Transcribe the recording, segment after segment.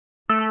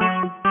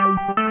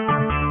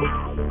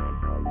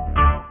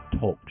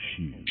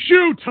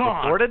Shoe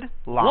Talk. Recorded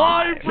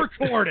live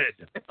recorded.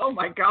 Oh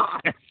my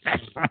God.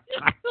 That's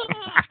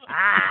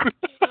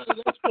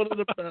one of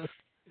the best.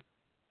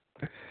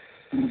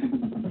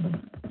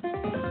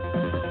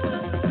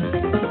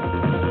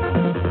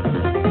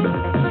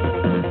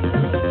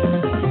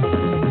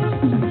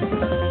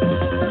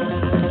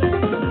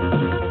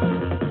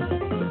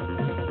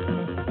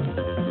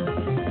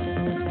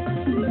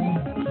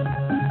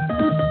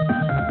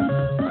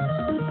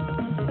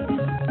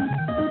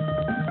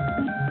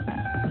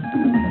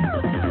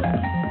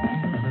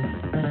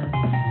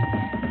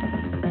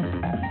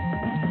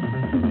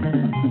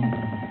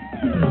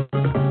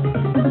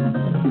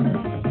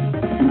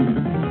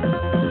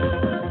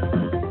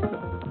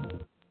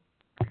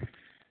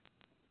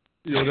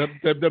 You know,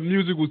 the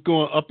music was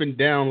going up and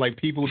down like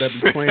people that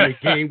be playing a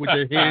game with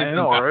their hands. I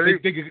know,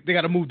 right? They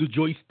got to move the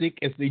joystick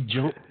as they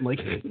jump. Like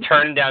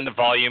turn down the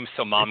volume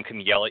so mom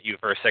can yell at you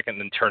for a second,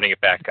 then turning it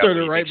back up. Turn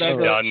it right back up.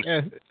 Done.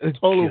 Yeah,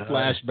 total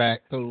flashback.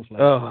 Total flashback.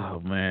 Oh,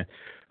 man.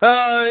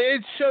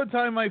 It's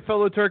showtime, my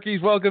fellow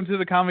turkeys. Welcome to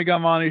the Comic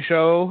Gun Monty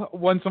Show.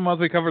 Once a month,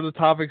 we cover the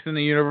topics in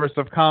the universe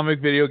of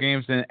comic, video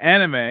games, and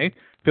anime.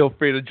 Feel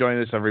free to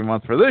join us every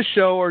month for this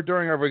show or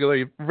during our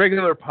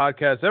regular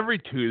podcast every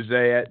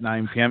Tuesday at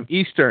 9 p.m.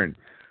 Eastern.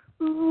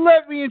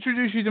 Let me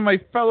introduce you to my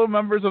fellow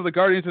members of the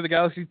Guardians of the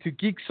Galaxy, to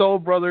Geek Soul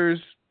Brothers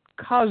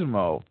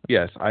Cosmo.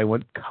 Yes, I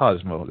went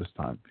Cosmo this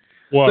time.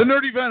 Woof. The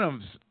Nerdy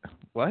Venoms.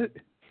 What?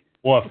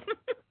 Woof.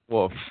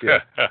 Wolf.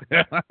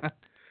 Yeah.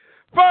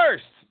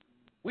 First,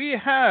 we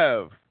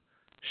have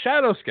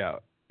Shadow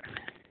Scout.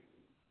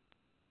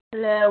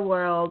 Hello,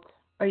 world.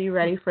 Are you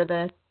ready for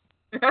this?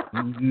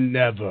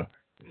 Never.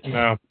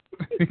 No.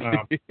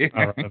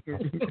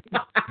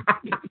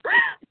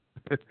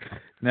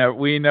 No,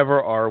 we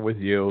never are with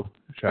you,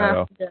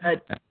 Shadow.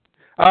 Good.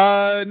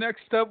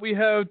 Next up, we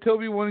have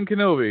Toby-Wan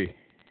Kenobi.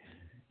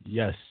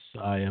 Yes,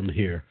 I am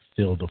here.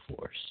 Feel the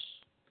force.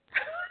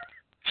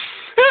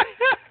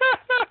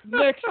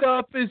 Next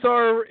up is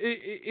our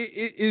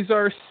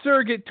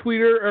surrogate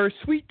tweeter, our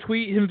sweet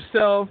tweet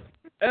himself,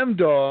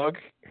 M-Dog.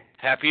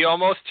 Happy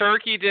almost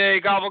Turkey Day.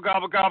 Gobble,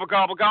 gobble, gobble,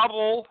 gobble,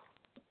 gobble.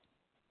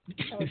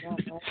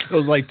 It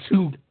was like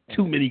too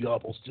many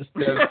gobbles. Just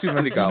too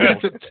many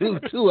gobbles.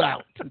 two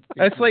out.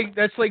 That's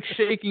like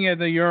shaking at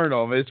the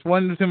urinal. It's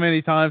one too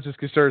many times. It's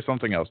considered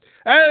something else.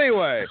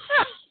 Anyway.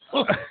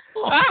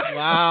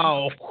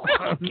 Wow.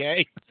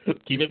 Okay.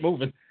 Keep it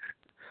moving.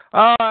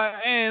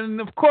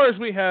 And of course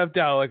we have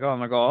Dalek on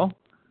the call.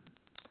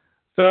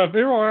 So if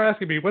people are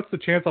asking me, what's the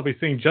chance I'll be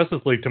seeing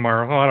Justice League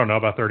tomorrow? Oh, I don't know,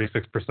 about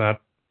 36%.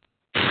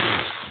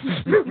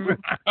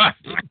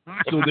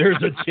 So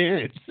there's a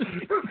chance.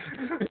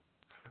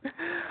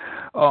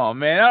 Oh,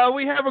 man.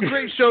 We have a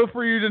great show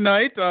for you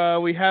tonight.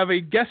 We have a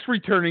guest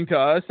returning to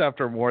us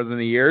after more than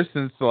a year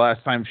since the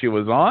last time she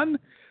was on.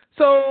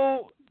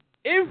 So,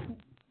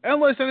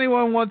 unless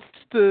anyone wants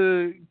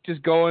to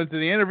just go into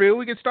the interview,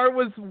 we can start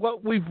with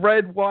what we've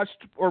read,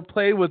 watched, or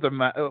played with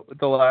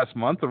the last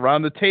month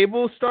around the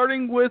table,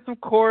 starting with, of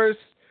course,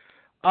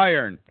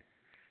 Iron.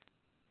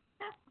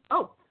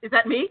 Oh, is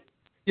that me?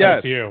 Yes.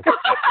 That's you.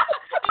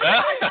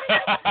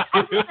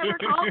 I never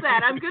called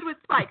that. I'm good with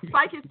Spike.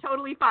 Spike is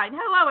totally fine.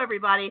 Hello,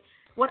 everybody.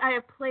 What I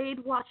have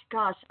played, watched,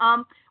 gosh.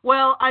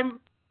 Well, I'm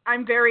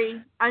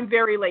very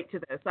late to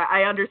this.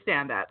 I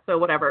understand that. So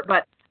whatever.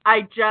 But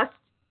I just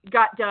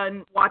got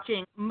done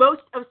watching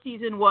most of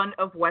season 1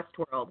 of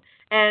Westworld,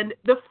 and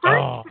the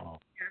first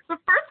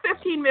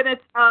 15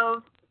 minutes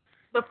of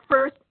the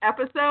first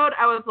episode,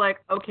 I was like,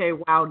 okay,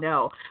 wow,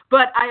 no.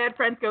 But I had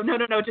friends go, no,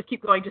 just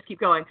keep going.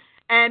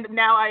 And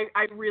now I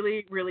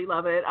really, really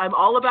love it. I'm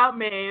all about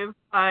Maeve.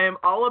 I'm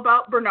all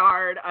about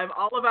Bernard. I'm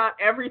all about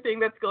everything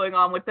that's going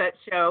on with that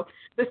show.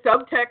 The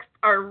subtexts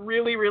are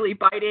really, really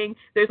biting.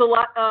 There's a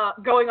lot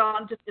going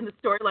on just in the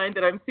storyline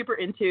that I'm super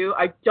into.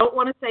 I don't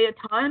want to say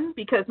a ton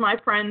because my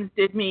friends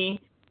did me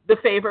the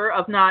favor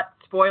of not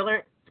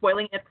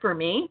spoiling it for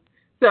me.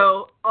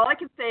 So all I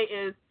can say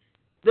is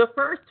the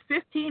first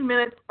 15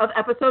 minutes of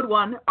episode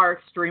 1 are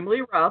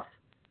extremely rough,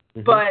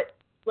 but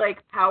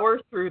power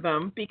through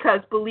them, because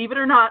believe it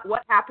or not,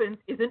 what happens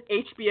isn't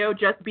HBO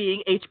just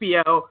being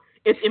HBO.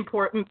 It's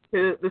important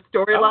to the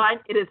storyline.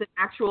 It is an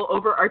actual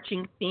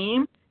overarching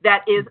theme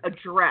that is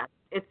addressed.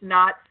 It's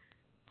not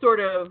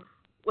sort of,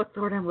 what's the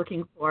word I'm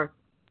looking for?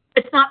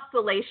 It's not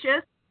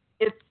salacious.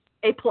 It's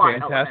a plot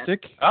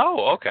Fantastic. element.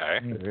 Oh, okay.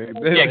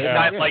 Yeah,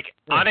 because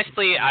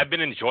honestly, I've been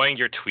enjoying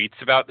your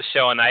tweets about the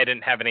show, and I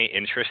didn't have any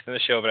interest in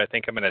the show, but I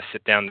think I'm going to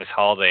sit down this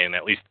holiday and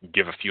at least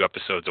give a few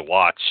episodes a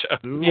watch.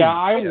 Yeah,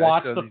 I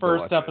watched the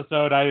first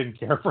episode. I didn't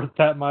care for it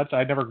that much.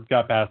 I never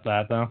got past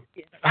that, though.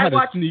 I had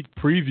a sneak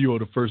preview of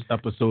the first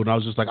episode, and I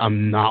was just like,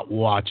 I'm not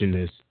watching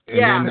this.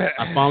 And then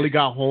I finally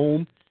got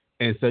home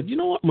and said, you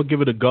know what, I'm going to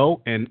give it a go.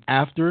 And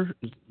after,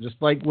 just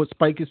like what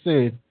Spike is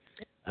saying,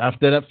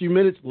 after that few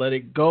minutes, let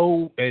it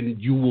go, and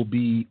you will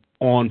be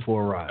on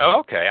for a ride.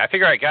 Oh, okay. I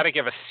figure I got to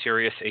give a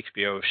serious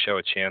HBO show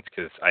a chance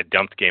because I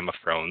dumped Game of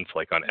Thrones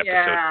on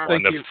episode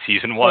 1 of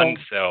season 1.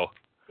 So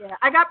yeah,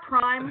 I got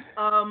primed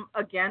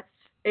against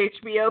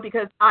HBO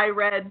because I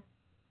read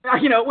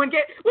When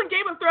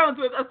Game of Thrones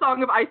was A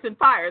Song of Ice and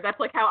Fire, that's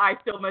like how I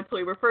still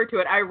mentally refer to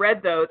it. I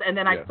read those, and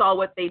then I saw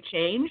what they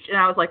changed, and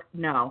I was like,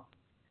 no.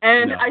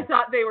 And I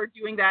thought they were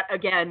doing that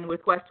again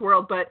with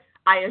Westworld, but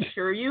I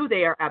assure you,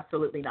 they are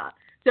absolutely not.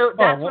 So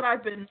that's what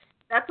I've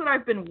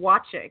been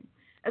watching.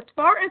 As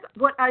far as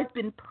what I've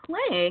been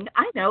playing,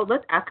 I know.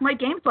 Let's ask my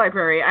games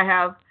library. I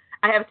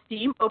have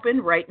Steam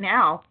open right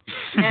now,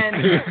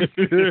 and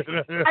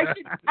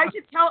I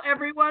should tell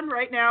everyone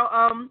right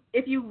now.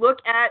 If you look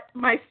at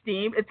my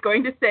Steam, it's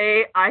going to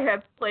say I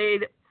have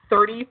played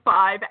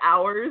 35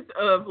 hours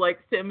of like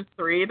Sims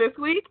 3 this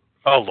week.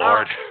 Oh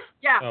Lord.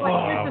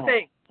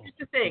 Here's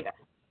the thing.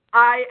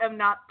 I am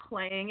not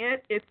playing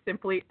it. It's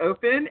simply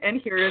open, and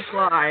here is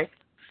why.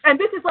 And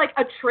this is like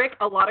a trick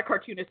a lot of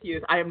cartoonists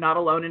use. I am not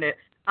alone in it.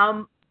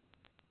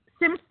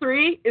 Sims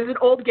 3 is an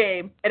old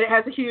game, and it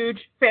has a huge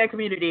fan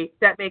community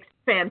that makes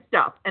fan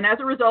stuff. And as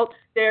a result,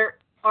 there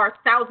are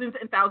thousands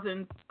and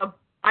thousands of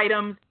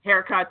items,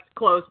 haircuts,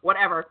 clothes,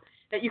 whatever,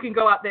 that you can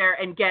go out there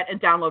and get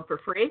and download for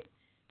free.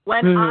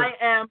 When I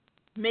am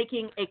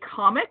making a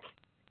comic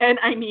and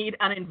I need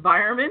an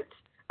environment,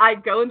 I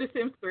go into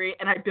Sims 3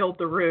 and I build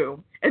the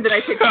room. And then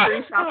I take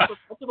screenshots with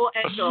multiple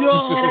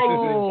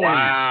angles.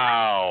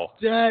 Wow.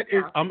 That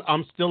is,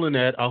 I'm still in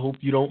that. I hope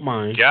you don't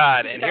mind.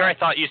 God, and here I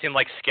thought using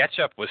like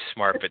SketchUp was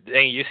smart, but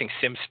then using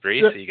Sims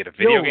 3 so you get a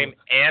video game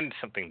and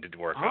something to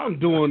work on. I'm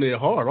doing it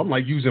hard. I'm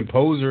like using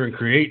Poser and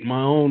creating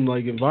my own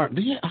like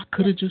environment. Yeah, I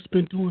could have just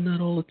been doing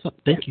that all the time.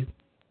 Thank you.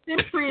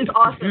 Sims 3 is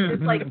awesome.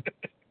 It's like,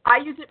 I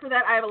use it for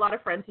that. I have a lot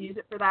of friends who use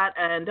it for that,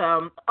 and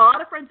a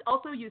lot of friends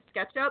also use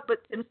SketchUp, but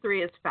Sims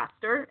 3 is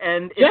faster,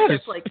 and it's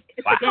just like,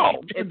 it's wow.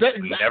 a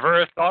game.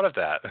 Never thought of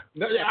that.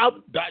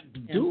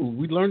 Dude,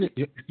 we learned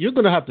it. You're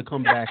going to have to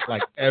come back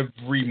like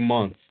every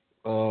month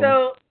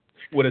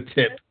with a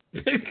tip.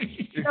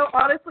 So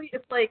honestly,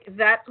 it's like,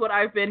 that's what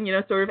I've been,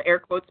 sort of air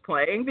quotes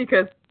playing,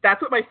 because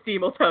that's what my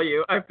Steam will tell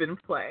you I've been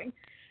playing.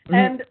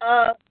 And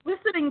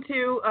listening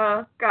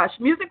to,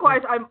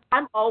 music-wise,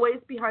 I'm always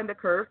behind the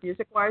curve,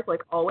 music-wise,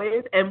 like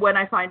always. And when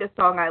I find a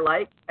song I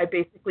like, I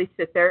basically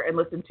sit there and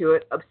listen to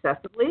it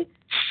obsessively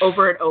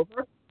over and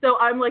over. So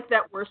I'm like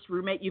that worst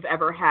roommate you've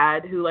ever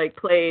had who like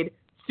played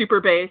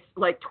Super Bass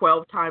like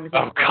 12 times.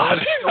 Oh, God.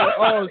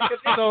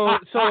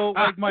 So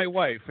like my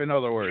wife, in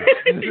other words.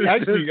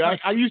 Actually,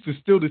 I used to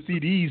steal the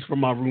CDs from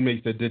my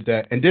roommates that did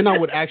that. And then I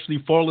would actually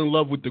fall in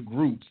love with the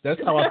groups.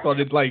 That's how I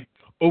started like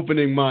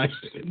opening my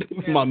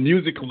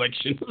music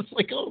collection. It's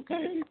like,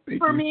 okay.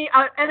 For me,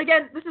 and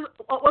again, this is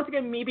once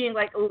again me being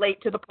like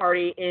late to the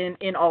party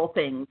in all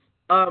things.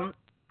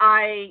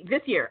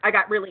 This year I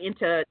got really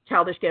into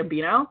Childish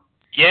Gambino.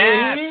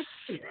 Yes.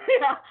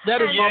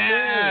 That is my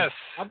man.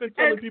 I've been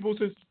telling people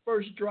since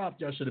first dropped,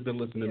 y'all should have been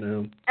listening to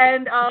him.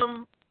 And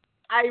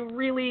I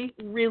really,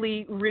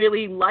 really,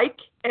 really like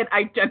and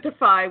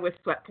identify with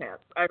sweatpants.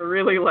 I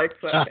really like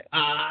sweatpants.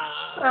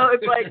 So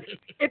it's like,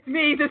 it's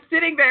me just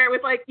sitting there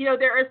with like,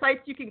 there are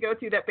sites you can go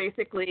to that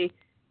basically,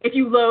 if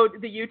you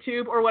load the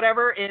YouTube or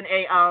whatever in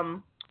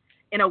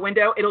a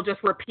window, it'll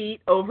just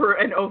repeat over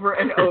and over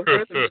and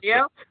over the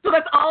video. So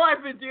that's all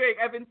I've been doing.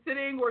 I've been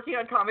sitting, working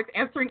on comics,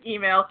 answering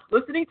emails,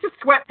 listening to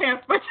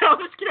Sweatpants by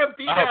Childish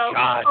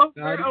Gambino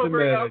over and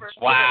over and over.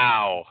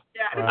 Wow.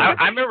 Yeah,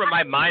 I remember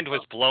my mind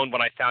was blown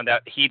when I found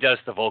out he does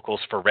the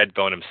vocals for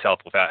Redbone himself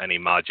without any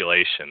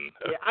modulation.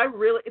 Yeah,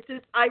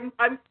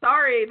 I'm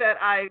sorry that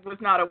I was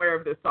not aware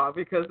of this song,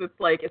 because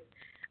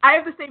I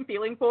have the same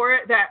feeling for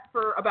it that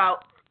for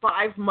about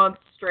 5 months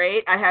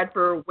straight I had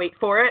for Wait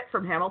For It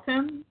from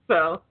Hamilton.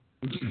 So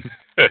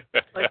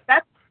like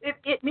that's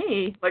it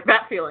me, like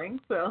that feeling.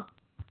 So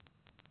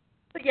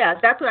but yeah,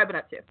 that's what I've been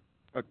up to.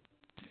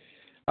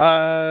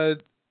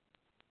 Okay.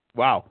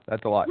 Wow,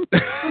 that's a lot.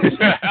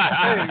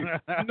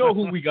 You know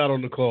who we got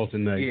on the call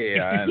tonight.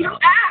 Yeah, You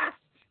asked.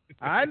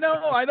 I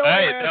know.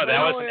 Hey, no,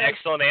 that was an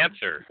excellent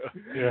answer.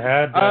 You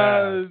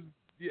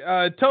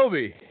had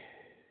Toby.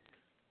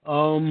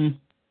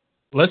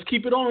 Let's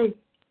keep it on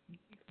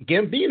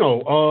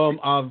Gambino.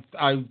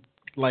 I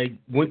like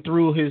went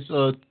through his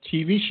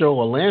TV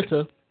show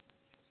Atlanta.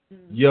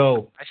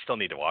 Yo, I still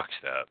need to watch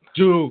that.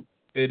 Dude,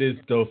 it is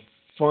the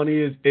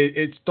funniest.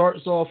 It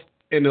starts off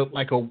in a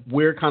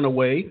weird kind of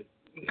way,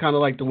 kind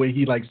of like the way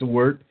he likes to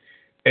work.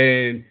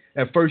 And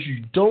at first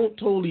you don't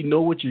totally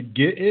know what you're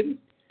getting,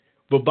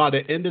 but by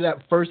the end of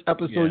that first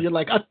episode, you're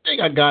like, I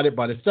think I got it.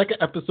 By the second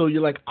episode,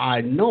 you're like,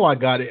 I know I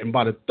got it. And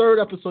by the third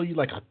episode, you're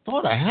like, I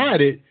thought I had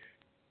it.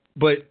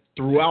 But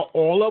throughout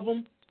all of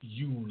them,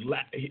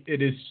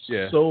 it is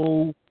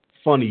so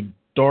funny,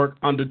 dark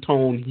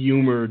undertone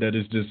humor that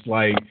is just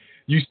like,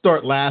 you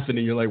start laughing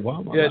and you're like,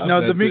 wow.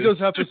 The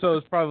Migos episode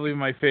is probably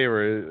my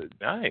favorite.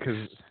 Nice.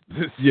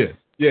 Yeah.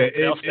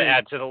 Else to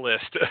add to the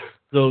list.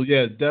 So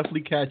yeah,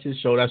 definitely catch his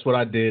show. That's what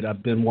I did.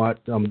 I've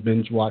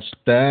binge watched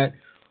that.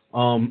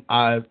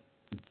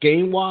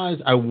 Game wise,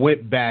 I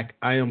went back.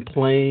 I am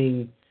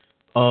playing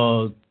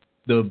the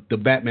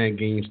Batman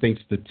games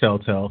thanks to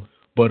Telltale.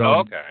 But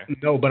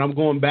but I'm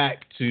going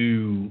back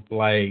to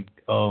like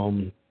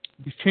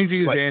he's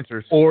changing his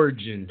answers.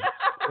 Origin.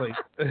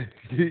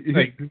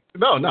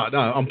 No.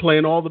 I'm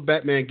playing all the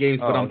Batman games,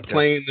 but I'm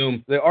playing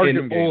them the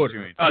Arkham in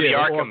order. Games. Oh,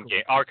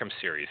 the Arkham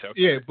series.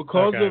 Okay. Yeah,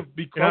 because of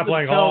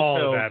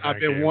Telltale, I've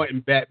been games. wanting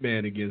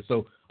Batman again.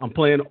 So I'm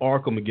playing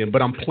Arkham again,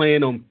 but I'm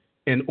playing them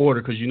in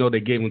order because they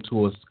gave them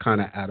to us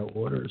kind of out of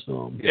order.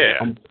 So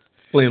I'm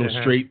playing them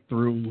straight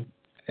through,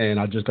 and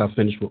I just got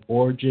finished with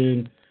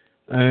Origin.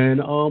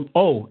 And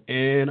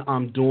and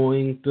I'm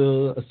doing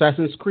the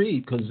Assassin's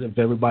Creed because if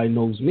everybody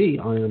knows me,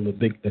 I am a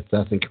big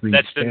Assassin's Creed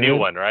That's fan. the new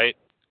one, right?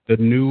 The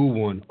new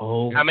one.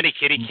 Oh. How many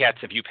kitty cats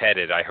have you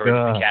petted? I heard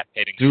of the cat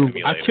petting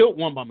simulator. I killed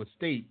one by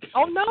mistake.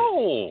 Oh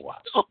no!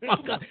 Oh my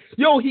god!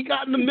 Yo, he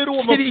got in the middle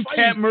of kitty a fight.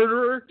 cat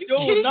murderer. Yo,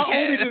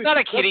 It's not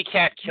a kitty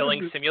cat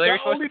killing simulator.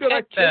 Not only did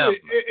I kill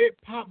it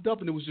popped up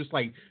and it was just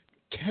like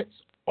cats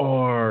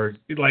are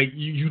like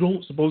you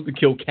don't supposed to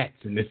kill cats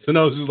in this, and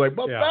I was just like,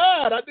 my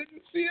bad, I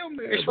didn't see him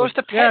there. You're supposed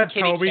to pet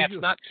kitty cats,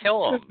 not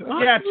kill them.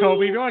 Yeah,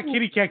 Toby, if you want a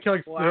kitty cat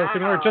killing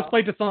simulator, just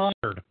play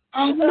Dishonored.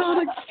 I'm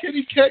not a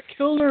kitty cat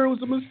killer. It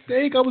was a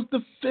mistake. I was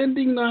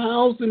defending the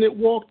house and it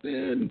walked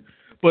in.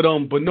 But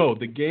no,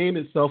 the game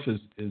itself is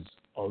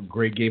a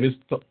great game. It's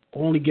the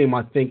only game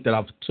I think that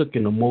I've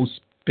taken the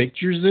most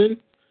pictures in.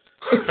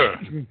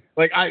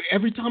 Like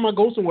every time I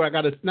go somewhere, I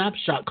got a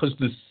snapshot because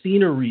the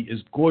scenery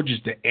is gorgeous.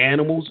 The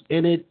animals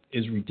in it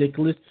is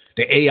ridiculous.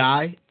 The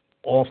AI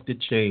off the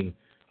chain.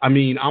 I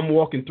mean, I'm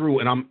walking through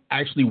and I'm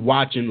actually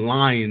watching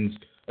lions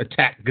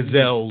attack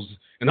gazelles,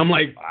 and I'm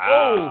like,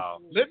 wow.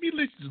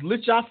 Oh,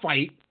 let y'all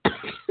fight.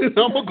 I'm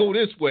gonna go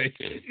this way.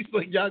 He's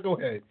like, y'all go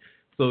ahead.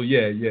 So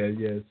yeah.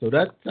 So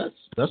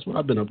that's what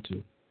I've been up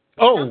to.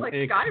 Oh, like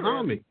and Skyrim.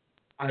 comic.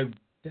 I've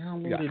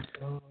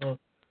downloaded.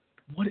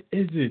 What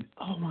is it?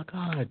 Oh my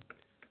god.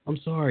 I'm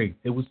sorry.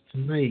 It was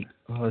tonight.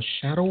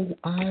 Shadow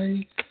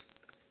Eyes.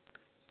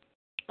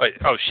 Wait,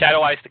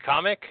 Shadow Eyes the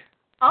comic?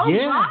 Oh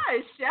my,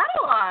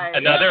 Shadow Eyes.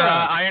 Another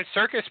Iron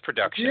Circus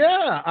production.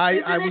 Yeah,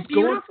 I was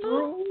going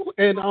through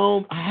and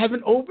I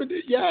haven't opened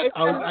it yet.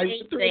 I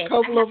took a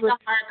couple of it. The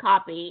hard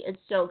copy. It's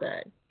so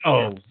good.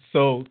 Oh,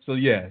 so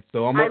yeah.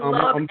 So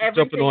I'm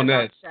jumping on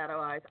that. Shadow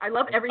Eyes. I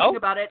love everything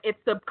about it. It's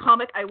the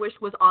comic I wish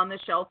was on the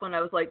shelf when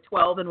I was like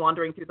 12 and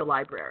wandering through the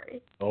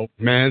library. Oh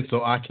man,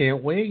 so I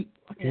can't wait.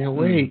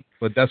 Wait.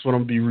 But that's what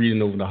I'm gonna be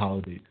reading over the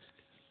holidays.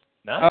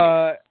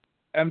 Nice.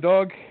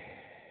 M-Dog.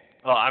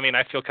 Well, I mean,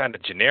 I feel kind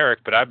of generic,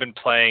 but I've been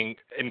playing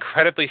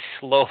incredibly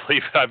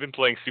slowly. But I've been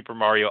playing Super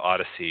Mario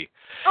Odyssey.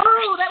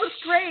 Oh, that was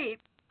great.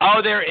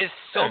 Oh, there is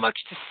so much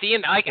to see,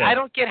 and I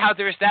don't get how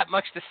there's that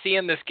much to see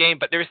in this game,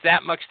 but there's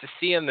that much to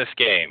see in this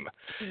game.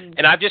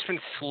 And I've just been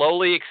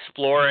slowly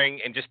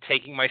exploring and just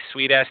taking my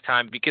sweet ass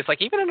time because,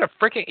 like, even in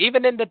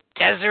the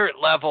desert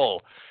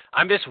level,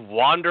 I'm just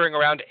wandering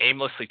around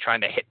aimlessly trying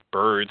to hit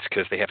birds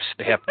because they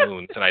have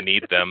moons and I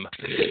need them,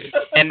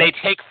 and they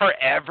take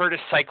forever to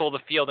cycle the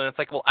field. And it's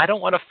like, well, I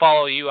don't want to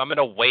follow you. I'm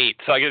gonna wait,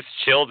 so I just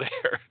chill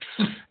there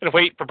and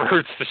wait for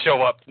birds to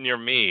show up near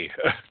me.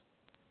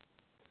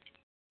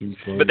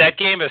 But that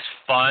game is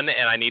fun,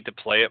 and I need to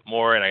play it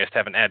more, and I just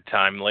haven't had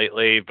time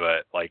lately,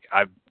 but, like,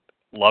 I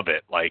love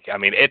it. Like, I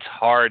mean, it's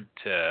hard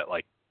to,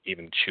 like,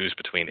 even choose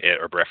between it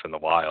or Breath of the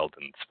Wild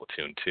and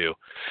Splatoon 2.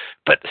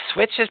 But the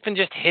Switch has been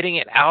just hitting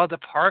it out of the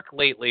park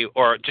lately,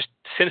 or just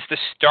since the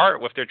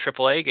start with their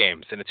AAA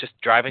games, and it's just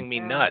driving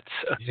me nuts.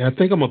 Yeah, I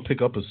think I'm going to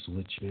pick up a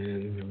Switch,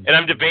 man. And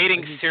I'm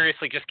debating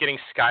seriously just getting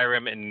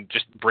Skyrim and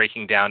just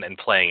breaking down and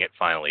playing it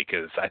finally,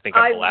 because I think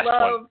I'm the last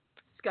one.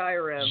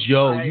 Skyrim.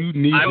 Yo, you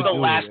need I'm to the do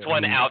last it.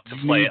 one out to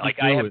play it. Like,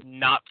 I have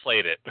not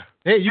played it.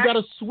 Hey, you got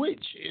a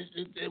Switch.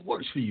 It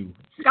works for you.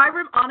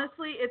 Skyrim,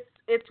 honestly,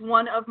 it's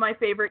one of my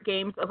favorite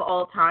games of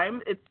all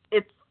time.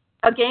 It's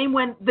a game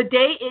when the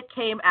day it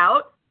came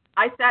out,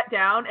 I sat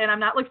down, and I'm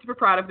not like super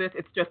proud of this,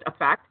 it's just a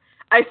fact.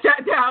 I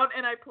sat down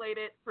and I played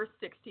it for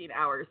 16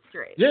 hours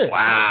straight. Yeah.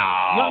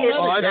 Wow.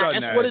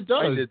 That's what it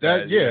does. It's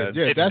that's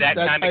that that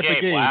kind type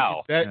of game.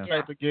 Wow. That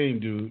type of game,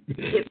 dude.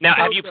 Now,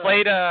 so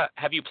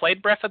have you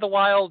played Breath of the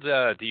Wild?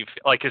 Do you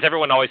because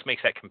everyone always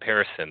makes that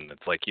comparison.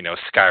 It's like,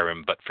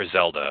 Skyrim, but for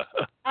Zelda.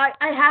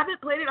 I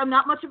haven't played it. I'm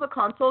not much of a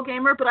console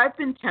gamer, but I've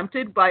been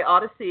tempted by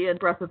Odyssey and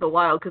Breath of the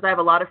Wild because I have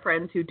a lot of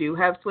friends who do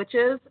have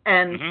Switches,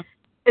 and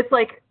it's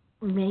like,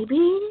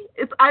 maybe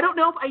I don't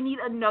know if I need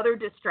another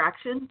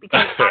distraction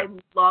because I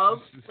love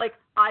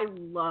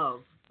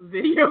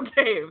video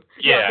games.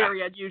 Yeah.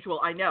 Very unusual,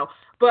 I know.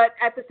 But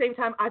at the same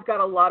time, I've got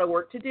a lot of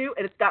work to do,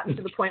 and it's gotten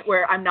to the point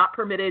where I'm not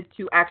permitted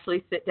to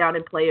actually sit down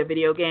and play a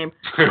video game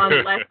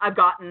unless I've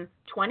gotten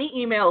 20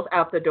 emails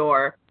out the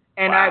door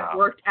and I've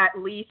worked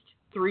at least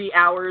 3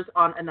 hours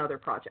on another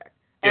project.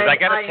 Because I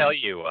gotta tell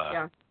you,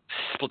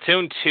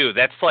 Splatoon 2,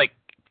 that's like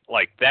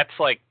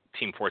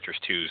Team Fortress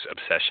 2's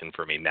obsession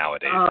for me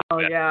nowadays. Oh,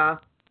 yeah.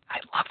 I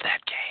love that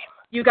game.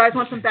 You guys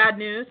want some bad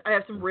news? I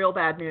have some real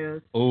bad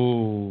news.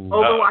 Oh.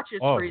 Overwatch is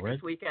free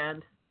this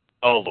weekend.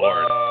 Oh,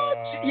 Lord.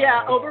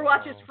 Yeah,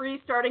 Overwatch is free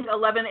starting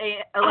 11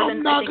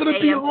 I'm not going to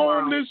be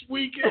home this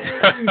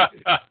weekend.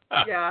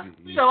 Yeah.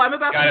 So I'm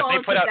about to fall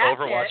if they put out that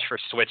Overwatch pit. for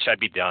Switch, I'd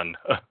be done.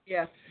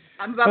 Yeah.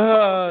 I'm about to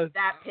fall into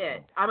that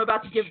pit. I'm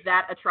about to give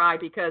that a try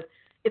because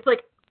it's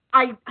like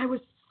I was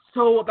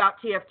so about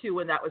TF2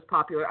 when that was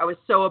popular. I was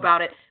so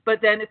about it.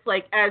 But then it's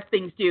like, as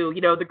things do,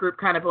 the group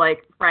kind of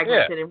like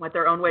fragmented and went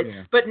their own ways.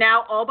 Yeah. But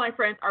now all my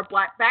friends are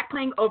back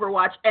playing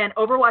Overwatch, and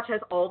Overwatch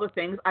has all the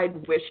things I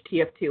wish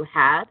TF2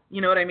 had.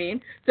 You know what I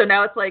mean? So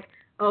now it's like,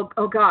 oh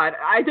God,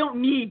 I don't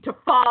need to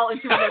fall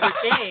into another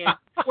game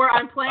where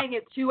I'm playing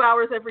it 2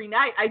 hours every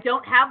night. I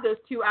don't have those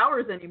 2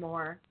 hours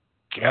anymore.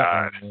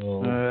 God.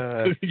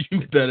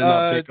 You better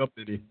not pick up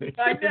anything.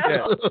 I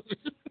know.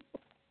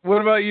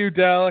 What about you,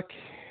 Dalek?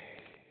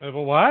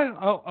 What?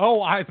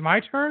 It's my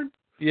turn?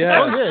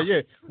 Yeah. Oh,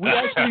 yeah. We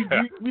actually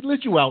we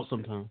let you out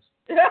sometimes.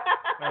 We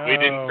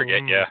didn't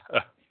forget you.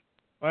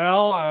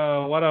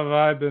 Well, what have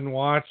I been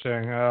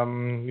watching?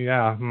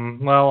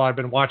 Well, I've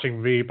been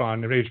watching Veep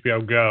on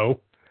HBO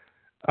Go.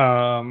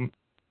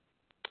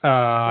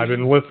 I've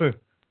been listening.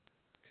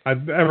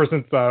 Ever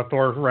since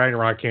Thor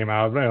Ragnarok came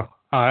out,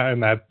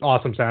 and that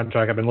awesome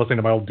soundtrack, I've been listening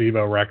to my old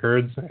Devo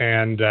records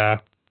and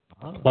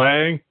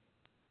playing.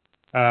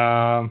 What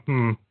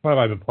have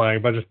I been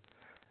playing? But just,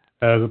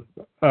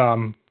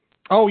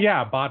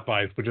 Bot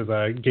Vice, which is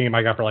a game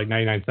I got for like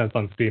 99 cents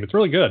on Steam. It's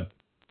really good.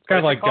 It's kind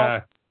of like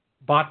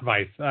Bot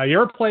Vice.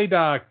 You ever played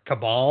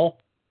Cabal?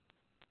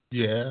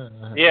 Yeah.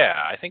 Yeah,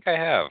 I think I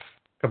have.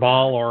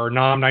 Cabal or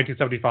Nom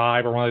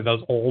 1975 or one of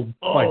those old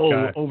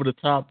over the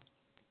top.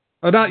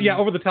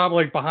 Over the top,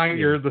 like behind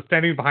the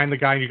standing behind the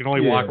guy, and you can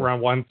only walk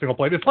around one single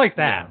place. It's like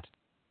that.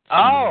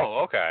 Oh,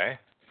 okay.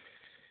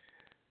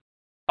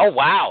 Oh,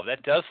 wow,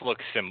 that does look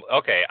similar.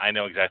 Okay, I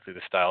know exactly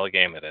the style of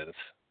game it is.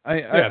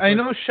 I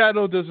know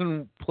Shadow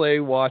doesn't play,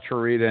 watch,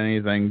 or read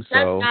anything,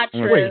 so... That's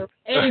not true.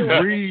 Anyway.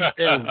 Read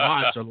and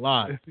watch a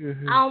lot.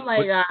 Oh,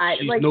 my God.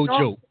 She's no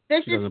joke.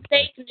 This is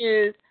fake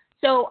news.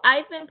 So,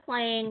 I've been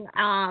playing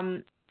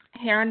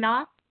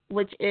Herna,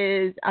 which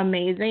is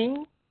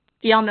amazing.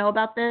 Do y'all know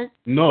about this?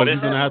 No, you're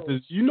going to have to...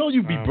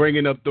 you'd be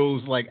bringing up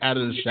those, like, out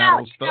of the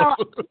shadow stuff.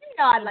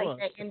 I like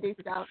that indie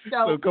stuff.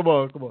 So come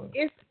on.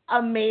 It's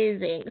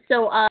amazing.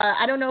 So,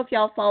 I don't know if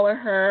y'all follow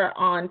her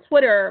on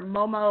Twitter,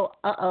 Momo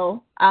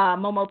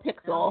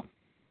Pixel.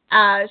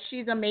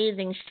 She's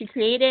amazing. She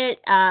created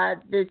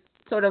this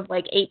sort of,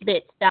 like,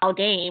 8-bit style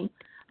game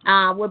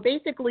where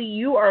basically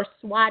you are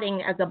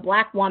swatting as a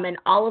black woman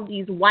all of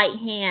these white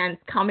hands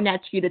coming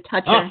at you to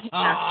touch your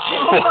hair.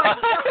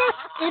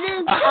 It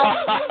is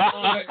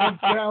I'm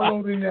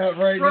downloading that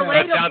right now.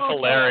 That sounds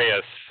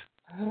hilarious.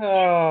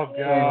 Oh,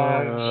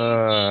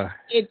 God.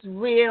 It's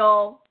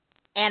real,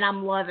 and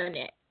I'm loving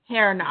it.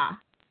 Herna.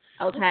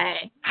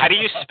 Okay. How do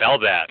you spell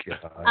that? Is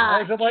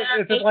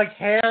it like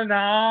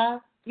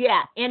Herna?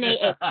 Yeah,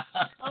 N-A-H.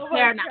 Oh,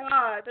 my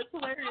God. That's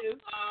hilarious.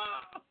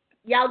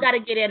 Y'all got to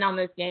get in on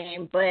this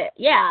game. But,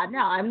 yeah, no,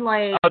 I'm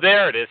like... Oh,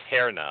 there it is,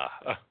 Herna.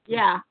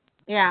 Yeah.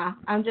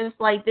 I'm just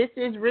like, this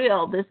is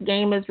real. This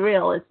game is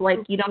real. It's like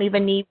you don't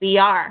even need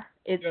VR.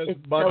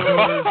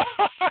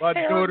 My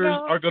daughters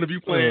are going to be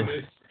playing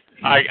this.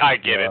 I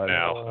get it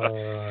now.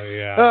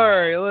 All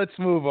right, let's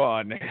move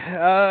on.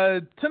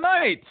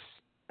 Tonight,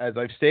 as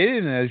I've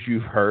stated and as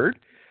you've heard,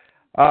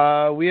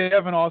 we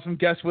have an awesome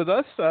guest with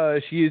us.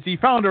 She is the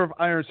founder of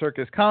Iron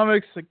Circus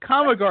Comics, a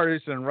comic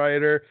artist and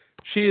writer.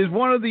 She is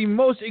one of the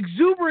most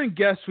exuberant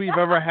guests we've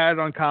ever had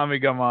on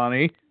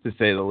Kamigamani, to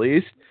say the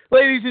least.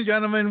 Ladies and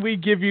gentlemen, we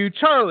give you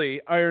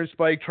Charlie Iron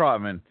Spike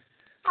Trotman.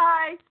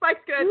 Hi,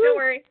 Spike's good. Don't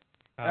worry.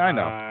 I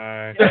know.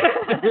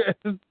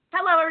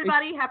 Hello,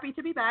 everybody. Happy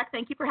to be back.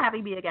 Thank you for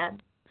having me again.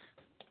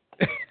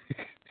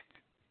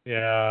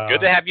 Yeah.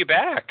 Good to have you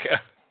back.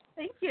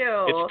 Thank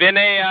you. It's been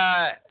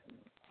a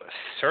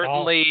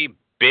certainly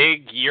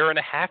big year and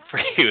a half for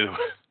you.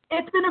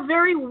 It's been a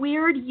very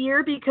weird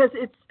year because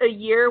it's a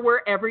year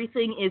where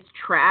everything is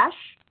trash,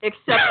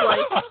 except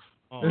like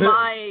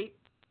my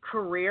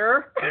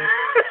career.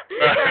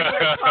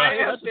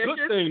 That's a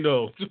good thing,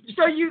 though.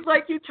 So you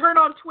turn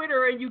on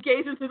Twitter and you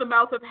gaze into the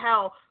mouth of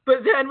hell,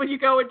 but then when you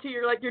go into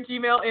your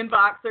Gmail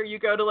inbox or you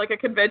go to like a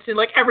convention,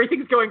 like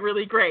everything's going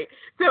really great.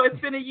 So it's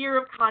been a year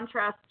of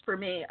contrasts for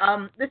me.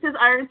 This is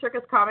Iron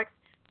Circus Comics'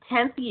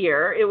 10th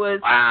year. It was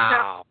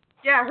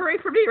yeah, hooray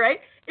for me, right?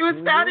 It was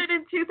founded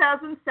in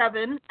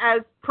 2007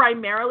 as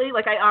primarily,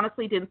 I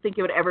honestly didn't think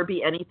it would ever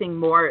be anything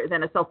more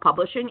than a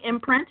self-publishing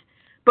imprint.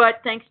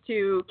 But thanks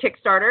to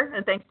Kickstarter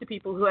and thanks to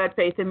people who had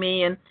faith in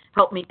me and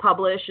helped me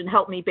publish and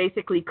helped me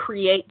basically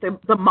create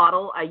the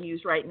model I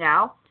use right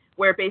now,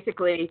 where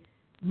basically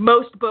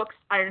most books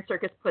Iron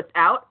Circus puts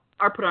out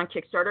are put on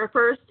Kickstarter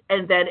first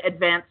and then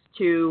advance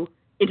to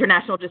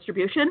international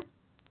distribution.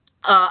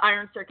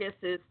 Iron Circus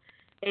is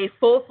a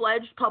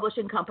full-fledged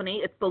publishing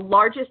company. It's the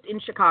largest in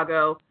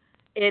Chicago.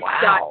 It's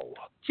got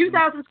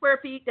 2,000 square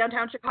feet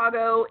downtown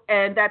Chicago,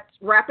 and that's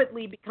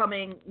rapidly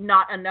becoming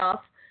not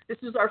enough. This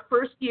is our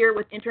first year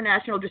with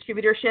international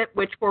distributorship,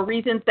 which for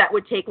reasons that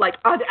would take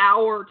an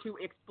hour to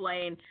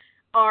explain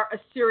are a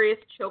serious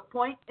choke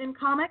point in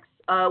comics.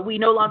 We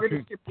no longer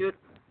distribute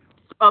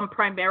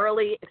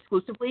primarily,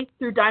 exclusively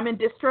through Diamond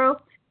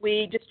Distro.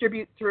 We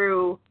distribute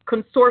through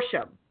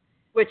Consortium.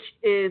 which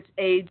is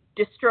a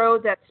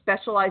distro that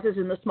specializes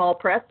in the small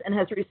press and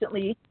has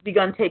recently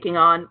begun taking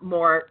on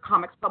more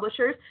comics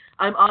publishers.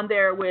 I'm on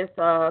there with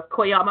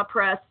Koyama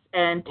Press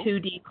and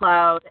 2D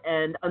Cloud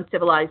and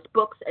Uncivilized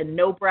Books and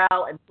No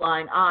Brow and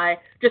Flying Eye.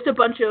 Just a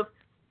bunch of...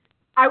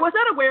 I was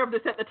not aware of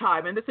this at the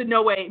time, and this in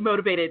no way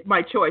motivated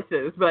my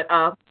choices, but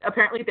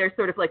apparently they're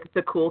sort of like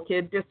the cool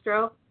kid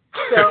distro.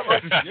 So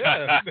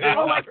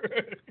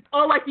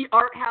all like the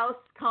art house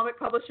comic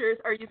publishers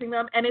are using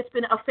them, and it's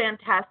been a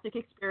fantastic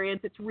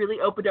experience. It's really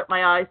opened up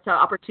my eyes to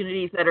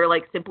opportunities that are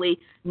like simply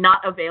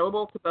not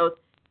available to both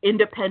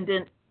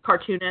independent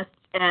cartoonists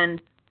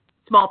and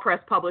small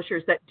press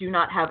publishers that do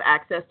not have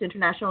access to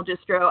international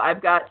distro.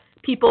 I've got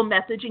people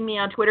messaging me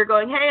on Twitter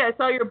going, "Hey, I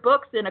saw your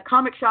books in a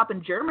comic shop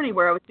in Germany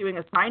where I was doing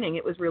a signing.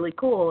 It was really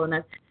cool."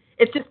 And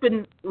it's just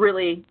been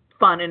really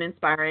fun and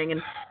inspiring.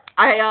 And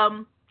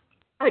I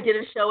did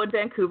a show in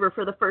Vancouver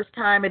for the first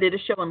time. I did a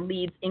show in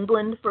Leeds,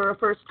 England for the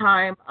first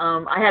time.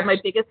 I had my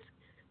biggest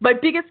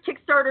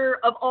Kickstarter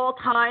of all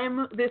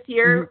time this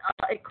year.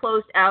 It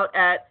closed out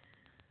at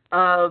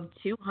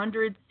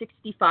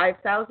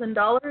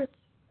 $265,000.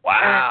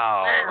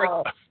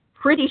 Wow.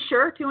 Pretty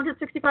sure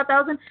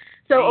 $265,000.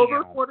 So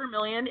over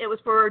 $250,000. It was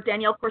for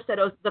Danielle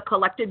Corsetto's The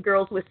Collected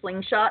Girls with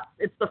Slingshots.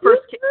 It's the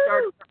first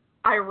Kickstarter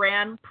I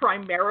ran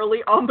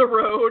primarily on the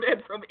road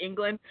and from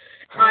England.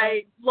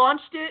 I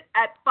launched it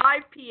at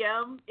 5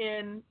 p.m.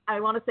 in, I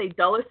want to say,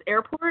 Dulles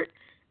Airport,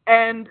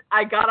 and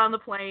I got on the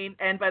plane,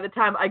 and by the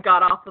time I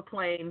got off the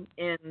plane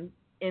in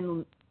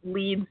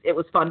Leeds, it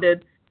was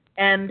funded,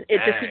 and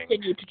it just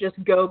continued to just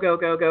go,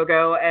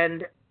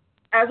 and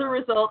as a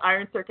result,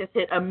 Iron Circus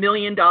hit $1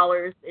 million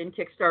in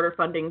Kickstarter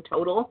funding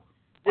total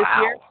this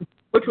year,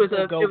 which was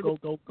it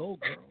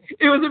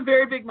was a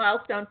very big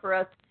milestone for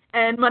us.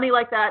 And money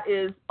like that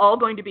is all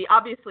going to be,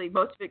 obviously,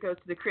 most of it goes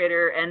to the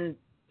creator and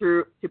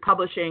through to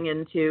publishing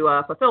and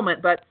to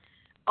fulfillment, but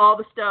all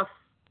the stuff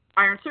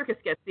Iron Circus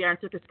gets, the Iron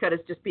Circus cut, is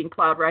just being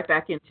plowed right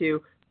back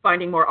into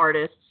finding more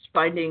artists,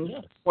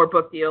 finding more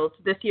book deals.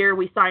 This year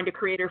we signed a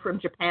creator from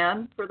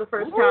Japan for the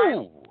first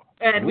time,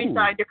 and we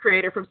signed a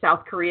creator from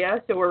South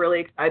Korea, so we're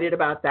really excited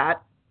about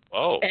that.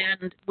 Whoa.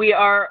 And we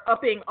are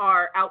upping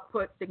our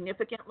output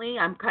significantly.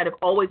 I'm kind of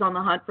always on the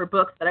hunt for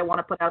books that I want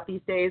to put out these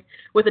days,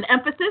 with an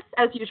emphasis,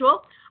 as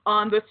usual,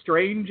 on the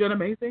strange and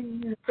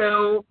amazing.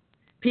 So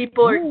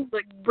people are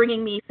like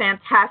bringing me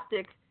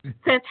fantastic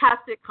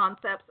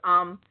concepts.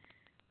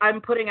 I'm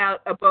putting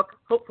out a book,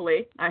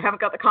 hopefully. I haven't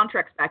got the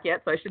contracts back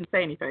yet, so I shouldn't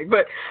say anything.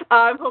 But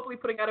I'm hopefully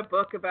putting out a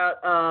book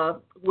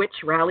about witch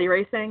rally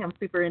racing. I'm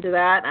super into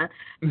that.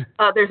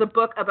 There's a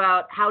book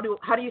about how do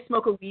you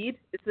smoke a weed.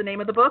 It's the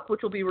name of the book,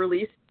 which will be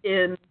released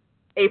in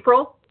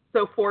April.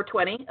 So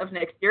 4/20 of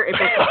next year.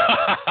 April.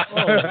 I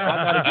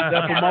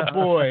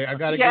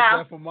gotta get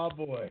that for my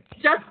boy.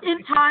 Just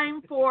in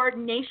time for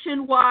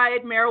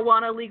nationwide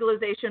marijuana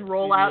legalization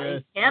rollout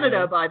in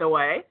Canada, by the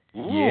way.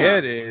 Ooh. Yeah,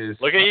 it is.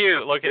 Look at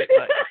you. Look at it.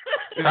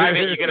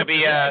 Private, you going to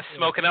be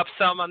smoking up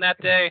some on that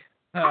day?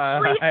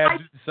 Actually, I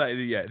haven't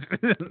decided yet.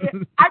 I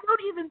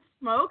don't even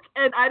smoke,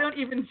 and I don't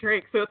even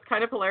drink, so it's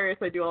kind of hilarious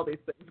I do all these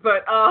things.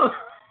 But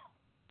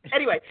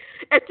anyway,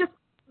 it's just,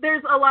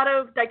 there's a lot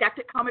of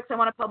didactic comics I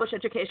want to publish,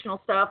 educational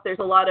stuff. There's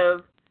a lot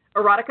of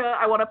erotica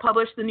I want to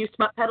publish. The new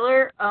Smut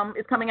Peddler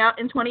is coming out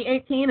in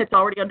 2018. It's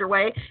already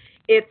underway.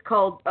 It's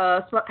called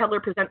Smut Peddler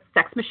Presents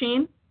Sex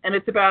Machine, and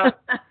it's about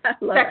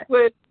sex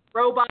with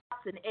robots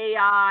and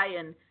AI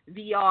and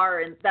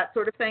VR and that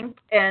sort of thing.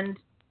 And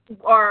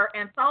our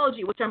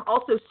anthology, which I'm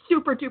also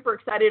super duper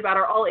excited about,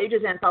 our all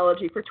ages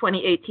anthology for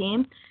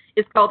 2018,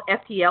 is called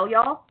FTL,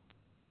 y'all.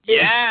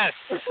 Yes.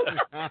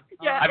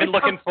 Yeah, I've been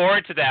looking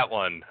forward to that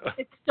one.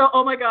 It's so,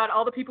 oh my God,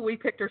 all the people we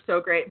picked are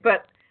so great.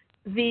 But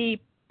the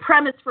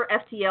premise for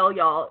FTL,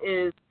 y'all,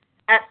 is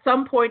at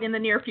some point in the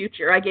near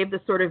future, I gave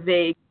this sort of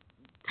vague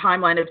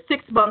timeline of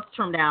 6 months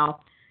from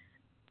now,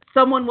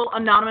 someone will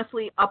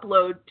anonymously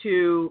upload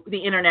to the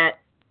internet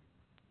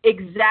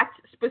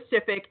exact,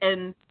 specific,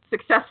 and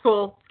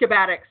successful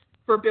schematics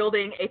for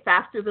building a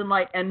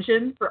faster-than-light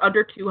engine for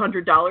under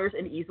 $200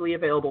 in easily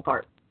available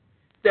parts.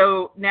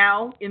 So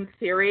now, in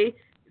theory,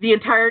 the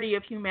entirety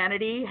of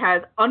humanity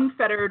has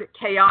unfettered,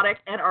 chaotic,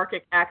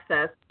 anarchic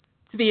access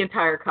to the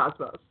entire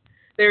cosmos.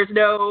 There's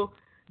no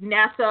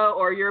NASA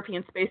or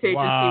European Space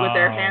Agency with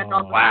their hands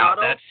on the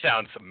model. That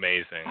sounds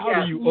amazing.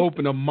 How do you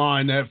open a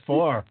mind that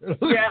far?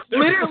 Yeah,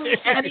 literally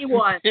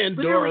anyone.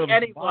 Literally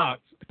anyone.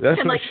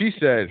 That's what she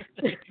said.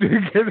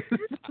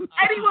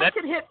 Anyone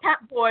can hit Pet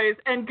Boys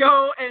and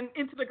go and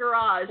into the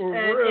garage,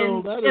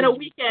 and in a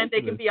weekend they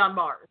can be on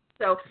Mars.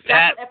 So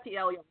that's what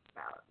FTL is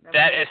about.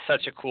 That is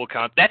such a cool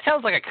concept. That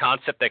sounds like a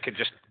concept that could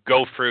just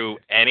go through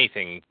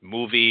anything.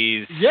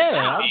 Movies,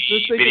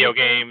 video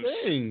games.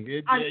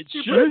 It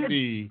should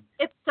be.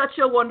 It's such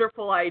a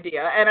wonderful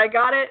idea. And I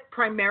got it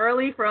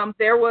primarily from,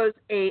 there was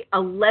a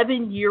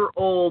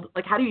 11-year-old,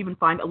 like how do you even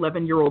find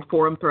 11-year-old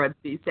forum threads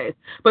these days?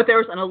 But there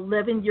was an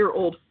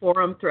 11-year-old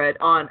forum thread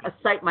on a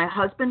site my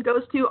husband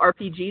goes to,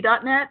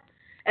 rpg.net.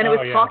 And it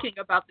was talking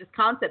about this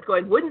concept,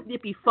 going, wouldn't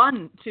it be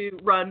fun to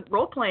run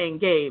role-playing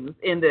games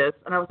in this?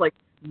 And I was like,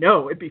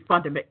 no, it'd be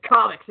fun to make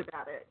comics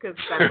about it, because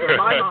that's where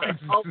my mind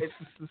always.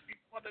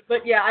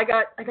 But yeah, I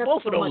got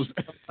both so of those much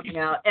stuff coming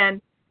out.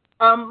 And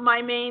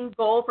my main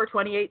goal for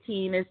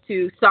 2018 is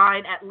to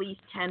sign at least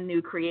 10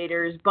 new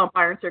creators, bump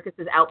Iron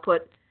Circus's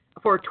output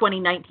for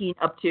 2019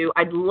 up to,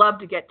 I'd love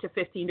to get to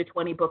 15 to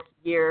 20 books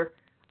a year.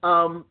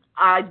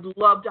 I'd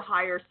love to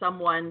hire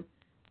someone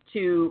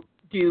to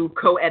do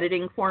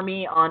co-editing for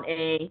me on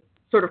a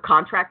sort of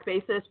contract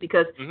basis,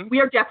 because we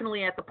are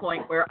definitely at the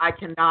point where I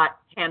cannot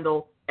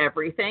handle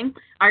everything.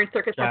 Iron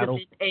Circus hasn't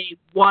been a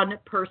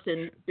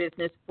one-person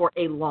business for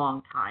a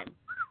long time.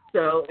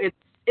 So it's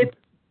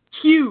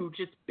huge.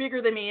 It's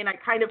bigger than me, and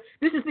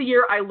this is the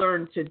year I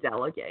learned to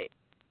delegate.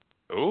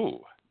 Ooh.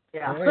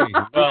 Yeah. Hey,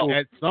 well,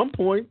 at some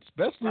point,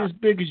 especially as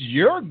big as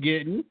you're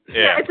getting.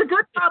 Yeah, it's a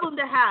good problem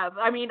to have.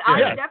 I mean,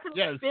 I've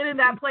definitely been in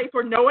that place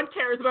where no one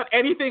cares about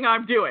anything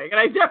I'm doing, and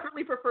I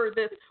definitely prefer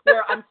this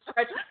where I'm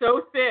stretched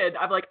so thin,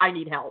 I'm like, I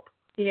need help.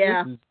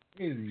 Yeah.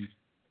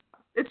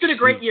 It's been a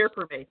great year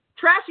for me.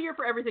 Trashy year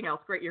for everything else.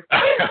 Great year for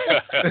me.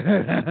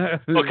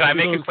 Well, can I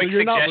make a quick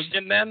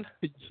suggestion then?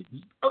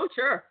 Oh,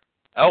 sure.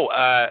 Oh,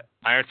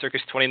 Iron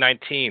Circus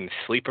 2019,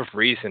 Sleep of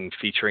Reason,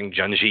 featuring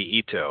Junji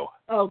Ito.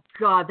 Oh,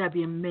 God, that'd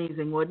be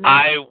amazing, wouldn't it?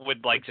 I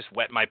would, just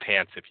wet my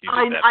pants if you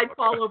did that. I'd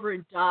fall over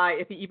and die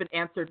if he even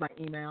answered my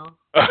email.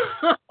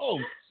 Oh,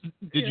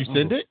 did you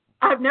send it?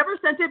 I've never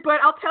sent it, but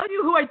I'll tell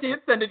you who I did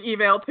send an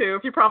email to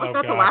if you promise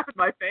not to laugh in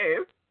my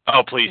face.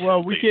 Oh, please.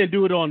 Well, we can't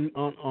do it on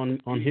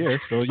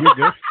here, so you're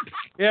good.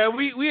 Yeah,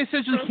 we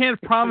essentially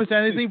can't promise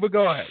anything, but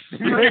go ahead.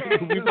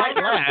 Okay.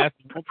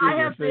 I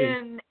have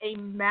been a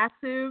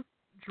massive,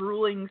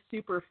 drooling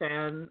super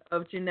fan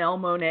of Janelle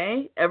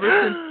Monáe ever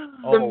since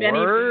the many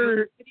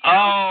videos.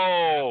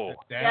 Oh!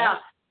 Yeah.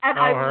 And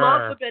I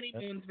love the Benny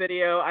Moons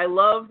video. I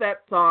love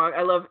that song.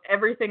 I love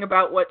everything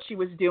about what she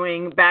was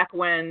doing back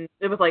when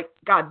it was like,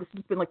 God, this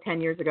has been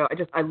 10 years ago.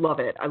 I love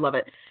it. I love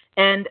it.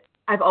 And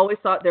I've always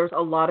thought there was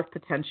a lot of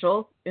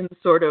potential in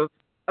sort of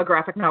a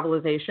graphic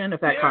novelization of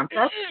that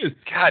concept.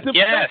 God,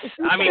 yes.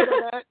 I mean,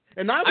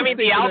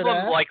 the album,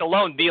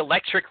 alone, The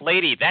Electric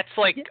Lady, that's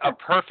a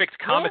perfect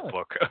comic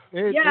book.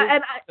 And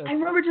I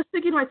remember just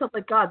thinking to myself,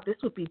 God, this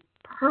would be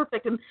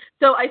perfect. And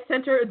so I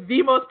sent her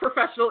the most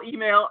professional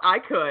email I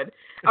could.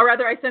 Or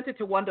rather, I sent it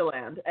to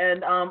Wonderland.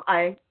 And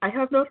I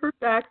have not heard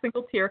back,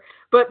 single tear.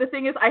 But the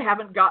thing is, I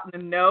haven't gotten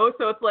a no.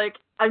 So it's like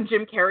I'm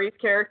Jim Carrey's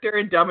character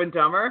in Dumb and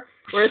Dumber,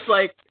 where it's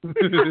like,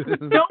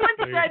 no one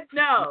said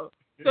no.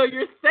 So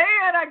you're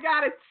saying I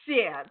got a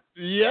chance.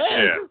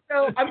 Yeah.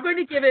 So I'm going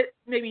to give it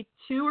maybe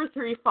 2 or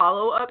 3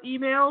 follow-up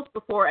emails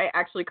before I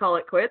actually call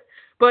it quits.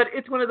 But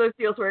it's one of those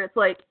deals where it's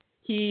like,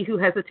 he who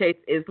hesitates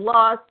is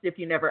lost. If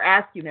you never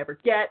ask, you never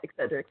get, et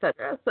cetera, et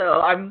cetera.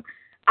 So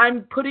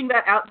I'm putting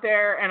that out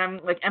there, and I'm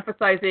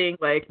emphasizing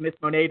Miss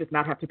Monáe does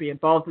not have to be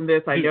involved in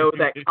this. I know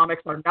that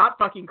comics are not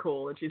fucking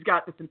cool, and she's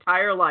got this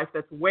entire life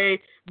that's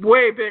way,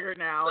 way bigger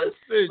now.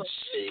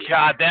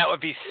 God, that would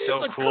be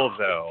so cool,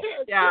 though.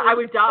 Yeah, I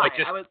would die.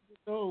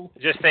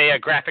 Just a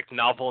graphic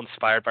novel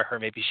inspired by her.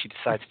 Maybe she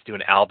decides to do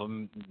an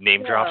album,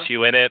 name drops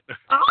you in it.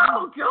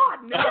 Oh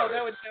God, no,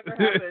 that would never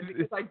happen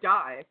because I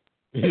die.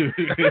 They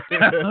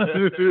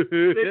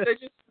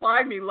just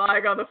find me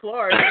lying on the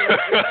floor.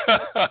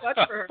 Much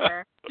for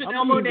her.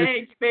 Janelle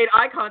Monáe made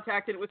eye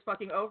contact and it was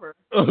fucking over.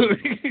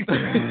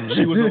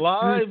 She was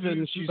alive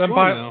and she's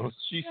gone.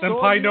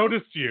 Senpai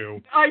noticed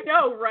you. I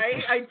know,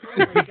 right?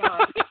 Oh my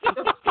God.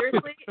 So,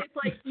 seriously, it's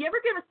you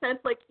ever get a sense,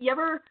 you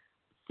ever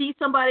see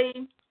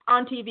somebody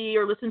on TV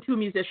or listen to a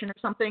musician or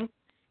something,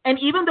 and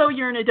even though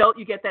you're an adult,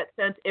 you get that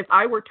sense. If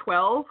I were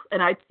 12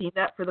 and I'd seen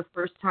that for the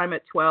first time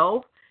at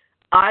 12,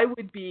 I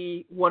would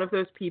be one of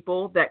those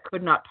people that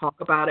could not talk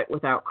about it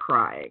without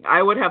crying.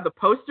 I would have the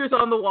posters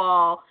on the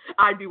wall.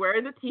 I'd be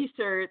wearing the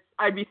T-shirts.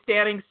 I'd be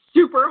standing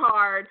super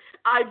hard.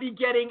 I'd be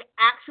getting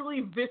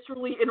actually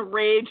viscerally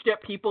enraged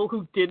at people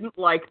who didn't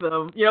like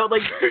them. Would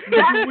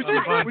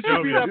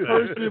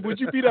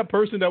you be that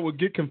person that would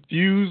get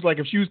confused?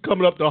 If she was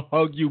coming up to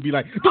hug you, be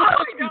like,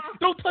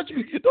 don't touch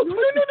me. Don't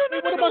touch me.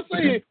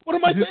 No. What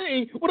am I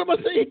saying? What am I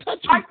saying?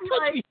 Touch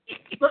me.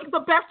 The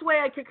best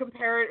way I could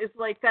compare it is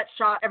that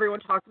shot everyone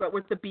talks about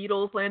with the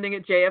Beatles landing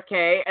at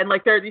JFK, and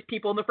there are these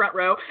people in the front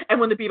row, and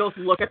when the Beatles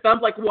look at them,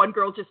 one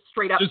girl just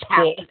straight up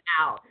passes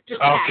out.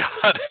 God.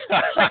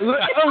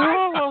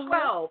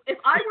 If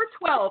I were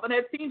 12 and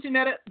had seen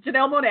Janelle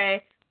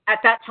Monáe at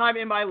that time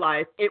in my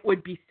life, it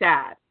would be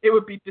sad. It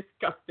would be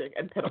disgusting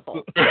and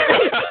pitiful. But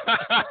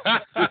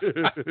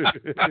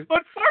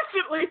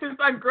fortunately, since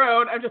I'm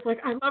grown, I'm just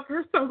I love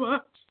her so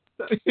much.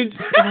 And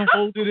I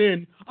hold it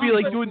in. Be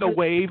doing the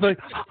wave. That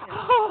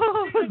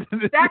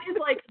is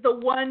the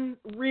one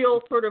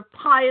real sort of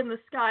pie in the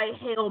sky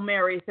Hail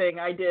Mary thing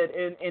I did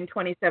in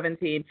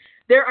 2017.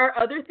 There are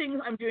other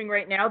things I'm doing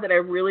right now that I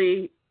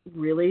really,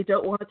 really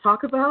don't want to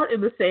talk about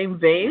in the same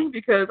vein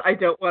because I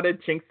don't want to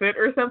jinx it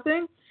or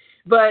something.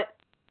 But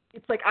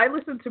it's like I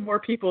listen to more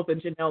people than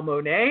Janelle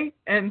Monáe,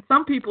 and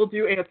some people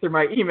do answer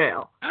my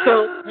email.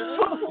 So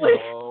hopefully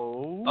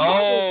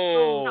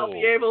I'll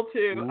be able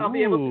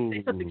to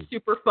say something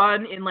super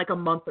fun in like a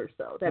month or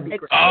so. That'd be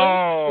great.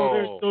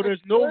 So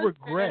there's no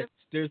regrets.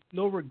 There's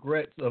no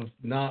regrets of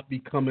not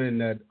becoming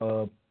that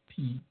that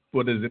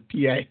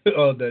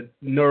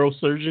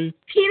neurosurgeon.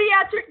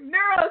 Pediatric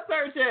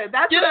neurosurgeon.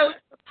 That's what I was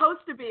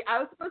supposed to be. I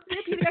was supposed to be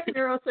a pediatric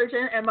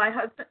neurosurgeon, and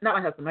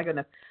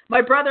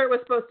my brother was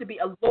supposed to be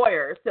a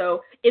lawyer.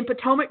 So in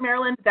Potomac,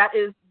 Maryland, that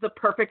is the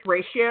perfect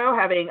ratio,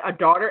 having a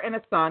daughter and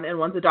a son, and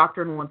one's a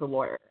doctor and one's a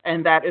lawyer.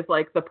 And that is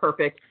like the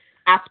perfect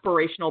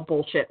aspirational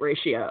bullshit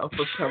ratio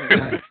for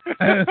Potomac.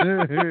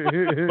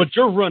 But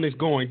your run is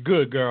going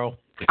good, girl.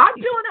 I'm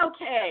doing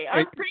okay.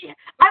 I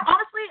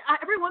honestly,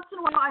 every once in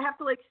a while, I have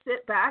to like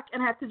sit back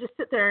and have to just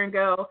sit there and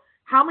go,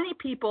 how many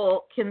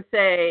people can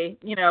say,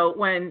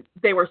 when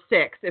they were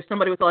 6, if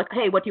somebody was like,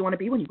 hey, what do you want to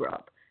be when you grow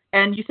up?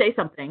 And you say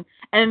something,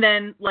 and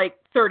then like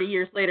 30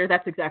 years later,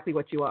 that's exactly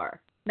what you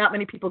are. Not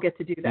many people get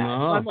to do that. No.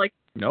 So I'm like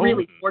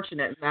really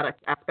fortunate in that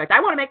aspect.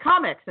 I want to make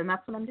comics, and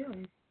that's what I'm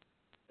doing.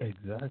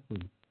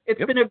 Exactly.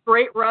 It's been a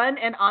great run,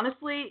 and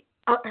honestly,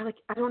 I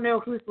don't know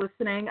who's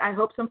listening. I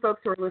hope some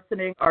folks who are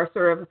listening are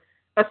sort of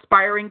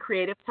aspiring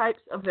creative types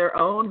of their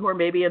own who are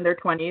maybe in their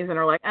 20s and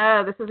are like,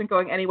 this isn't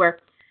going anywhere.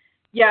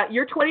 Yeah,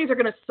 your 20s are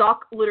going to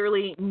suck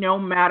literally no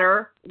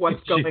matter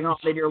what's going on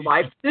in your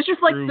life. This is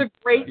just like the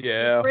great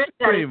secret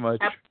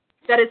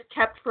that is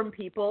kept from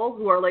people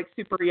who are like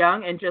super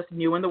young and just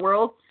new in the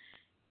world.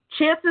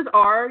 Chances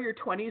are your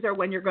 20s are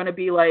when you're going to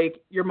be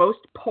like your most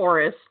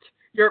poorest.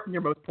 Your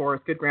most porous,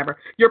 good grammar.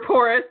 Your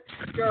poorest,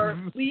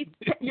 your least,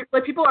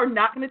 like people are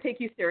not going to take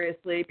you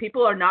seriously.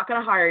 People are not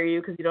going to hire you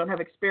because you don't have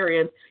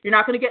experience. You're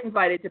not going to get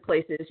invited to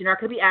places. You're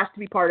not going to be asked to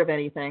be part of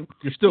anything.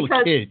 You're still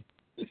a kid.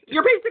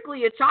 You're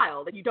basically a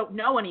child, and you don't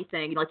know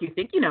anything. Like you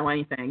think you know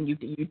anything,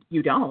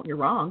 you don't. You're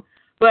wrong.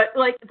 But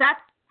like that's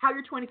how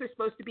your 20s are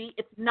supposed to be.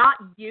 It's not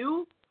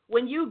you.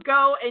 When you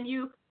go and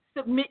you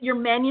submit your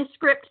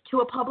manuscript to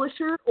a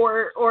publisher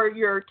or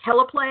your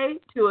teleplay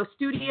to a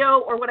studio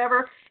or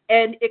whatever,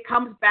 and it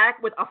comes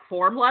back with a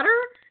form letter,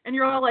 and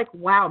you're all like,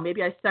 wow,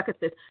 maybe I suck at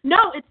this.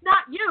 No, it's not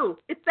you.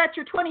 It's that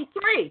you're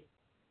 23.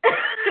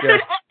 Yeah.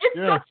 It's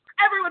not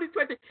for everyone who's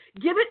 23.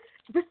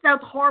 This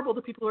sounds horrible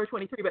to people who are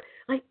 23, but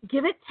like,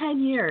 give it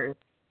 10 years.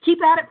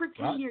 Keep at it for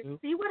 10 years.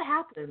 See what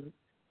happens.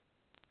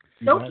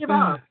 Don't give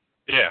up.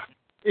 Yeah.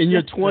 In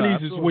your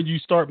 20s is when you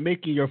start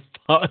making your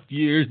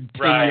 5-year,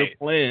 10-year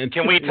plan.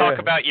 Can we talk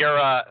about your,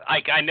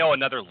 I know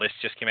another list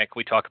just came out. Can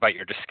we talk about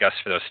your disgust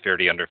for those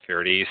 30 under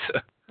 30s?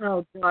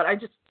 Oh, God.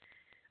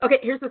 Okay,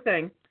 here's the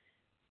thing.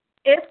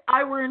 If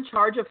I were in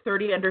charge of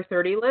 30 under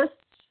 30 lists,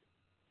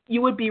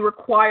 you would be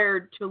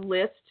required to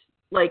list,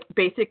 like,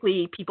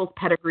 basically people's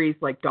pedigrees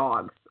like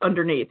dogs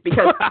underneath.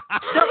 Because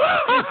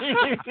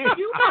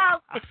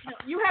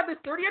you have this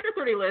 30 under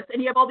 30 list,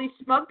 and you have all these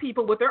smug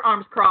people with their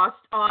arms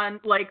crossed on,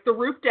 like, the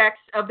roof decks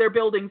of their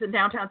buildings in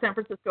downtown San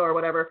Francisco or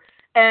whatever.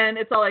 And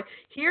it's all like,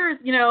 here's,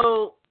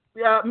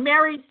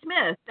 Mary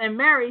Smith. And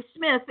Mary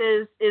Smith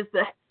is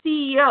the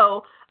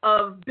CEO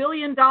of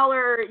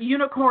billion-dollar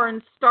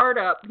unicorn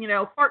startup,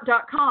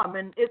 fart.com.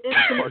 And it's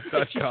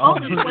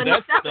Fart.com.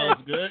 That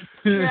sounds good.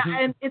 Yeah,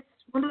 and it's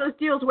one of those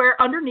deals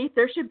where underneath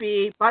there should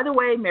be, by the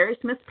way, Mary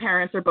Smith's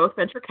parents are both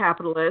venture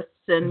capitalists,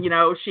 and,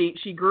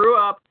 she grew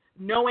up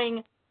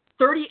knowing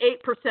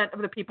 38%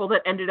 of the people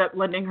that ended up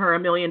lending her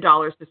 $1 million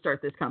to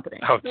start this company.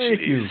 Oh, Thank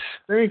you.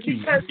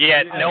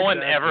 Yeah, no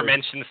one ever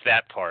mentions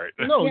that part.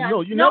 No,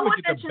 you never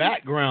get the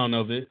background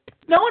of it.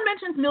 No one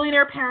mentions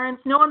millionaire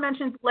parents. No one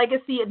mentions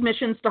legacy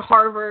admissions to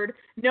Harvard.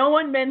 No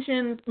one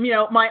mentions,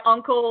 my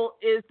uncle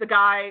is the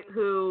guy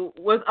who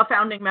was a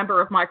founding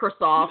member of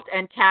Microsoft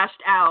and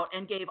cashed out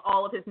and gave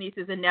all of his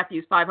nieces and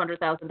nephews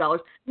 $500,000.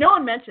 No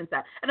one mentions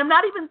that. And I'm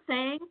not even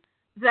saying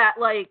that,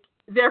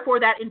 therefore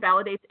that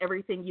invalidates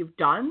everything you've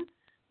done.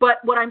 But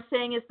what I'm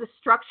saying is the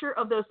structure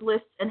of those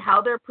lists and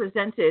how they're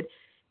presented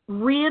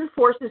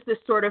reinforces this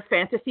sort of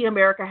fantasy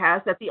America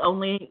has that the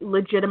only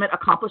legitimate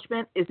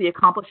accomplishment is the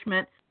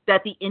accomplishment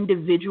that the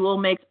individual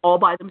makes all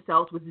by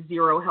themselves with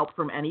zero help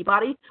from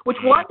anybody, which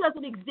one,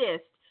 doesn't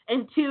exist,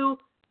 and two,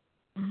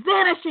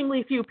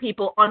 vanishingly few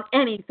people on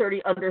any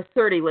 30 under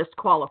 30 list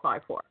qualify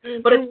for.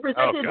 But it's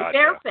presented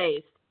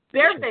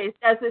barefaced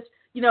as this,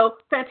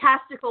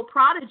 fantastical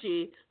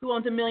prodigy who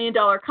owns $1 million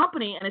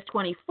company and is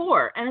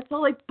 24, and it's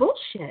all like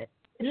bullshit.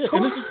 And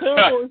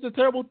it's a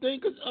terrible thing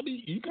because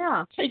you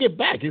can take it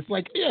back. It's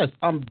like, yes,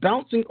 I'm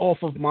bouncing off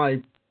of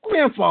my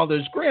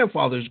grandfather's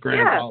grandfather.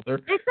 Yeah,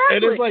 exactly.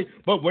 And it's like,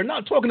 but we're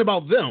not talking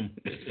about them.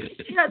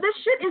 Yeah, this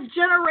shit is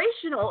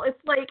generational. It's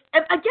like,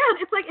 and again,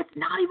 it's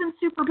not even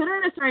super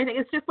bitterness or anything.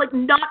 It's just like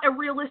not a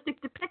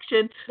realistic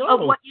deception of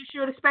what you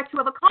should expect to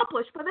have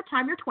accomplished by the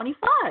time you're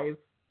 25.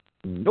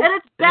 Nope. And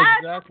it's bad.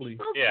 Exactly.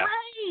 It's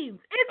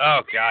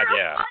God,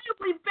 yeah.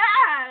 verifiably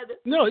bad.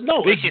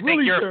 No, makes it's you really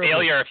think you're terrible. a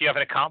failure if you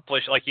haven't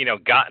accomplished,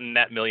 gotten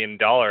that $1 million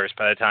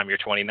by the time you're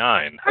 29.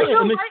 I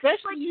know, and right?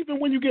 especially even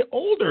when you get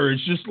older,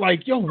 it's just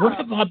like, yo, what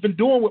have I been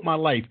doing with my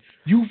life?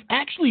 You've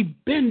actually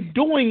been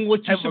doing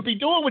what you should be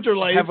doing with your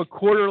life. Have a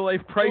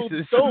quarter-life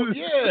crisis.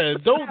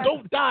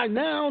 Don't die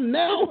now.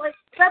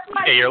 That's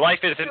why. Yeah, your life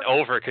isn't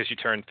over because you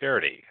turned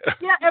 30.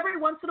 Yeah, every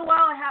once in a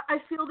while I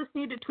feel this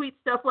need to tweet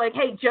stuff like,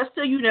 hey, just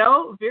so you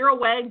know, Vera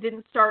Wang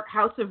didn't start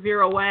House of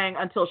Vera Wang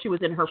until she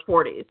was in her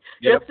 40s.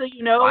 Just so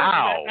you know.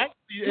 Wow. And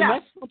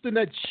that's something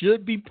that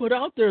should be put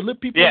out there. Let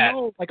people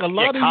know. Like a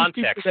lot of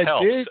these people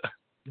that did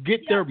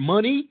get their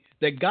money,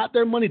 that got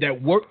their money,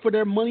 that worked for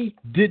their money,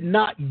 did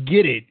not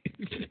get it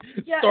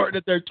starting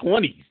at their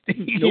 20s.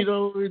 You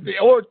know,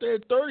 or their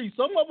 30s.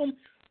 Some of them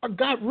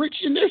got rich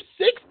in their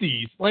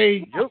 60s.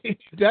 Like,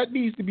 that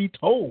needs to be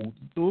told.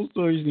 Those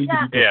stories need to be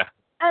told. Yeah.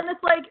 And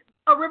it's like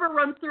A River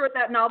Runs Through It,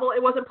 that novel.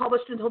 It wasn't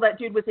published until that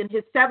dude was in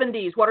his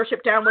 70s.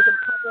 Watership Down wasn't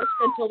published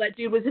until that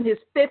dude was in his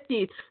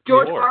 50s.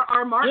 George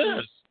R.R.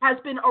 Martin has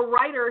been a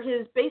writer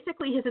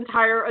basically his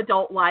entire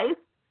adult life,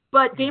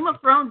 but Game of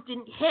Thrones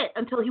didn't hit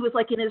until he was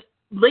like in his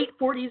late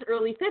 40s,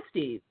 early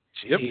 50s.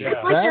 Yep.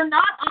 It's like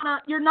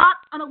you're not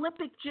an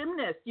Olympic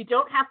gymnast. You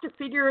don't have to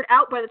figure it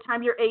out by the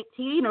time you're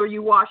 18 or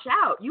you wash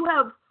out. You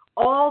have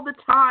all the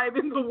time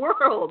in the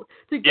world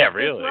to get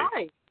this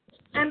right.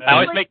 And I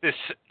always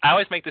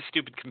make this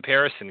stupid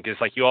comparison because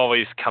you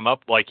always come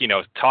up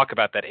talk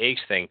about that age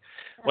thing.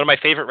 One of my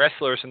favorite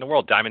wrestlers in the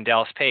world, Diamond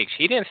Dallas Page,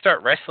 he didn't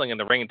start wrestling in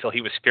the ring until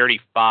he was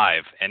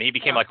 35, and he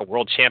became a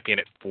world champion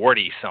at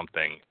 40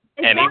 something,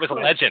 and he was a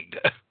legend.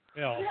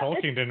 Yeah,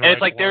 Tolkien didn't. And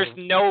it's like there's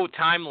no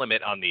time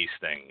limit on these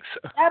things.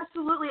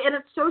 Absolutely, and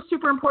it's so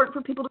super important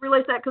for people to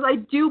realize that, because I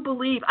do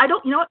believe, I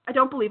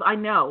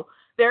know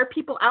there are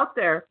people out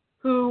there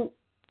who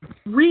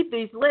read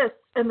these lists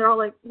and they're all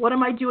like, what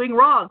am I doing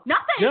wrong?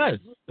 Nothing. Yes.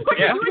 What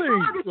are you doing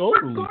wrong? It's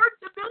we're born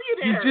to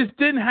billionaires. You just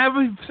didn't have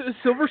a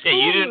silver spoon.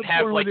 Yeah, you didn't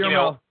have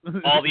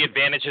all the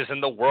advantages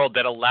in the world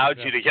that allowed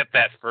you to get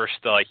that first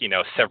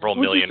several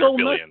million or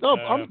billion.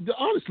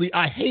 Honestly,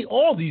 I hate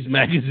all these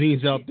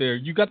magazines out there.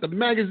 You got the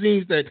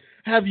magazines that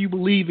have you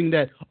believing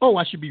that, oh,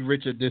 I should be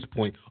rich at this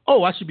point.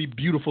 Oh, I should be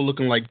beautiful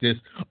looking like this.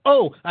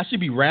 Oh, I should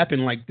be rapping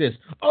like this.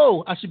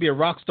 Oh, I should be a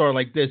rock star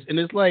like this. And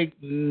it's like,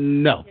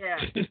 no.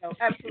 Yeah, no,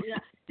 absolutely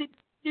not.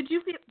 Did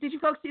you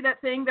folks see that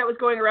thing that was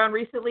going around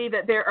recently,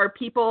 that there are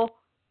people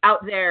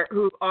out there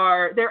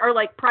there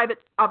are private,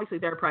 obviously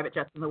there are private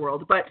jets in the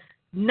world, but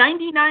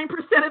 99%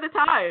 of the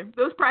time,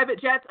 those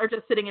private jets are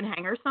just sitting in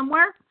hangars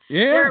somewhere.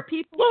 Yeah. There are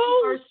people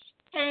who are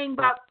paying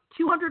about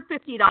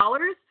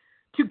 $250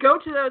 to go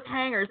to those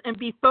hangars and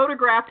be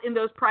photographed in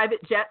those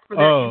private jets for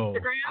their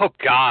Instagram. Oh,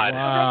 God.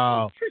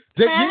 Wow.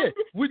 They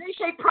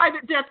take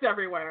private jets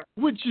everywhere.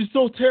 Which is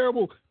so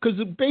terrible, because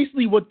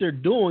basically what they're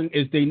doing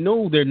is they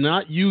know they're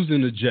not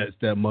using the jets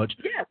that much.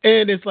 Yes.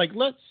 And it's like,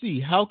 let's see,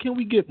 how can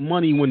we get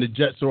money when the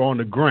jets are on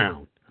the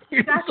ground?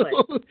 Exactly.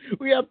 So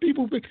we have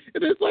people, and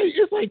it's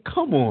like,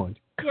 come on.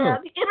 Yeah,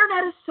 the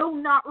internet is so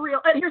not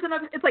real. And here's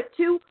another, it's like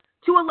to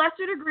a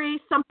lesser degree,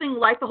 something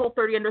like the whole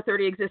 30 under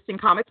 30 exists in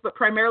comics, but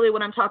primarily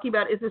what I'm talking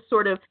about is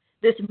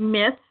this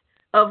myth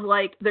of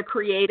the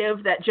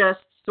creative that just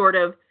sort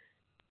of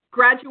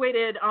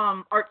graduated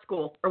art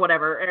school or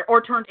whatever,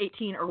 or turned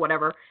 18 or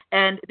whatever,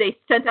 and they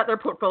sent out their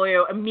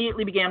portfolio,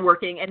 immediately began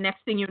working, and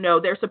next thing you know,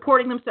 they're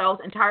supporting themselves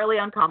entirely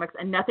on comics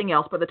and nothing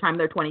else by the time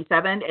they're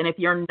 27, and if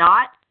you're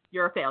not,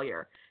 you're a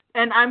failure.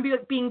 And I'm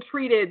being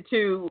treated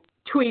to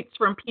tweets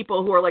from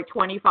people who are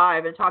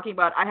 25 and talking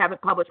about, I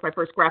haven't published my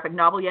first graphic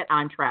novel yet,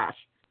 I'm trash.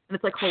 And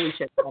it's like, holy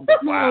shit.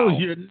 Wow. No,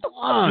 you're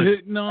not.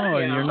 No,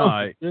 you're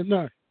not. You're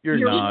not. You're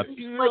not.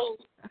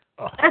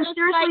 And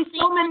seriously,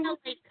 so many...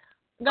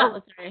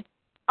 Sorry.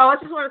 Oh, I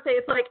just want to say,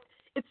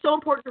 it's so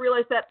important to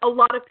realize that a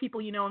lot of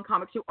people in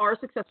comics who are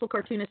successful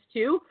cartoonists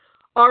too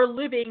are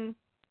living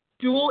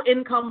dual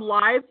income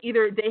lives.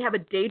 Either they have a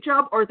day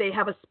job or they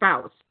have a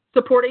spouse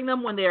supporting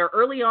them when they are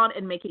early on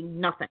and making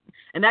nothing.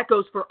 And that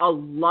goes for a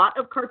lot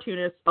of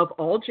cartoonists of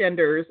all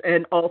genders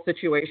and all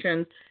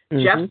situations.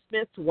 Mm-hmm. Jeff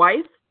Smith's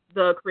wife,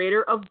 the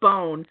creator of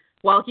Bone,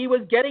 while he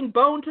was getting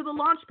Bone to the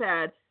launch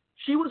pad,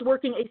 she was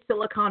working a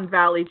Silicon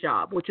Valley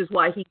job, which is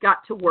why he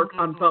got to work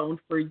on Bone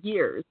for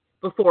years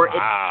before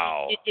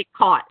it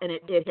caught and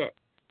it hit.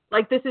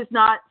 This is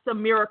not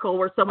some miracle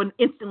where someone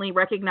instantly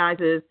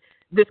recognizes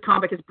this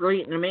comic is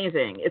brilliant and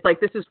amazing. It's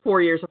this is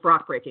 4 years of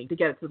rock breaking to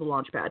get it to the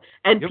launch pad.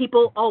 And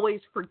people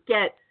always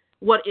forget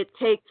what it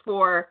takes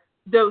for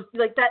those,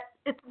 that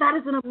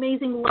is an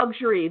amazing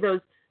luxury. Those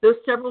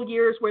several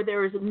years where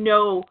there is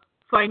no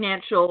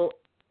financial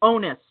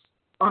onus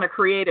on a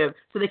creative,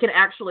 so they can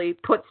actually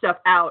put stuff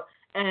out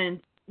and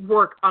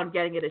work on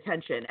getting it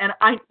attention. And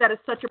that is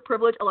such a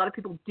privilege. A lot of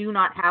people do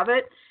not have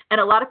it,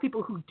 and a lot of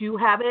people who do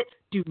have it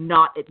do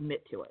not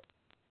admit to it.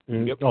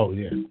 Yep. Oh,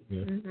 yeah.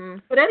 Mm-hmm.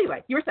 But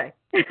anyway, you were saying.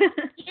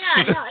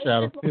 Yeah, no,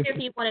 I just wonder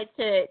if you wanted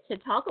to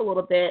talk a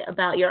little bit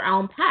about your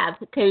own path,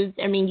 because,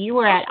 I mean, you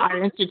were at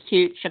Art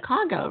Institute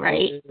Chicago,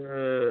 right? That's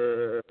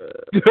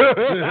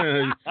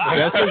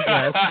a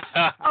yes.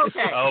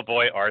 Okay. Oh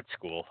boy, art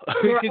school.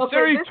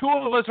 Considering two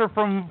of us are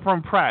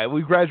from Pratt,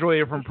 we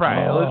graduated from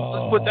Pratt.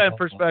 Let's put that in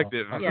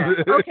perspective. Yeah.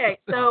 Okay.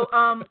 So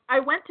I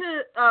went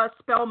to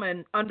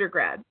Spelman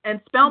undergrad,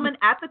 and Spelman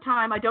at the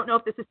time, I don't know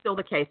if this is still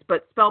the case,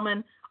 but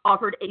Spelman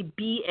offered a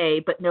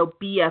BA but no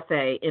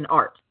BFA in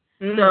art.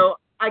 So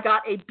I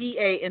got a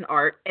BA in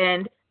art,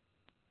 and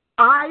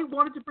I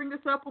wanted to bring this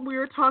up when we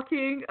were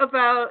talking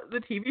about the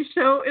TV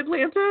show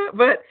Atlanta,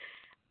 but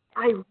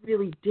I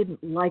really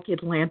didn't like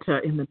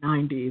Atlanta in the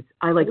 90s.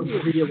 I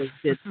really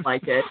didn't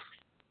like it.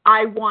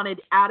 I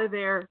wanted out of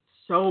there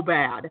so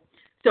bad.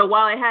 So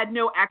while I had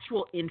no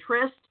actual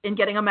interest in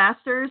getting a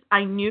master's,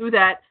 I knew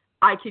that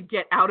I could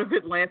get out of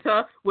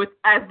Atlanta with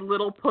as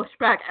little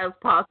pushback as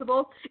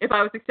possible if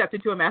I was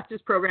accepted to a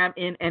master's program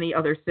in any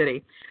other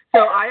city. So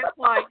I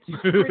applied to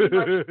pretty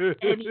much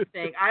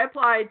anything. I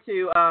applied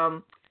to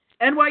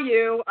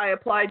NYU, I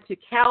applied to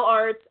Cal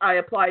Arts, I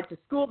applied to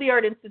School of the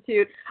Art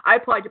Institute, I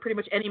applied to pretty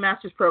much any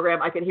master's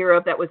program I could hear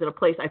of that was in a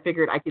place I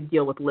figured I could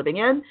deal with living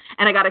in,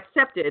 and I got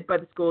accepted by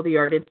the School of the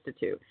Art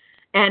Institute.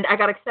 And I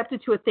got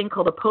accepted to a thing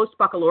called a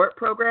post-baccalaureate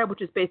program,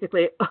 which is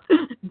basically,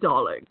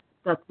 darling,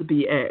 that's the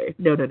BA.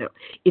 No.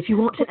 If you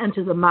want to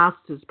enter the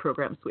master's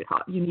program,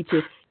 sweetheart, you need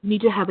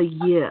to have a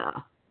year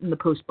in the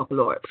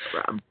post-baccalaureate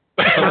program.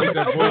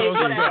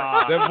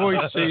 That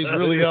voice change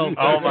really helped.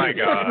 Oh my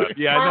God.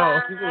 Yeah, I know.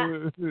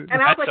 And I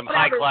was That's some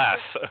high class.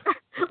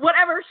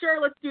 Whatever, sure,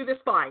 let's do this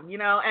fine,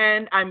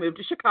 And I moved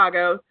to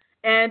Chicago,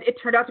 and it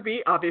turned out to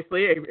be,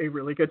 obviously, a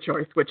really good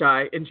choice, which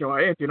I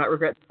enjoy and do not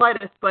regret the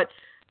slightest. But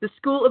the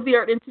School of the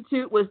Art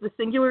Institute was the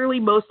singularly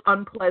most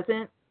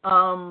unpleasant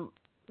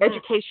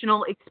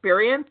educational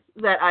experience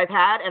that I've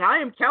had, and I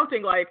am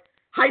counting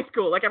high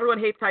school. Everyone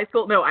hates high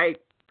school. No,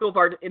 School of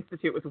Art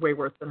Institute was way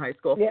worse than high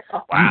school. Yeah.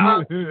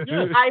 Wow.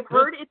 I've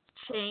heard it's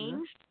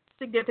changed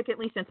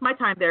significantly since my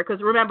time there,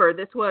 because remember,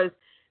 this was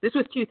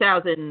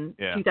 2000,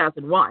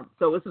 2001,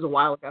 so this was a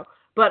while ago.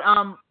 But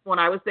when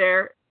I was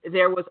there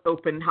was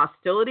open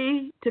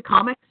hostility to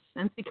comics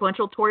and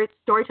sequential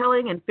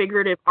storytelling and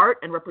figurative art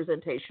and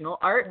representational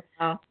art.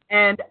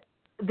 And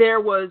there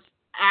was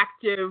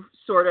active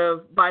sort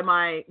of, by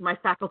my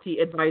faculty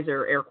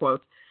advisor, air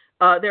quotes,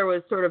 there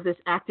was sort of this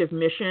active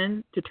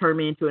mission to turn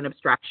me into an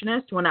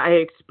abstractionist when I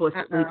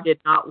explicitly did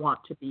not want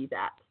to be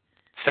that.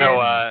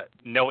 So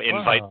no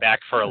invite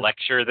back for a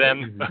lecture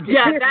then?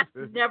 Yeah, that's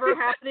never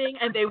happening,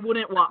 and they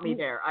wouldn't want me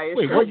there.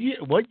 Wait, what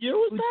year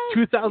was that?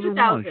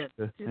 2001.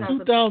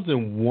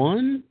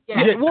 2001?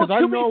 Yeah, because I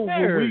know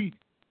when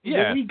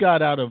we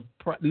got out of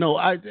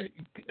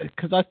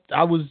because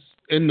I was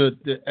in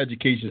the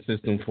education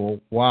system for a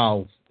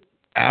while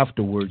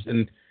afterwards,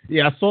 and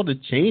I saw the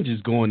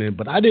changes going in,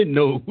 but I didn't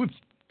know it was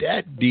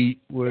that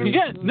deep.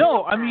 Yeah,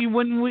 no, I mean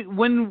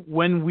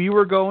when we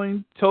were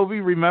going, Toby,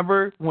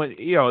 remember when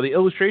the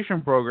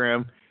illustration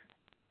program,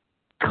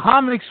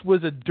 comics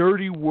was a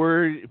dirty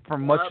word for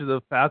much of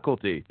the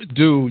faculty.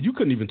 Dude, you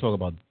couldn't even talk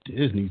about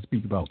Disney.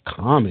 Speak about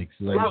comics,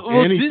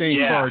 anything.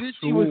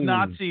 Disney was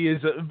Nazi.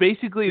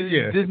 Basically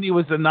Disney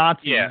was the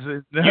Nazis. Yeah.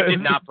 You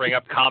did not bring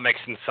up comics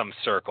in some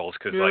circles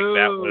because that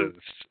was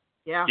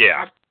yeah.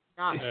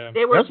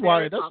 They were that's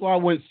why I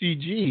went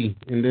CG,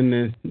 and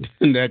then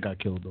that got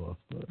killed off.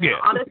 But. Yeah.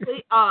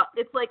 Honestly,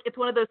 it's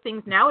one of those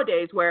things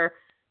nowadays where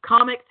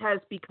comics has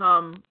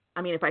become,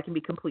 I mean, if I can be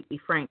completely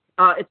frank,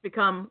 it's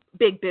become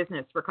big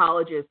business for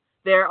colleges.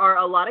 There are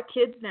a lot of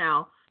kids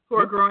now who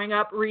are growing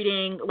up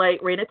reading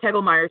Raina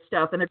Tegelmeier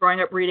stuff, and they're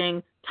growing up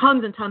reading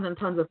tons and tons and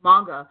tons of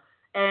manga.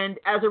 And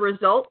as a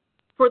result,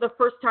 for the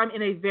first time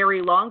in a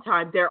very long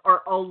time, there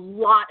are a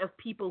lot of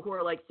people who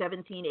are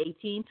 17,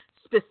 18,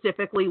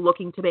 specifically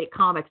looking to make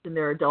comics in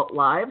their adult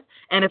lives.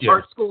 And if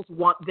art schools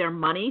want their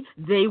money,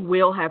 they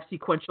will have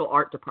sequential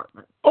art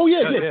departments. Oh,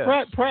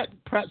 yeah.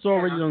 Pratt's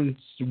already on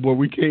where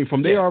we came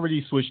from. They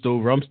already switched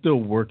over. I'm still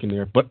working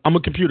there, but I'm a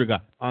computer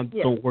guy. I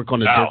don't work on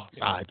the dev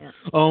side. Yeah.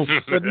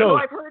 But no,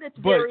 I've heard it's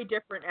very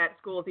different at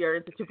School of the Art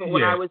Institute, but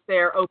when I was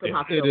there, open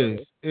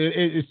hostility.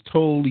 It is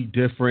totally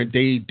different.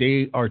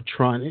 They are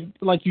trying,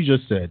 like you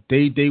just said,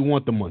 they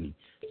want the money.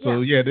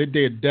 So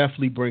they're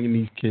definitely bringing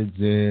these kids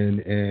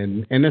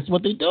in, and that's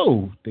what they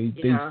do. They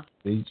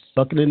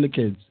sucking in the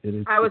kids.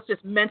 I was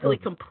just mentally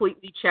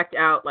completely checked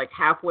out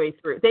halfway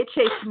through. They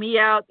chased me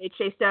out. They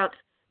chased out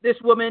this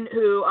woman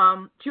who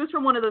she was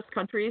from one of those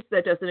countries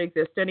that doesn't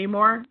exist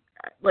anymore.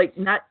 It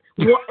used to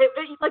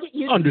be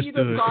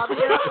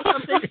Yugoslavia or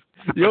something.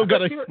 You don't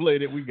gotta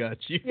explain it. We got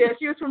you. Yeah,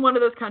 she was from one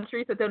of those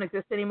countries that don't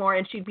exist anymore,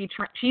 and she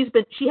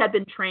had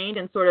been trained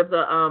in sort of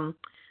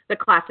the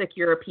classic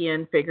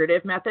European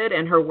figurative method,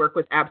 and her work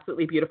was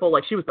absolutely beautiful.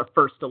 She was the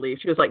first to leave.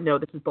 She was like, no,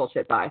 this is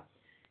bullshit, bye.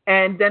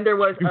 And then there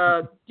was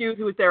a dude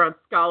who was there on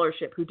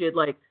scholarship who did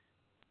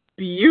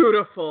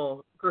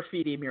beautiful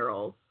graffiti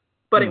murals,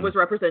 but it was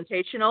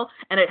representational,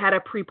 and it had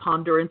a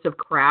preponderance of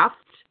craft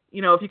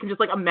You know, if you can just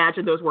like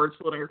imagine those words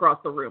floating across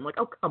the room, like,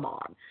 oh, come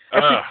on.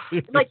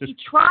 Like he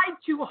tried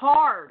too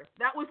hard.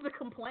 That was the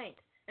complaint.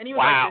 And he was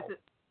like, this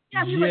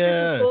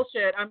is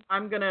bullshit.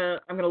 I'm gonna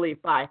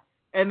leave. Bye.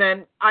 And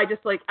then I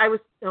just like, I was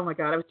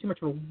too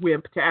much of a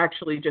wimp to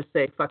actually just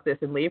say, fuck this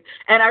and leave.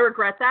 And I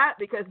regret that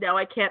because now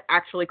I can't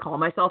actually call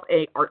myself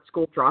a art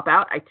school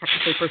dropout. I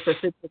technically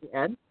persisted to the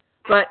end.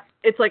 But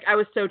it's like, I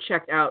was so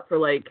checked out for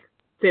like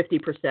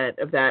 50%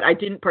 of that. I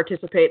didn't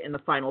participate in the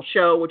final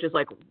show, which is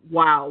like,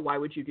 wow, why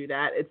would you do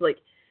that? It's like,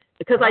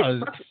 because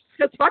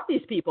fuck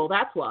these people,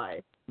 that's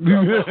why.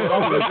 No,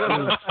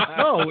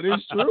 it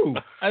is true.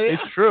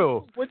 It's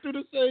true. Went through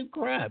the same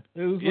crap.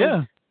 It was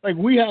like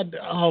we had,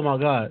 oh my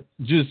God,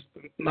 just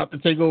not to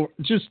take over,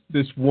 just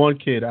this one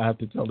kid, I have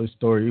to tell this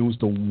story. It was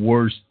the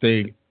worst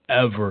thing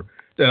ever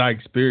that I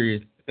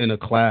experienced in a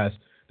class.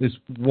 This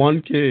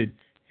one kid,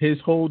 his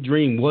whole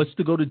dream was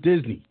to go to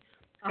Disney.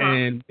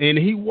 And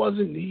he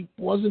wasn't the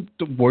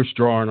worst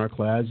drawer in our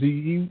class.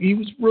 He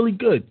was really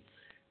good.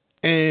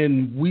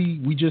 And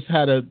we just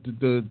had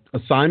the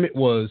assignment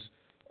was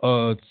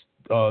 6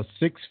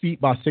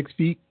 feet by 6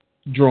 feet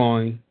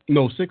drawing.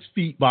 No, 6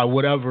 feet by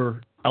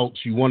whatever else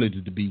you wanted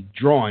it to be,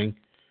 drawing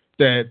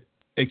that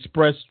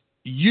expressed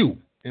you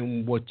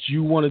and what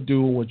you want to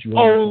do and what you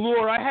want to do. Oh,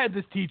 Lord, I had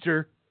this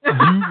teacher. The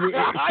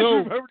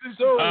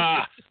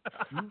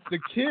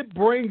kid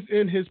brings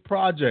in his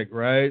project,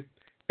 right?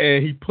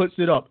 And he puts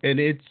it up, and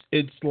it's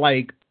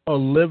like a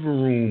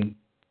living room.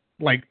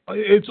 Like,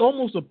 it's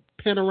almost a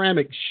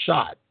panoramic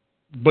shot,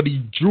 but he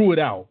drew it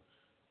out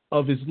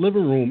of his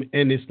living room,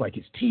 and it's like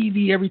his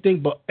TV, everything,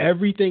 but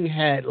everything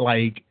had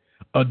like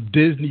a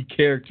Disney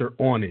character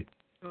on it.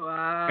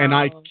 Wow. And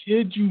I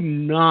kid you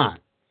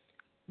not,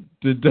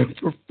 the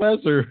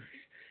professor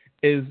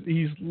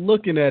he's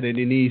looking at it,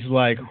 and he's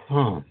like,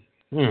 oh,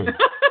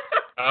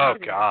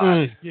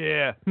 God.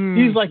 Yeah.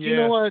 He's like, you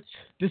know what?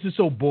 This is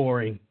so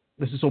boring.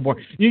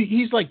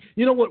 He's like,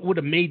 you know what would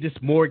have made this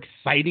more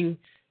exciting?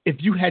 If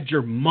you had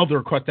your mother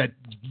across that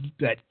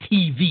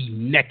TV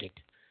naked.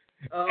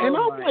 Oh, and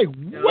I'm like,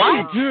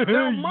 what?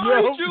 Now,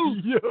 mind you,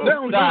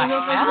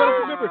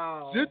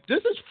 this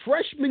is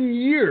freshman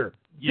year.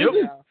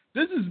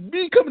 This is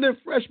me coming in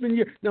freshman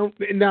year. Now,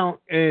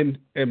 and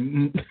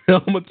I'm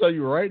gonna tell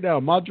you right now,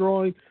 my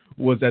drawing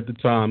was at the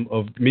time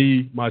of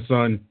me, my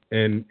son,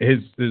 and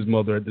his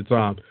mother at the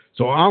time.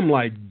 So I'm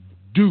like,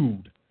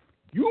 dude,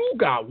 you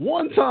got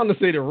one time to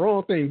say the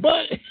wrong thing,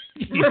 but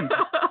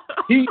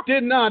he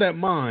did not at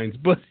mine.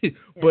 But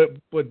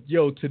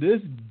yo, to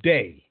this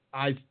day,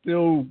 I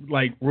still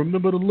like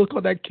remember the look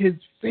on that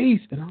kid's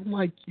face, and I'm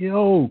like,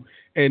 yo,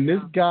 and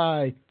this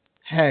guy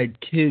had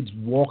kids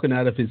walking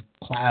out of his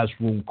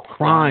classroom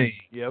crying.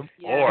 Yep.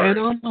 And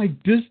I'm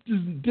like, this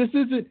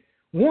isn't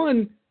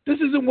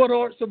what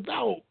art's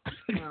about.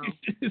 No,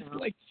 it's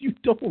like you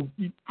don't.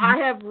 I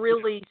have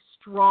really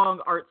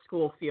strong art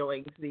school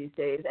feelings these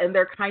days, and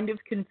they're kind of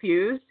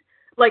confused.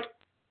 Like,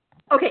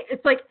 okay,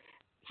 it's like,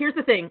 here's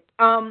the thing.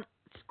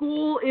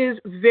 School is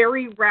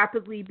very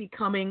rapidly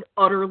becoming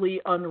utterly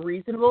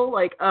unreasonable.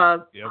 Like,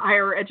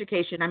 higher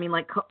education, I mean,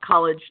 like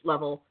college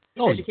level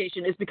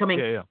education is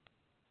becoming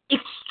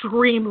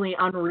extremely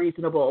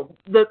unreasonable.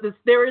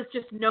 There is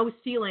just no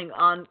ceiling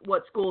on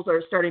what schools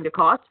are starting to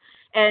cost.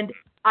 And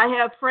I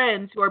have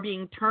friends who are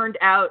being turned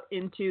out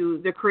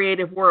into the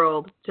creative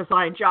world to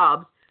find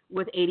jobs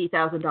with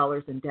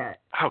 $80,000 in debt.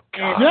 Oh,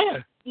 God.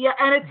 And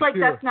it's like,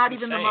 that's not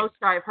even the most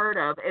I've heard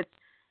of.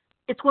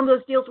 It's one of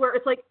those deals where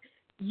it's like,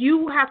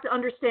 you have to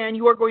understand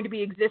you are going to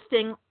be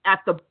existing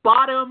at the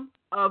bottom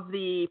of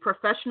the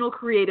professional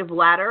creative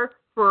ladder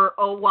for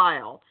a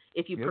while.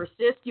 If you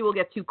persist, you will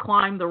get to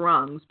climb the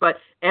rungs. But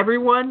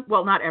everyone,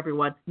 well, not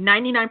everyone,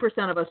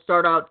 99% of us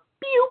start out,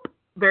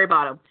 very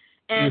bottom.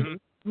 And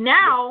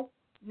now,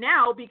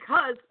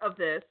 because of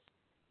this,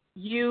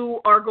 you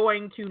are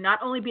going to not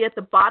only be at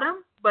the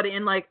bottom, but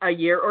in like a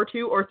year or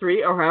two or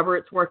three or however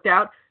it's worked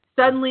out,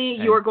 suddenly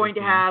you are going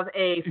to have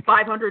a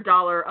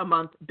 $500 a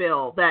month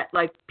bill that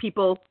like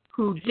people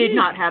who did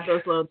not have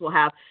those loans will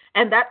have.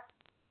 And that,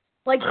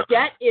 like,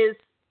 debt is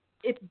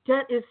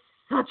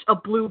such a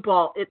blue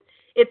ball.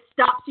 It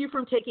stops you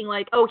from taking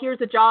like, oh,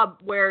 here's a job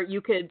where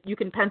you can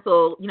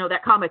pencil, you know,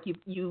 that comic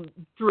you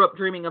drew up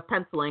dreaming of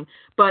penciling,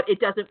 but it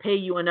doesn't pay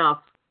you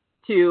enough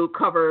to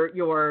cover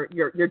your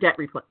debt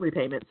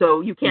repayment.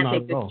 So you can't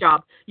take this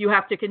job. You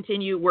have to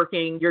continue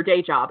working your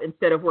day job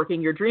instead of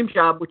working your dream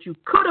job, which you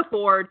could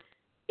afford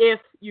if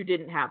you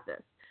didn't have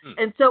this.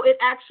 And so it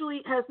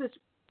actually has this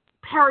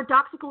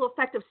paradoxical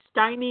effect of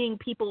stymieing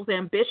people's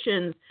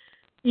ambitions,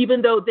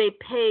 even though they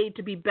pay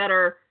to be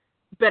better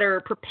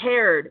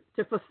prepared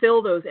to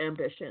fulfill those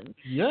ambitions.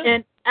 Yeah.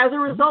 And as a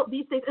result,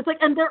 these days, it's like,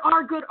 and there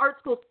are good art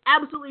schools,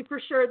 absolutely for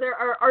sure. There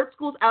are art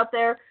schools out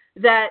there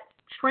that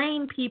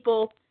train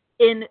people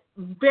in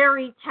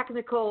very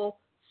technical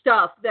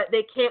stuff that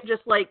they can't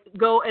just like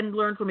go and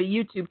learn from a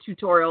YouTube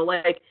tutorial.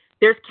 Like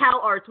there's Cal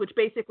Arts, which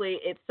basically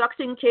it sucks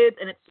in kids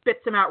and it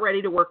spits them out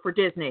ready to work for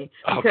Disney.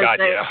 Oh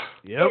God,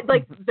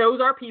 like those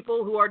are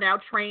people who are now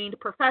trained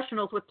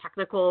professionals with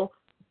technical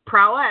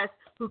prowess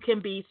who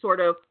can be sort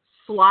of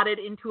slotted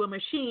into a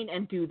machine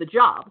and do the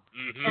job.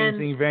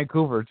 And in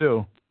Vancouver,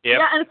 too. Yep.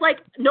 Yeah, and it's like,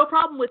 no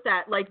problem with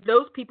that. Like,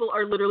 those people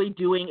are literally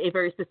doing a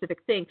very specific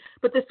thing.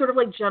 But this sort of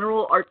like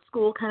general art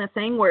school kind of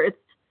thing where it's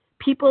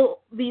people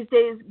these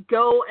days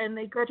go and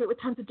they graduate with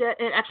tons of debt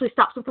and it actually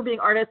stops them from being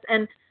artists.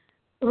 And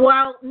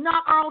while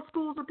not all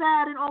schools are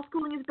bad and all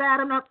schooling is bad,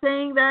 I'm not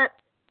saying that.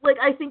 Like,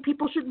 I think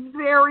people should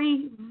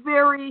very,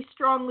 very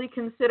strongly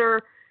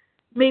consider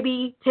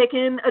maybe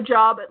taking a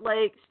job at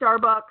like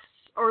Starbucks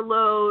or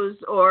Lowe's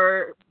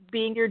or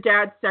being your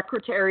dad's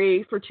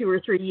secretary for 2 or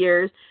 3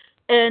 years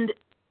and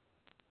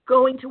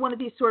going to one of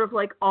these sort of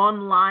like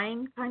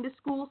online kind of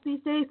schools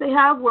these days they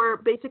have where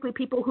basically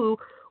people who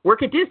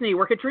work at Disney,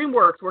 work at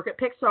DreamWorks, work at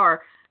Pixar,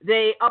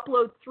 they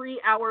upload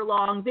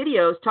 3-hour-long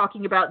videos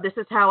talking about this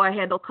is how I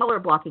handle color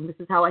blocking, this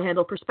is how I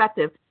handle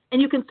perspective.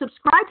 And you can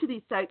subscribe to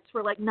these sites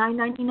for like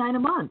 $9.99 a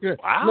month. Yeah.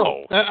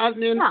 Wow.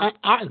 No,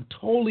 I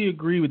totally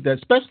agree with that,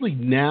 especially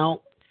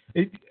now.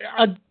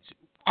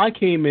 I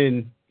came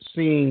in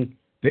seeing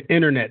the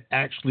internet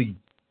actually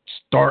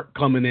start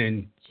coming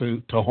in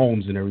to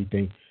homes and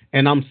everything.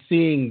 And I'm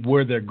seeing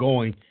where they're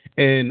going.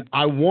 And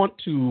I want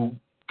to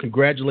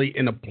congratulate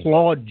and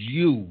applaud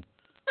you.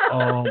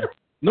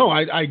 No,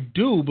 I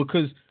do,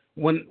 because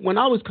when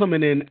I was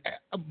coming in,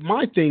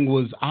 my thing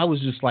was I was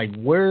just like,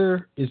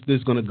 where is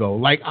this going to go?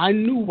 Like, I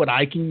knew what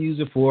I can use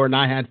it for, and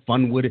I had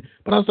fun with it.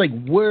 But I was like,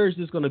 where is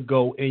this going to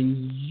go?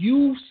 And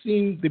you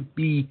seem to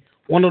be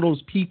one of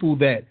those people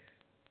that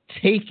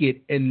take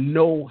it and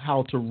know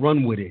how to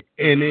run with it.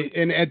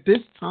 And at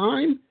this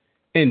time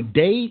and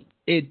day,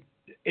 it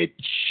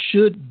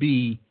should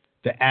be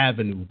the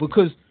avenue,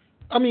 because,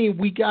 I mean,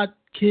 we got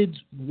kids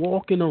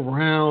walking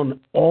around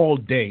all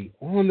day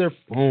on their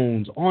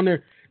phones,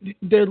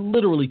 they're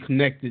literally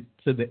connected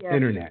to the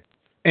internet.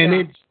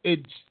 And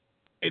it's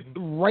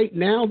right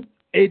now,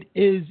 it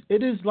is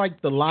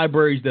like the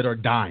libraries that are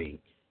dying.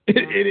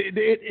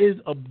 It is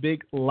a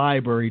big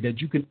library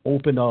that you can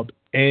open up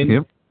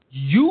and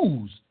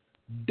use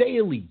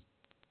daily,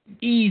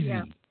 easy,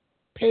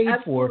 paid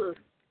for.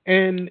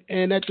 And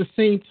at the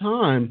same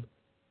time,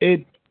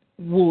 it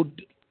will,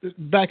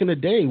 back in the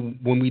day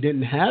when we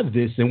didn't have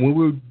this and when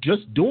we were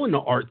just doing the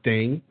art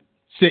thing,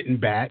 sitting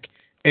back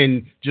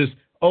and just,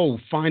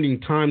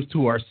 finding times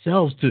to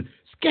ourselves to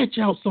sketch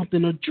out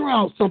something or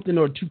draw out something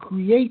or to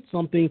create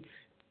something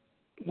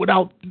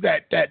without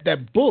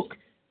that book.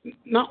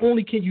 Not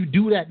only can you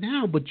do that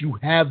now, but you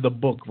have the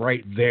book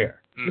right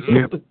there.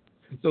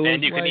 So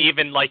and you can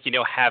even,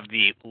 have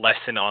the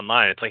lesson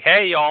online. It's like,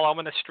 hey, y'all, I'm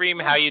going to stream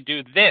how you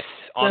do this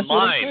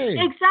online.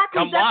 Exactly.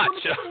 Come watch.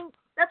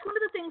 That's one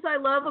of the things I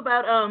love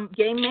about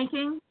game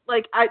making.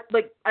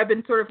 I've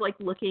been sort of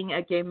looking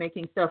at game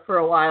making stuff for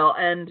a while,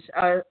 and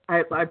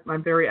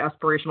I'm very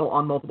aspirational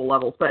on multiple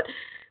levels. But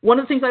one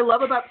of the things I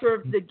love about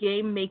sort of the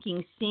game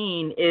making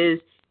scene is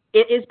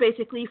it is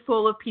basically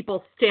full of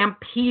people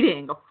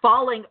stampeding,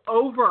 falling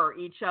over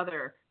each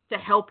other to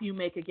help you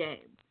make a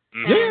game.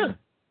 And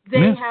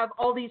they have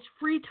all these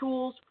free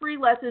tools, free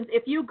lessons.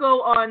 If you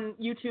go on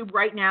YouTube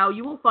right now,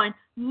 you will find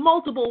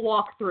multiple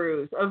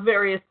walkthroughs of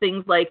various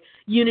things like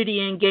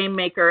Unity and Game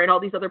Maker and all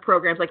these other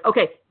programs. Like,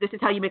 okay, this is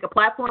how you make a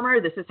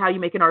platformer. This is how you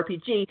make an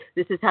RPG.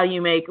 This is how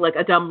you make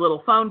a dumb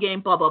little phone game,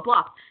 blah, blah,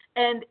 blah.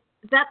 And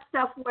that's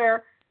stuff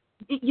where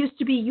it used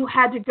to be you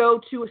had to go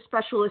to a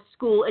specialist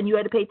school and you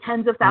had to pay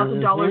tens of thousands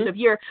of dollars a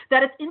year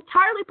that it's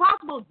entirely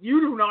possible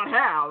you do not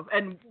have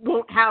and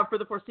won't have for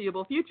the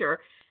foreseeable future.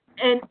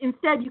 And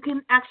instead, you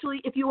can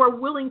actually, if you are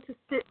willing to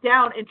sit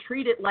down and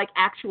treat it like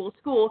actual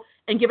school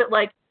and give it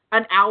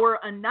an hour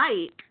a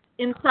night,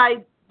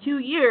 inside 2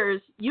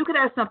 years, you could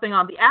have something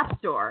on the App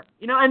Store.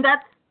 And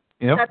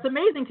that's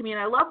amazing to me,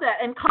 and I love that.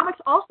 And comics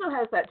also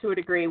has that to a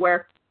degree,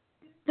 where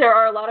there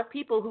are a lot of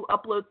people who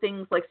upload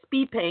things like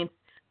speed paints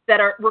that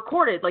are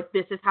recorded, like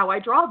this is how I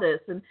draw this,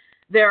 and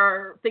there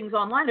are things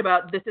online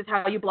about this is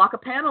how you block a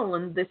panel,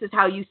 and this is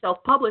how you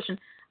self-publish, and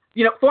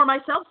for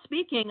myself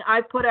speaking,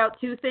 I've put out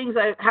 2 things.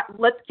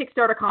 Let's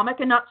kickstart a comic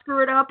and not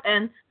screw it up,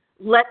 and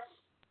let's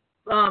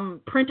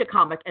print a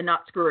comic and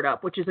not screw it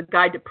up, which is a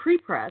guide to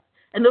pre-press.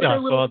 And those are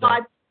little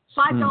 $5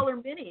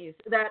 minis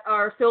that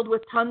are filled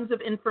with tons of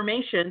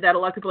information that a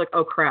lot of people are like,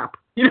 oh, crap.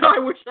 I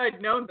wish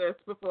I'd known this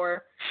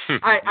before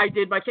I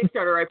did my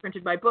Kickstarter, I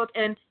printed my book.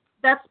 And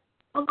that's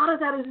a lot of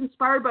that is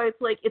inspired by,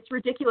 it's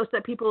ridiculous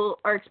that people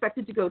are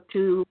expected to go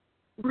to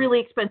really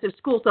expensive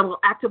schools that will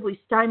actively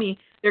stymie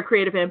their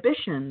creative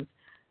ambitions.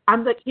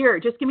 I'm like, here,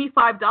 just give me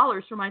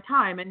 $5 for my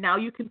time, and now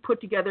you can put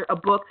together a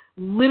book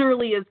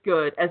literally as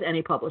good as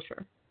any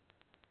publisher.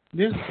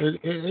 Yeah,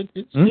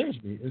 it scares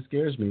me. It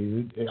scares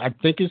me. I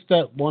think it's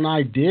that one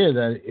idea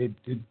that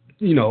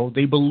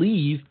they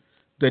believe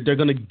that they're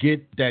going to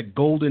get that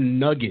golden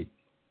nugget.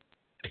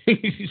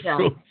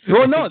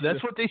 Well, no,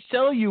 that's what they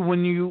sell you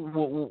when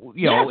you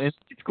in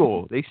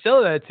school. They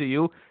sell that to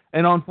you,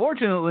 and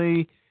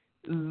unfortunately,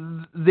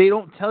 they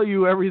don't tell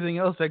you everything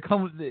else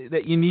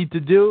that you need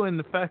to do, and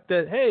the fact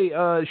that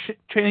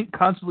shit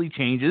constantly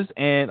changes,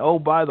 and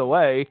by the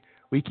way,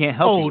 we can't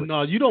help you. Oh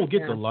no, you don't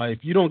get the life.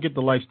 You don't get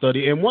the life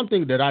study. And one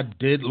thing that I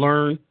did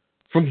learn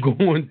from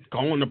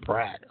going to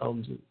Pratt. I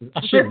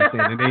shouldn't be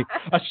saying the name.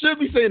 I should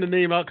be saying the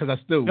name out because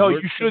I still No,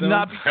 work you should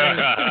not be saying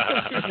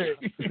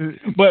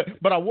it.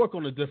 But I work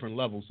on a different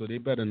level, so they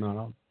better not.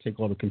 I'll take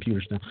all the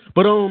computers down.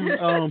 But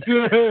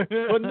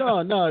but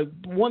no.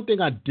 One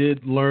thing I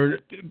did learn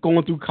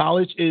going through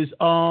college is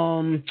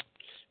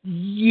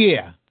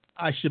yeah,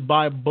 I should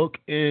buy a book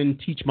and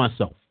teach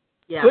myself.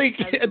 Yeah, like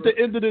absolutely. at the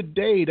end of the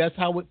day, that's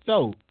how it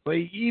felt.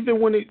 Like even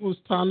when it was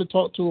time to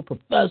talk to a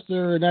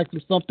professor and ask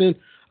him something,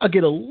 I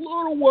get a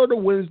little word of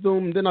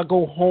wisdom. Then I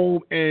go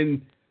home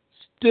and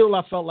still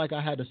I felt like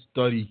I had to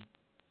study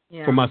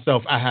for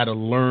myself. I had to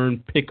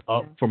learn, pick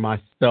up for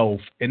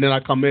myself, and then I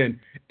come in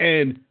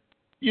and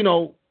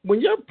when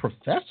your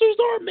professors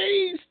are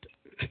amazed.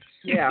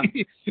 Yeah.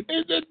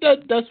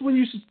 That's when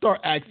you should start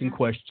asking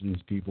questions,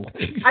 people.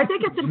 I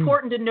think it's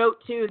important to note,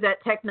 too,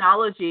 that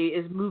technology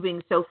is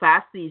moving so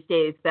fast these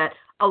days that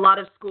a lot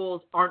of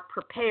schools aren't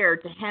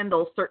prepared to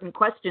handle certain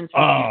questions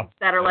from students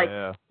that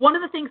are one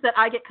of the things that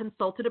I get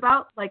consulted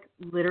about, like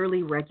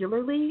literally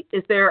regularly,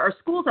 is there are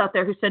schools out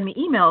there who send me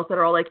emails that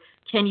are all like,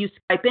 can you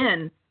Skype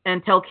in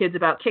and tell kids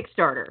about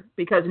Kickstarter?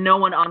 Because no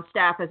one on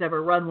staff has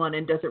ever run one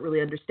and doesn't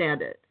really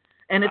understand it.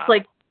 And it's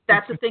like,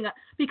 that's the thing,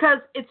 because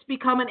it's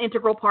become an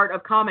integral part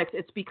of comics.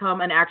 It's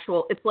become an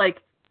actual, it's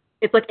like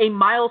a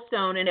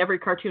milestone in every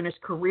cartoonist's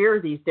career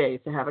these days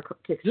to have a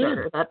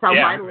Kickstarter. That's how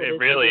vital it is. It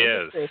really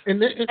is.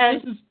 And this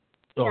is,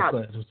 go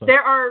ahead,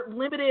 there are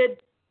limited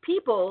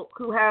people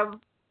who have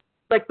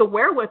like the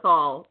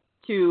wherewithal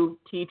to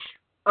teach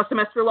a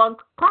semester-long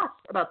class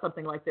about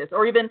something like this,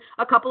 or even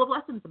a couple of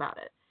lessons about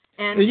it.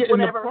 And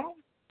whatever.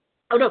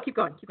 Keep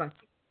going.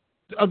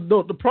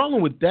 The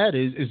problem with that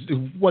is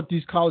what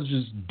these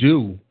colleges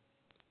do,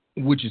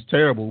 which is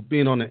terrible,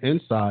 being on the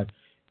inside,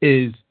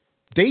 is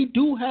they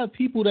do have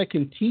people that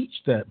can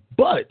teach that,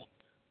 but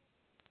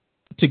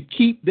to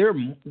keep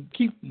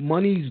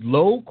monies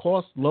low,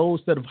 costs low,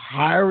 instead of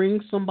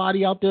hiring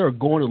somebody out there or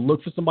going to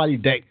look for somebody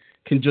that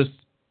can just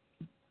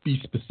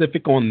be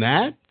specific on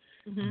that,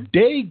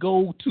 they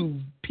go to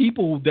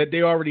people that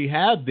they already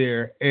have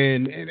there,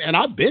 and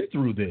I've been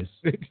through this.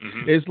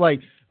 It's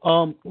like,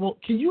 well,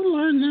 can you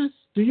learn this?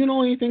 Do you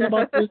know anything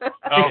about this?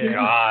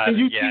 God. Can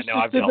you teach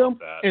I've this to them?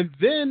 that. And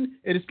then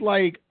it's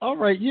like, all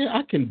right,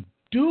 I can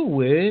do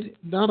it.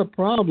 Not a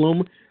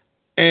problem.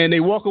 And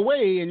they walk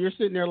away, and you're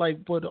sitting there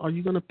like, but are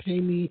you going to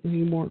pay me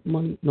any more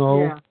money?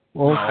 No. Yeah.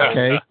 Well,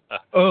 okay.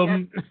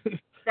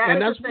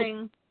 That's the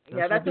thing.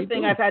 That's the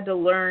thing I've had to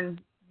learn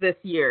this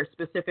year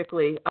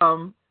specifically.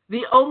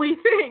 The only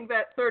thing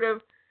that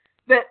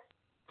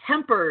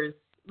tempers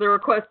the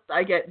requests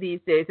I get these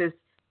days is,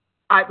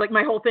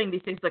 my whole thing,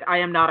 these things, like, I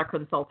am not a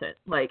consultant.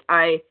 Like,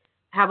 I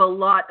have a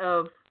lot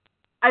of,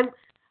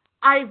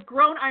 I've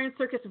grown Iron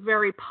Circus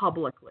very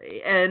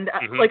publicly, and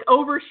like,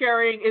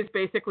 oversharing is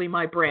basically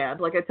my brand.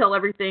 Like, I tell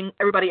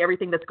everybody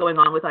everything that's going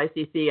on with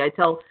ICC. I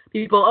tell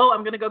people,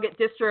 I'm going to go get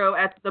distro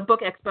at the book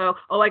expo.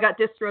 I got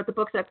distro at the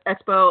book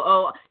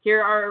expo.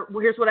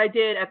 Here's what I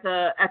did at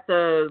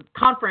the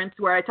conference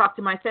where I talked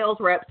to my sales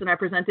reps and I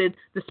presented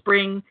the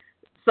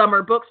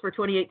summer books for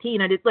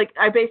 2018.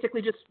 I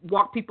basically just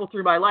walk people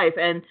through my life,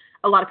 and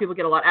a lot of people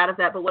get a lot out of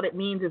that. But what it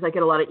means is I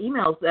get a lot of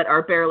emails that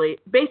are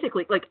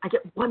basically I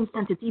get one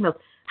sentence emails.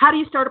 How do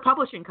you start a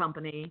publishing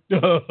company? I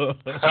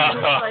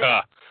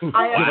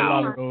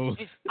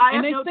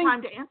have no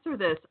time to answer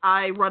this.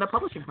 I run a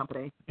publishing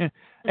company.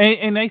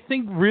 And I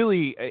think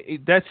really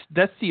that's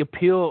the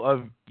appeal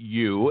of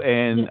you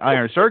and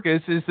Iron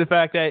Circus is the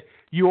fact that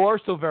you are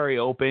so very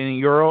open.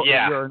 You're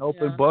an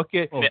open book.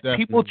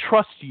 People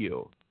trust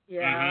you.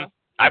 Yeah.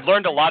 I've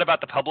learned a lot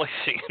about the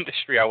publishing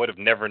industry I would have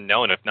never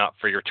known if not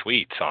for your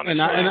tweets,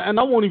 honestly. And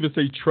I won't even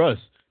say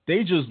trust.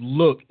 They just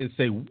look and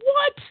say,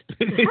 what?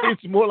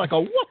 It's more like a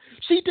what?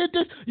 She did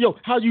this?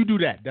 How do you do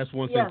that? That's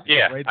one thing.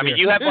 Yeah. Right I mean,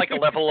 you have like a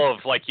level of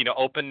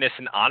openness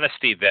and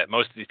honesty that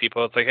most of these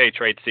people, it's like, hey,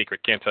 trade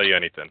secret, can't tell you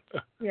anything.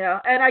 Yeah.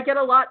 And I get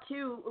a lot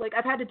too. Like,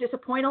 I've had to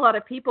disappoint a lot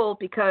of people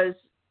because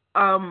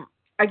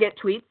I get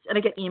tweets and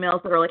I get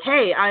emails that are like,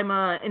 hey, I'm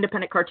an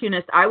independent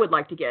cartoonist. I would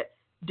like to get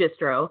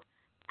distro.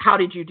 How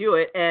did you do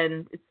it?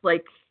 And it's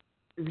like,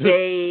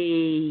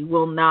 they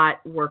will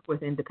not work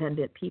with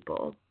independent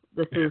people.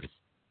 This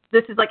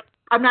is like,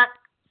 I'm not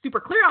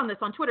super clear on this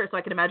on Twitter, so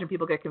I can imagine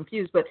people get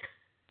confused, but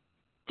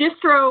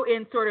distro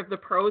in sort of the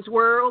prose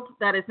world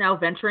that is now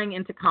venturing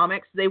into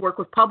comics, they work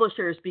with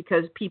publishers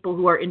because people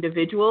who are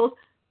individuals,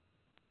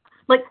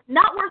 like,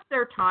 not worth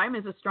their time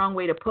is a strong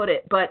way to put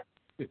it, but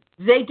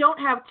they don't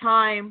have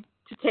time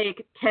to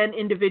take 10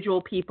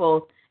 individual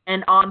people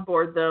and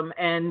onboard them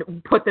and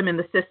put them in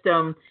the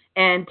system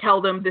and tell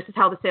them this is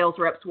how the sales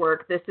reps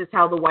work, this is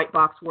how the white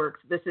box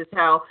works, this is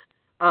how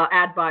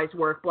ad buys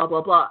work, blah,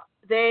 blah, blah.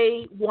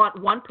 They want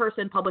one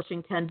person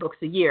publishing 10 books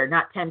a year,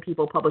 not 10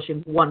 people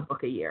publishing one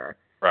book a year.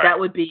 Right. That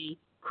would be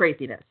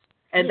craziness.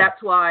 And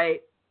that's why,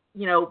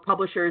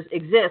 publishers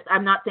exist.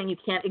 I'm not saying you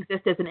can't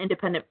exist as an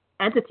independent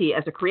entity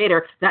as a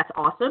creator. That's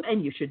awesome,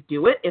 and you should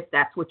do it if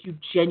that's what you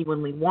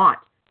genuinely want.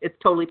 It's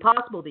totally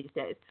possible these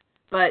days.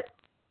 But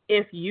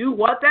if you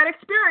want that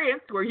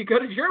experience where you go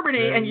to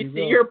Germany and you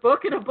see your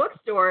book in a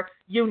bookstore,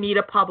 you need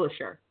a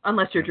publisher,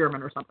 unless you're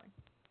German or something.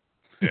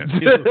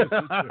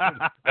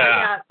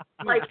 Yeah.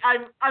 Like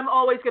I'm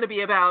always going to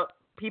be about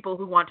people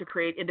who want to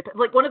create independent.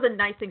 Like one of the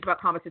nice things about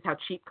comics is how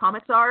cheap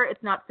comics are.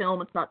 It's not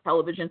film. It's not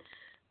television.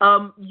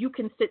 You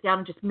can sit down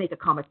and just make a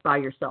comic by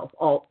yourself.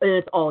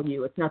 It's all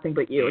you. It's nothing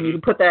but you. And you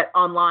can put that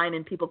online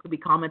and people could be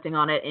commenting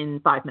on it in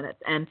 5 minutes.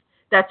 And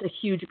that's a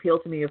huge appeal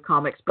to me of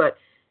comics. But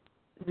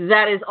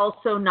that is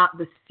also not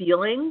the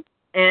ceiling.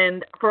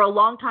 And for a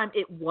long time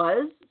it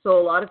was. So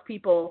a lot of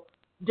people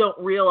don't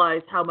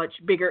realize how much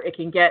bigger it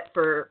can get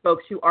for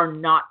folks who are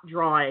not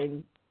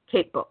drawing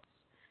cape books.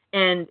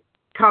 And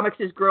comics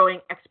is growing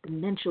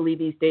exponentially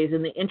these days,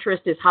 and the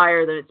interest is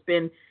higher than it's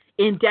been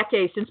in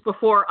decades. Since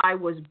before I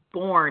was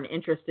born,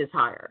 interest is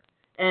higher.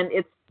 And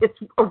it's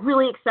a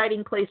really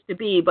exciting place to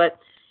be, but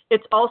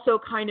it's also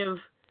kind of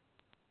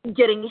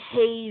getting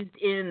hazed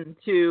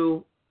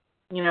into,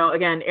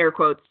 again, air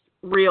quotes,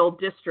 real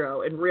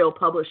distro and real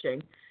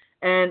publishing.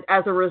 And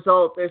as a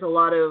result, there's a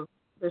lot of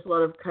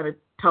kind of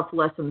tough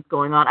lessons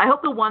going on. I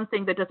hope the one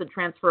thing that doesn't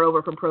transfer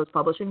over from prose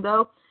publishing,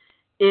 though,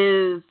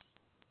 is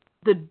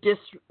the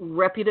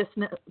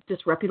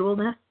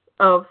disreputableness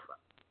of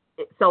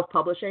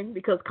self-publishing,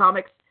 because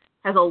comics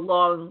has a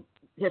long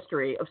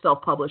history of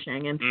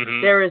self-publishing, and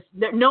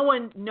no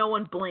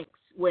one blinks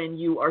when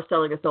you are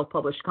selling a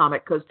self-published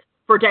comic, because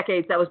for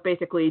decades that was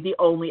basically the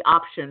only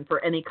option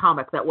for any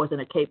comic that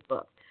wasn't a cape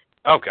book.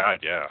 Oh God,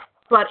 yeah.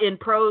 But in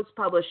prose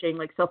publishing,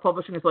 like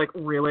self-publishing is like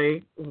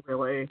really,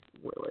 really,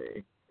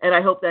 really. And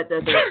I hope that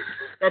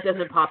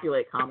doesn't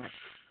populate comics.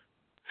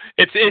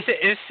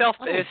 Is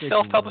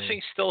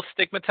self-publishing still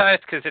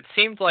stigmatized? Because it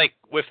seemed like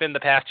within the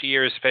past few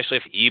years, especially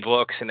with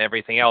ebooks and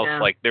everything else,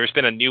 like there's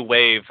been a new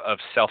wave of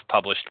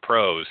self-published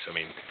prose. I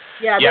mean,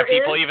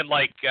 people even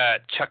like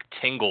Chuck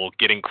Tingle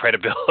getting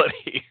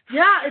credibility.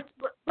 Yeah,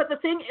 but the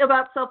thing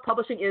about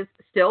self-publishing is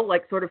still,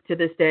 like, sort of to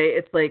this day,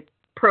 it's like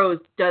prose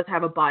does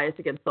have a bias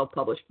against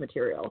self-published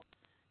material,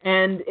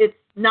 and it's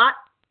not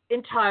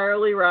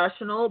entirely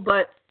rational,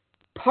 but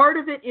part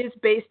of it is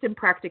based in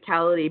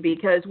practicality,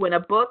 because when a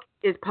book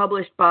is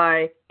published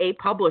by a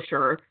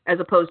publisher as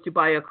opposed to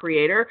by a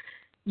creator,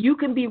 you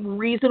can be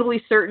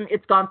reasonably certain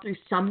it's gone through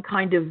some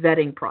kind of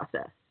vetting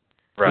process.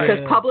 Right.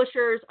 Because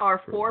publishers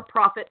are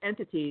for-profit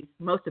entities,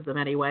 most of them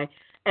anyway,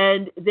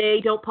 and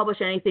they don't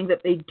publish anything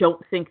that they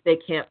don't think they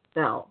can't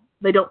sell.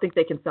 They don't think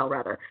they can sell,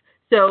 rather.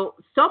 So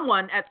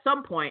someone at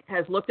some point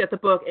has looked at the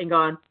book and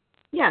gone,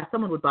 yeah,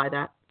 someone would buy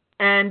that.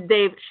 And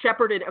they've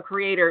shepherded a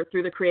creator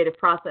through the creative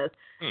process.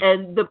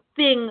 And the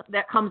thing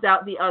that comes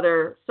out the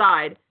other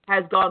side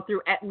has gone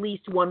through at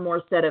least one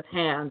more set of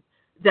hands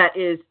that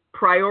is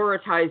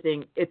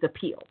prioritizing its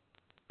appeal.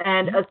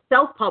 And a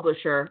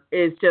self-publisher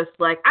is just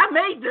like, I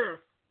made this.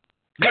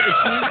 I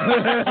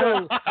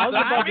was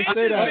about to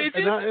say that.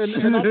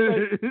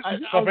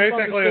 So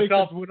basically,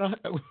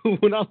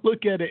 when I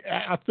look at it,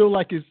 I feel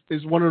like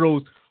it's one of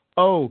those,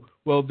 oh,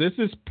 well, this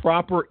is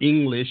proper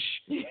English,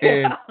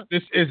 and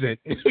this isn't.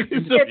 It's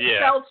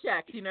spell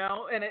checked,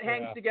 and it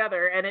hangs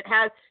together, and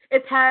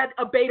it's had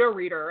a beta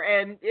reader,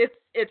 and it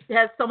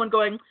has someone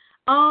going,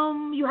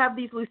 you have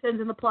these loose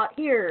ends in the plot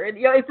here, and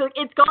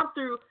it's gone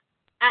through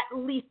at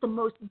least the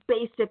most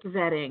basic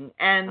vetting,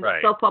 and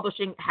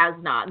self-publishing has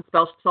not. And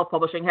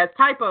self-publishing has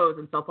typos,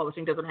 and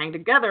self-publishing doesn't hang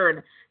together,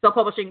 and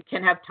self-publishing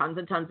can have tons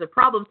and tons of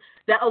problems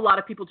that a lot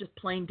of people just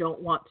plain don't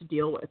want to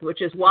deal with,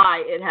 which is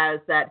why it has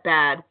that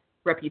bad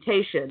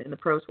reputation in the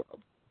prose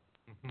world.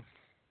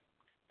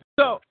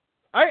 So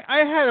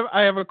I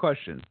have a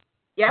question.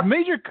 Yeah.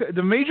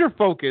 The major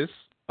focus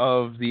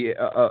of the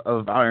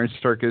of Iron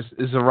Circus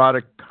is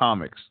erotic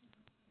comics.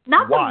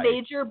 Not Why? the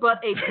major, but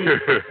a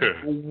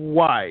big.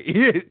 Why?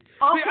 Okay.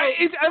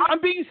 I'm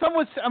being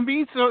somewhat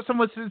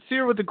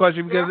sincere with the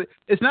question, because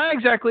it's not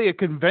exactly a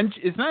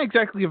convention. It's not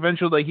exactly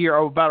conventional to hear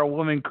about a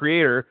woman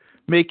creator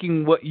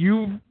making what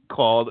you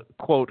called,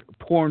 quote,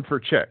 porn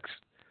for chicks.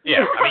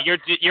 Yeah, I mean,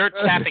 you're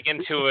tapping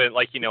into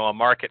a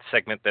market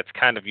segment that's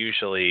kind of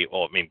usually,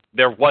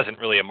 there wasn't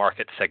really a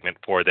market segment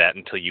for that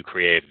until you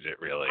created it,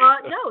 really.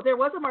 No, there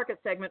was a market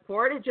segment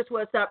for it. It just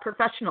was not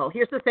professional.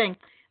 Here's the thing.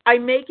 I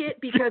make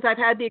it because I've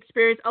had the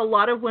experience a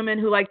lot of women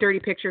who like dirty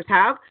pictures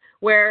have,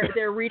 where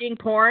they're reading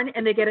porn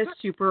and they get a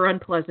super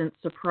unpleasant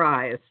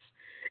surprise.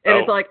 And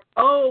it's like,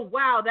 oh,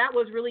 wow, that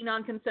was really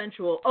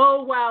non-consensual.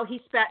 Oh, wow,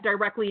 he spat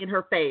directly in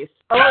her face.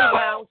 Oh,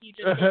 wow, he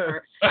just hit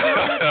her.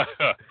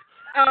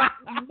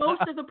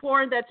 Most of the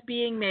porn that's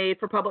being made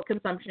for public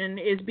consumption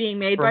is being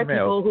made by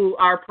people who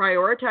are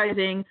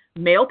prioritizing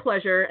male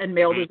pleasure and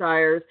male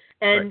desires.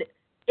 And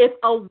if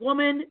a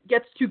woman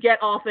gets to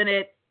get off in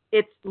it,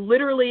 it's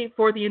literally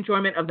for the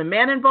enjoyment of the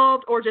man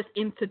involved or just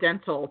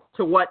incidental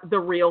to what the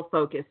real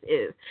focus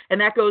is. And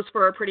that goes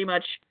for pretty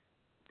much,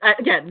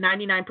 again,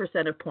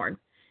 99% of porn.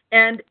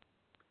 And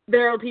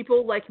there are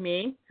people like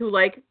me who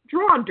like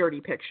drawn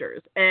dirty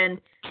pictures. And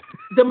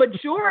the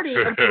majority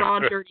of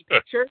drawn dirty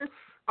pictures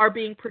are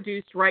being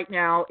produced right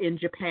now in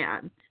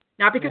Japan.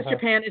 Not because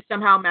Japan is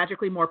somehow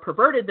magically more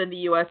perverted than the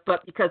U.S.,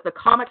 but because the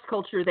comics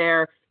culture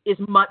there is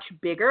much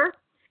bigger,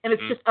 and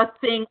it's just a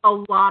thing a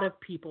lot of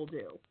people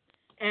do.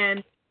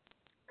 And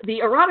the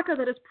erotica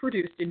that is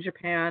produced in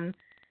Japan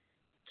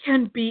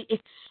can be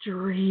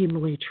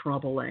extremely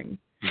troubling.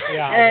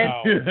 Yeah,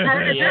 I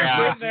know.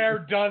 Yeah. Been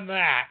there, done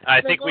that.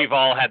 I think we've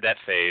all had that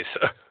phase.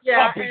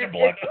 Yeah,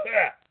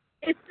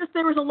 It's just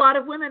there was a lot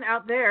of women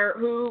out there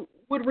who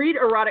would read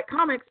erotic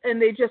comics and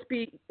they'd just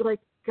be like,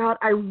 God,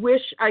 I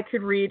wish I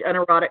could read an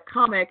erotic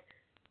comic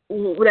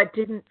that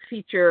didn't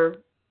feature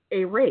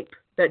a rape,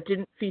 that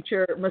didn't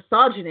feature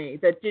misogyny,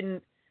 that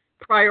didn't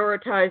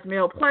prioritize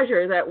male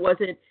pleasure, that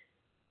wasn't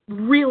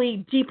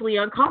really deeply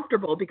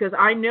uncomfortable, because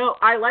I know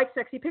I like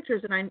sexy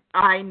pictures and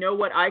I know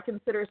what I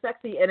consider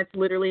sexy, and it's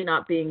literally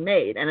not being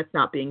made and it's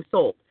not being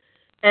sold.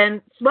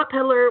 And Smut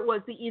Peddler was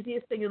the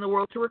easiest thing in the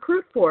world to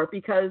recruit for,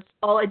 because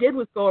all I did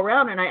was go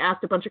around and I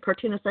asked a bunch of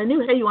cartoonists I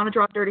knew, hey, you want to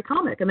draw a dirty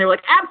comic? And they were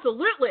like,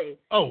 absolutely.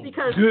 Oh.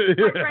 Because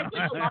quite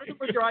frankly, a lot of them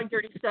were drawing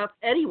dirty stuff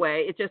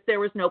anyway. It just there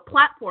was no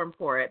platform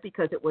for it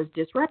because it was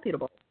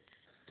disreputable.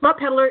 Smut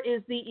Peddler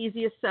is the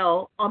easiest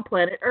sell on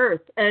planet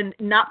Earth, and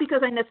not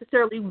because I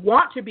necessarily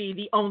want to be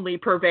the only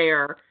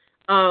purveyor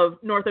of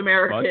North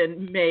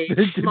American-made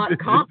smut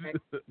comics,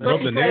 but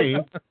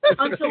because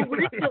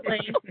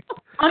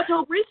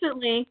until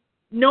recently,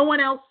 no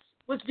one else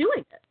was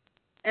doing it,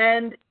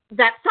 and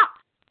that sucks.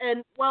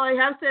 And while I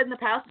have said in the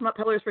past, Smut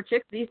Peddler is for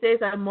chicks, these days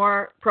I'm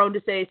more prone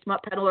to say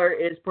Smut Peddler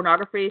is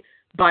pornography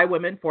by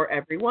women for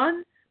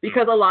everyone,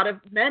 because a lot of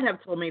men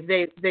have told me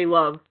they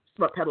love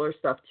Smut Peddler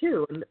stuff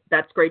too, and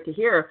that's great to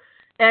hear.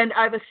 And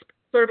I've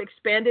sort of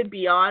expanded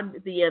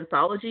beyond the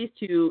anthologies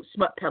to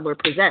Smut Peddler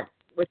Presents,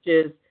 which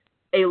is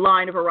a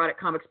line of erotic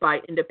comics by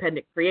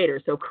independent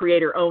creators, so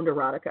creator-owned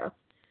erotica.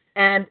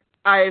 And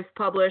I've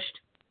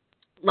published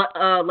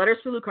Letters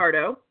to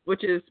Lucardo,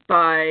 which is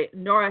by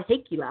Nora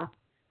Heikkilä,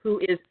 who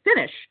is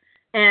Finnish,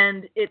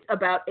 and it's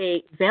about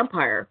a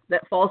vampire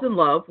that falls in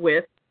love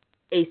with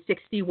a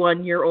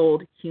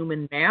 61-year-old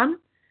human man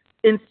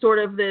in sort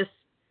of this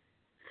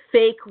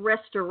fake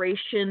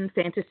restoration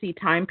fantasy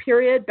time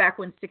period back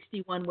when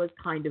 61 was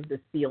kind of the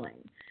ceiling.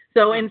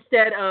 So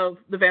instead of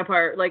the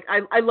vampire, like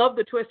I love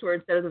the twist where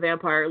instead of the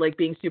vampire like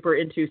being super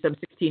into some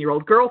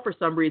 16-year-old girl for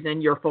some reason,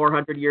 you're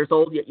 400 years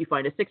old, yet you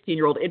find a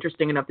 16-year-old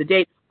interesting enough to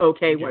date.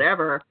 Okay,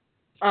 whatever.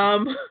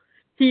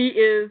 He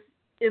is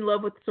in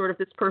love with sort of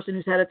this person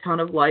who's had a ton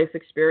of life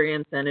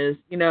experience and is,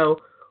 you know,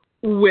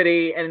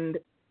 witty and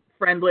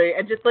friendly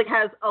and just like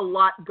has a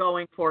lot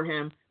going for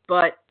him,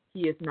 but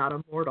he is not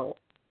immortal.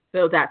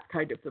 So that's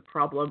kind of the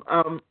problem.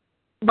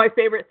 My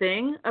favorite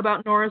thing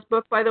about Nora's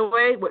book, by the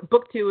way,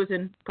 book 2 is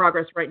in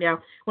progress right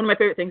now. One of my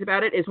favorite things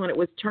about it is when it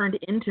was turned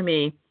into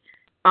me,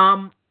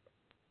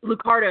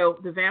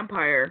 Lucardo, the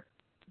vampire,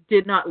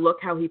 did not look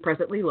how he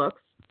presently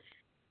looks.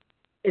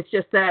 It's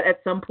just that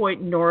at some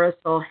point Nora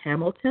saw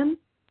Hamilton,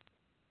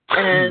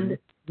 and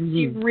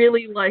she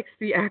really likes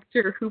the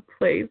actor who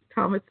plays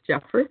Thomas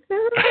Jefferson.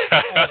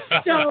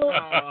 So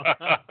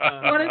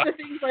one of the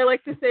things I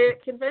like to say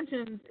at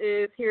conventions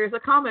is, here's a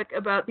comic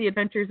about the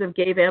adventures of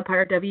gay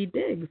vampire David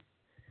Diggs.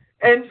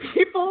 And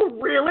people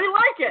really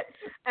like it.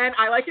 And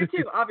I like it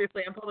too.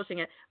 Obviously, I'm publishing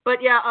it.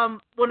 But yeah,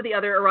 one of the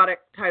other erotic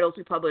titles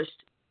we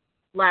published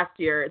last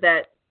year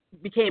that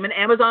became an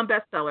Amazon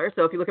bestseller.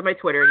 So if you look at my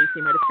Twitter and you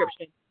see my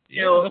description,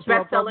 that's where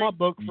I bought my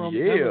book from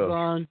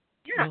Amazon.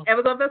 Yeah,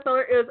 Amazon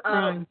bestseller is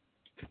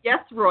Yes,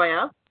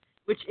 Roya,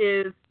 which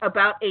is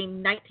about a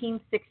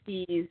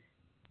 1960s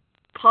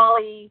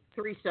poly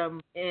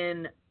threesome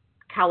in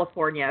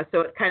California.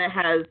 So it kind of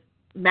has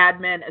Mad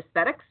Men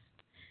aesthetics,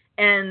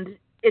 and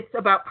it's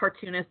about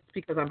cartoonists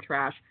because I'm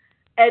trash.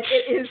 And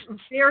it is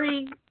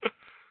very,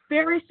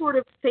 very sort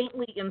of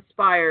faintly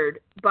inspired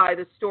by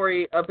the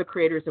story of the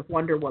creators of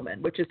Wonder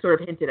Woman, which is sort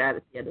of hinted at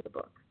the end of the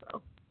book.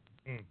 So,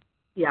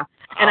 yeah.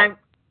 And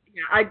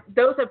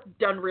those have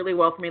done really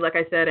well for me. Like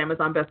I said,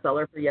 Amazon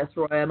bestseller for Yes,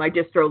 Roya. My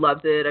distro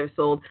loves it. I've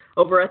sold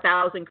over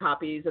 1,000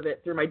 copies of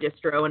it through my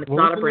distro, and it's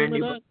not a brand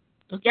new book.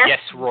 Yes,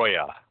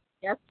 Roya.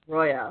 Yes,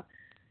 Roya.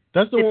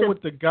 That's the one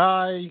with the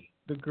guy,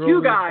 the girl,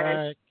 two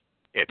guys.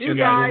 And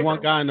the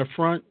one guy in the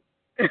front.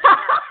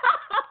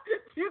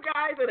 Two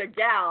guys and a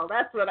gal.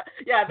 That's what.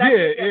 That's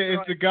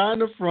it's the guy in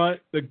the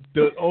front,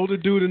 the older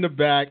dude in the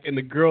back, and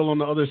the girl on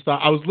the other side.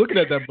 I was looking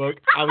at that book.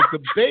 I was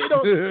debating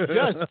on.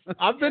 Yes,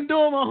 I've been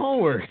doing my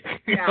homework.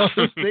 Yeah. I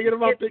was thinking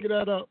about picking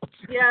that up.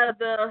 Yeah,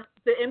 the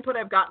input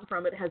I've gotten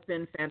from it has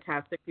been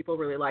fantastic. People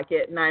really like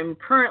it, and I'm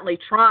currently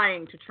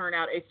trying to turn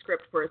out a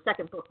script for a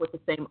second book with the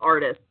same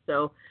artist.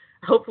 So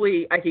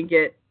hopefully I can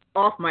get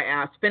off my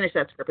ass, finish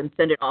that script, and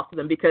send it off to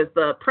them, because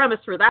the premise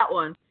for that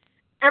one.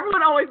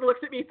 Everyone always looks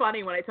at me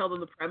funny when I tell them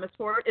the premise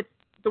for it.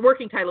 The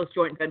working title is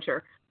Joint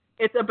Venture.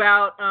 It's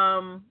about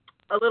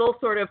a little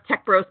sort of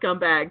tech bro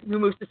scumbag who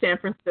moves to San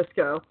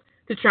Francisco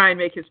to try and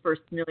make his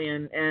first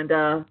million, and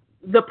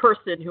the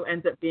person who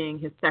ends up being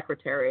his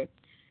secretary.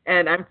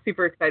 And I'm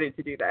super excited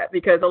to do that,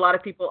 because a lot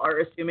of people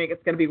are assuming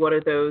it's going to be one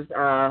of those,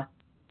 God,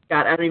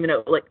 I don't even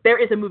know. Like,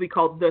 there is a movie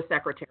called The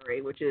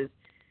Secretary, which is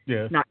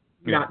not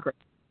great.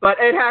 But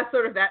it has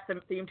sort of that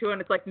theme to it,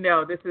 and it's like,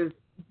 no, this is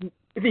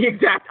the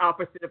exact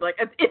opposite of like,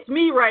 it's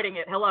me writing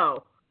it.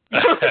 Hello.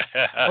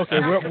 Okay,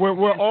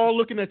 we're all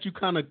looking at you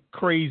kind of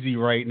crazy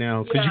right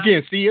now because you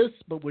can't see us,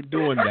 but we're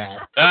doing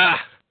that,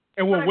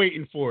 and we're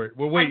waiting for it.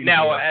 We're waiting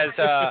now.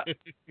 For it.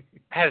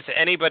 Has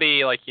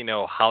anybody like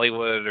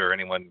Hollywood or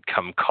anyone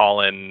come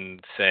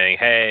calling saying,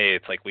 "Hey,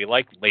 it's like we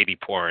like lady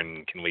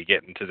porn. Can we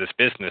get into this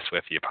business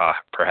with you,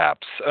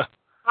 perhaps?"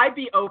 I'd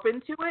be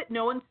open to it.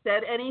 No one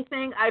said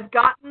anything. I've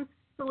gotten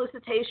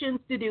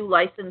solicitations to do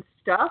licensed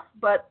stuff,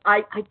 but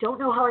I don't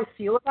know how I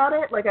feel about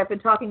it. Like, I've been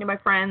talking to my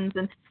friends,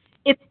 and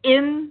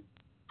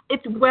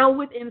it's well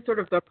within sort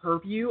of the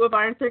purview of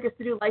Iron Circus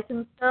to do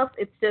licensed stuff.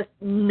 It's just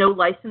no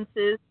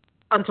licenses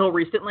until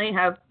recently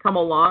have come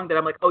along that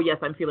I'm like, oh yes,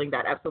 I'm feeling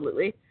that,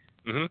 absolutely.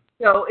 Mm-hmm.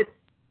 So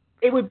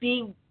it would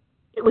be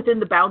within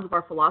the bounds of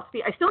our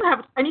philosophy. I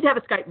need to have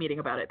a Skype meeting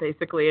about it,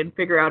 basically, and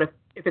figure out if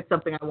it's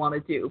something I want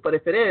to do. But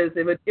if it is,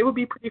 it would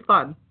be pretty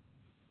fun.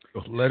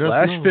 Let us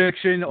Flash know.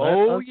 fiction.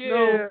 Oh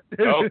yeah.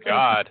 Oh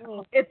God.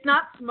 It's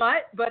not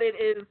smut, but it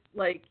is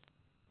like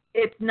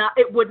it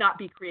would not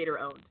be creator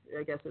owned,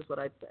 I guess is what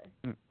I'd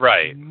say.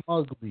 Right.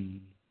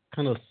 Ugly.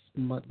 Kind of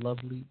smut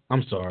lovely.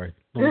 I'm sorry.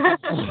 But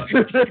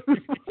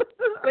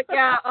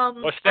yeah,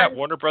 what's that?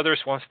 Warner Brothers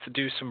wants to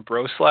do some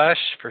bro slash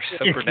for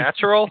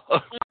Supernatural.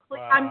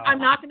 I'm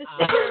not going to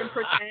sit here and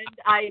pretend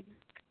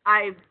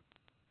I'm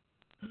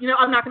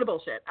not going to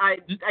bullshit. I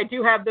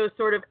do have those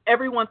sort of,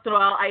 every once in a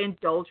while, I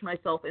indulge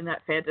myself in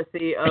that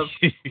fantasy of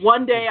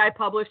one day I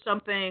publish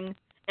something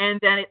and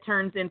then it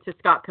turns into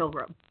Scott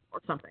Pilgrim or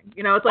something.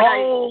 It's like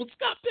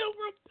Scott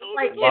Pilgrim.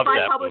 Like love if I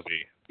that publish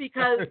movie.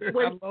 Because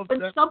when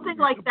something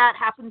like that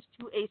happens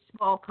to a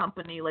small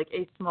company, like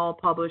a small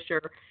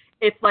publisher,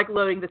 it's like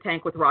loading the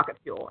tank with rocket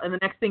fuel. And the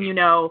next thing you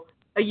know,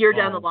 a year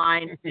down the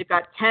line, they've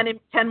got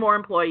 10 more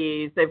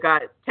employees, they've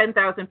got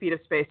 10,000 feet of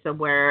space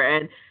somewhere,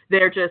 and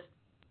they're just,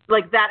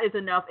 like, that is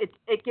enough.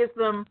 It gives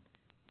them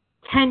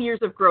 10 years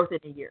of growth in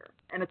a year.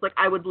 And it's like,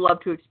 I would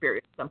love to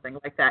experience something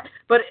like that.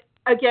 But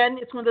again,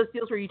 it's one of those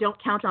deals where you don't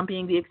count on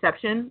being the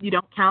exception. You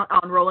don't count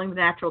on rolling the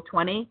natural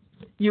 20.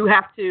 You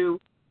have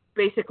to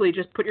basically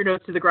just put your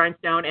nose to the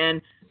grindstone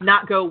and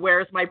not go,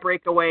 where's my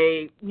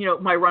breakaway,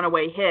 my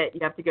runaway hit. You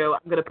have to go, I'm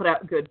going to put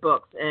out good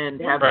books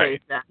and have faith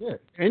that. Yeah.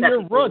 And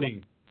you're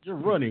running. You're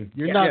running.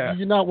 You're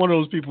not one of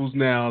those people's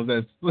now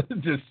that's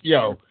just,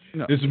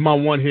 this is my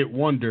one-hit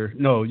wonder.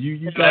 No,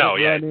 you got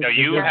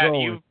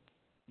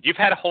you've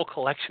had a whole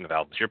collection of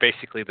albums. You're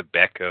basically the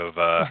Beck of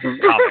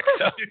comics.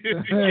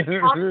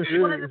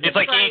 It's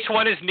like each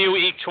one is new,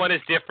 each one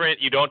is different.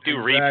 You don't do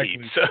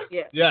repeats.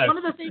 Yeah. Yes. One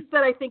of the things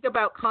that I think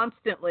about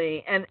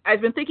constantly, and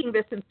I've been thinking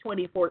this since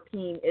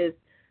 2014, is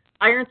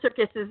Iron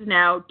Circus is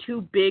now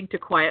too big to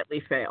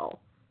quietly fail.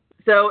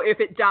 So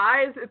if it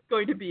dies, it's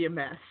going to be a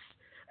mess.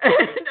 And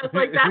it's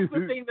like, that's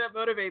the thing that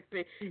motivates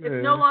me.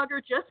 It's no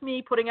longer just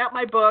me putting out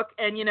my book,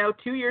 and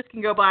 2 years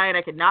can go by and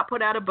I could not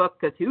put out a book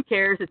because who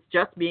cares? It's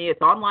just me.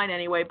 It's online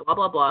anyway, blah,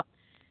 blah, blah.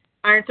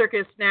 Iron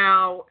Circus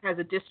now has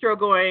a distro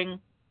going,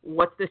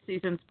 what's this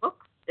season's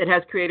books? It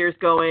has creators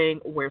going,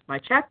 where's my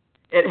check?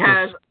 It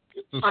has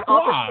an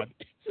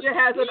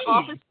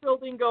office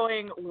building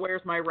going,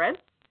 where's my rent?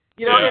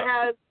 It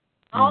has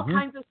all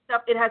kinds of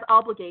stuff. It has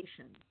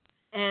obligations.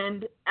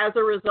 And as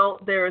a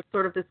result, there's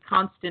sort of this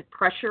constant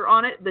pressure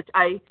on it that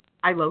I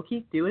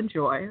low-key do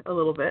enjoy a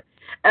little bit.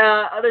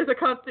 There's a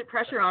constant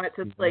pressure on it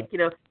to,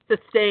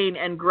 sustain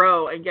and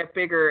grow and get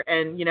bigger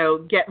and,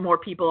 get more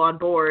people on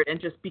board and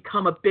just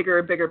become a bigger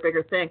and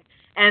bigger thing.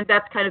 And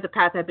that's kind of the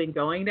path I've been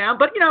going down.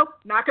 But,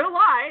 not going to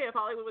lie, if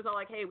Hollywood was all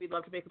like, hey, we'd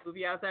love to make a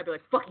movie out of that, I'd be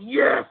like, fuck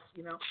yes,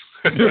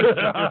 That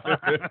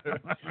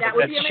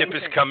would be amazing. Ship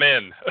has come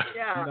in.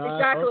 Yeah,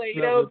 exactly.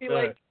 It would be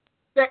like,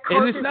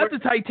 and it's not the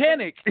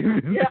Titanic.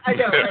 Yeah, I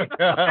know.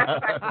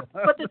 Right?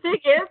 But the thing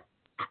is,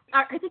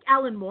 I think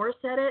Alan Moore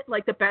said it,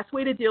 like the best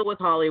way to deal with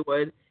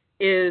Hollywood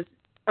is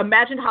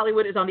imagine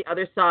Hollywood is on the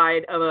other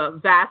side of a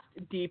vast,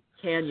 deep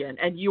canyon,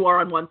 and you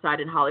are on one side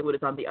and Hollywood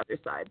is on the other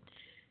side.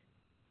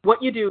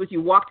 What you do is you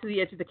walk to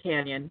the edge of the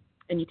canyon,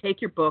 and you take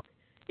your book,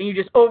 and you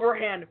just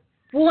overhand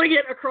fling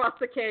it across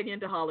the canyon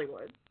to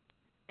Hollywood.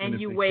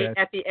 And you wait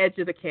at the edge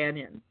of the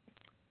canyon.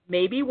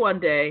 Maybe one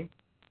day,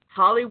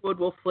 Hollywood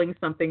will fling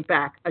something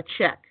back, a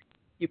check.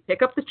 You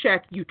pick up the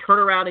check, you turn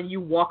around, and you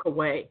walk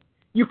away.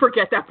 You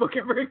forget that book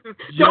ever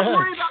exists. Don't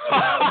worry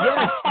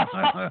about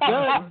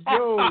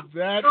it.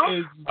 That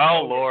is...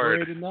 Oh,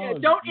 Lord.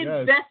 Don't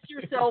invest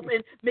yourself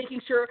in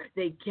making sure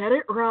they get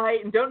it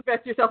right, and don't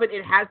invest yourself in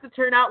it has to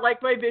turn out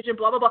like my vision,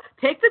 blah, blah, blah.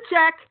 Take the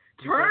check,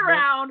 turn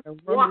around,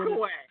 walk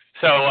away.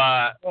 So,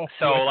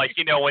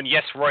 when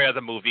Yes, Roya the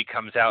movie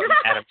comes out and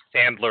Adam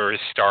Sandler is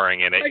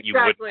starring in it, you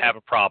wouldn't have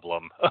a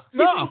problem.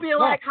 People would be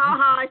like,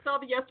 haha, I saw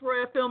the Yes,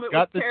 Roya film, it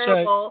was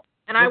terrible.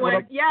 And I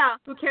went,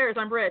 who cares?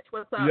 I'm rich.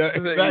 What's up? Yeah,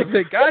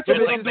 exactly. Gotcha.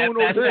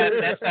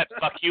 That's that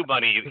fuck you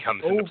money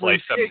comes into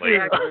play suddenly.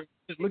 Exactly.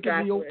 Look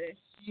at me over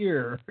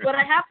here. But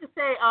I have to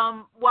say,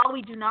 while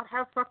we do not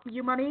have fuck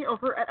you money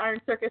over at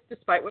Iron Circus,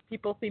 despite what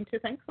people seem to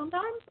think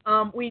sometimes,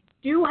 we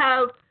do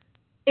have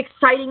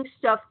exciting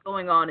stuff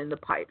going on in the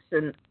pipes.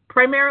 And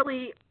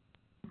primarily,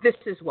 this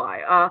is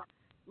why.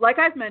 Like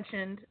I've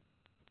mentioned,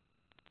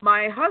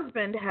 my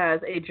husband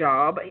has a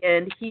job,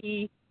 and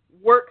he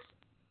works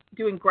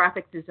doing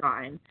graphic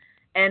design.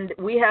 And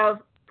we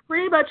have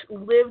pretty much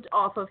lived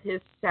off of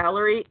his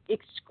salary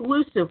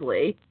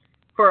exclusively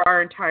for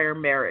our entire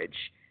marriage.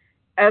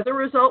 As a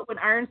result, when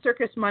Iron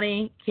Circus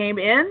money came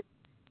in,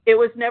 it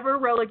was never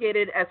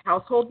relegated as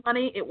household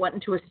money. It went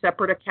into a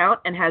separate account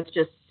and has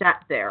just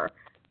sat there,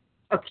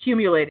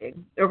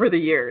 accumulating over the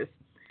years.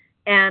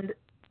 And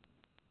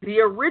the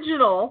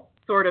original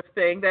sort of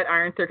thing that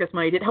Iron Circus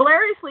money did,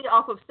 hilariously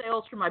off of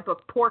sales from my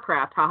book,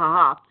 Poorcraft, ha ha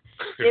ha,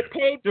 it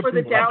paid for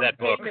the down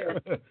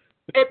payment.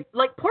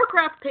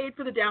 Poorcraft paid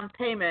for the down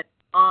payment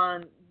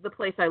on the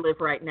place I live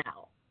right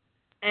now.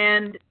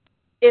 And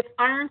if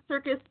Iron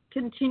Circus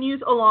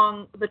continues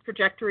along the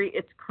trajectory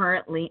it's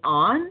currently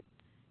on,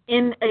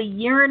 in a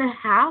year and a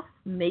half,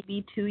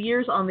 maybe 2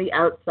 years on the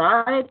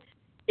outside,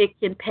 it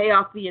can pay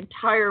off the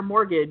entire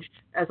mortgage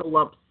as a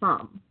lump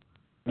sum.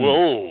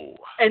 Whoa.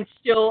 And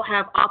still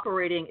have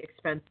operating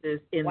expenses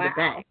in the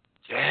bank.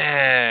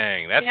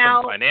 Dang, that's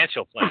some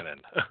financial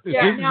planning.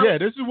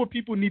 This is what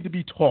people need to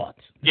be taught.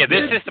 Yeah,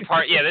 this is the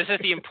part. Yeah, this is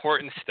the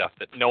important stuff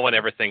that no one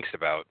ever thinks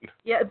about.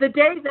 Yeah, the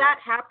day that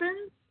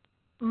happens,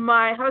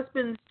 my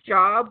husband's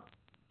job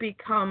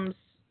becomes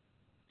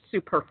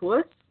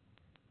superfluous,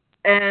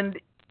 and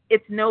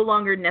it's no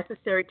longer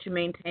necessary to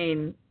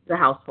maintain the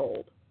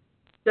household.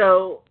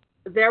 So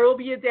there will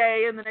be a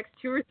day in the next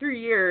 2 or 3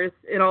 years,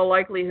 in all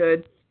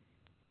likelihood,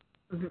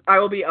 I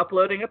will be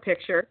uploading a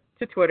picture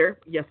to Twitter.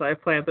 Yes, I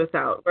have planned this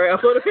out. Where I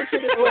upload a picture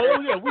to Twitter.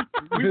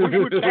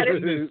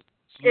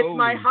 It's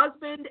my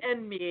husband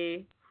and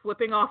me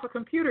flipping off a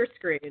computer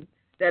screen.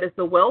 That is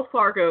the Wells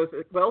Fargo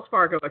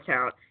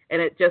account,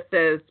 and it just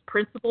says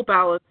principal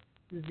balance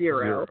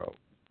 0.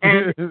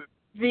 And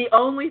the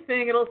only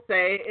thing it'll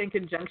say in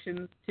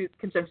conjunction to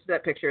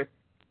that picture is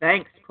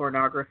thanks,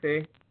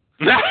 pornography.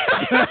 And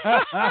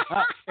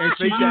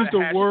she used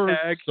the word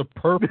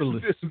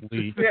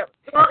superfluously. Yeah.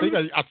 Well, I think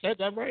I said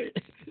that right.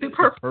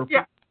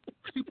 Superfluous.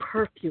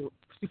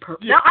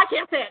 No, I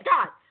can't say it.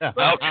 God.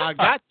 But, I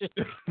got you.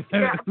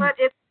 Yeah, but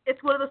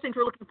it's one of those things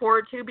we're looking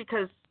forward to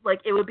because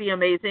it would be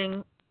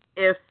amazing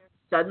if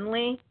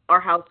suddenly our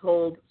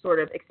household sort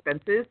of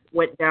expenses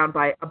went down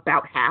by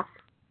about half,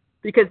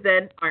 because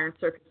then Iron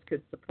Circus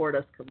could support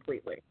us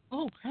completely.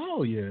 Oh,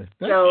 hell yeah.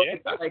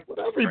 That's what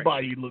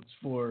everybody looks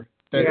for.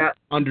 That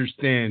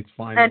understands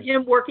finance. And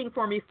him working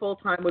for me full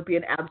time would be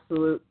an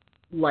absolute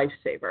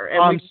lifesaver. And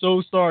I'm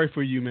so sorry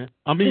for you, man.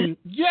 I mean,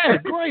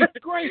 great.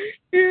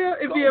 Yeah,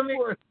 it'd be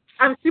amazing.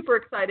 I'm super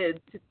excited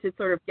to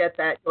sort of get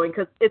that going,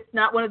 because it's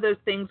not one of those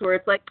things where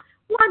it's like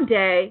one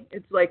day.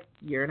 It's like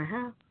year and a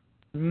half.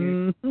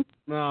 Mm-hmm.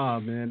 Oh,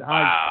 man.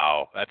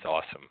 Wow, that's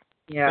awesome.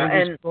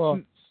 Yeah,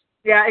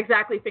 yeah,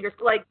 exactly.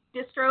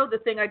 Distro, the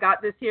thing I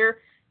got this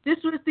year,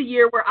 this was the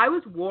year where I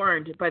was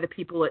warned by the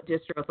people at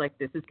Distro. I was like,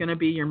 this is going to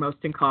be your most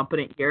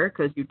incompetent year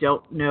because you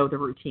don't know the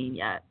routine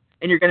yet.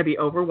 And you're going to be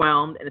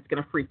overwhelmed, and it's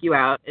going to freak you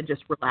out, and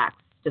just relax.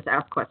 Just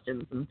ask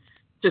questions and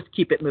just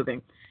keep it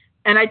moving.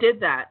 And I did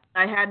that.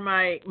 I had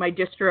my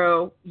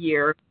Distro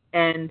year,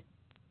 and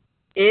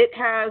it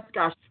has,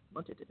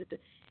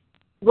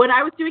 when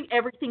I was doing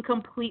everything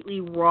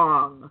completely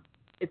wrong,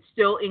 it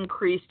still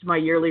increased my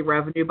yearly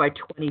revenue by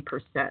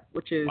 20%,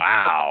 which is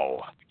a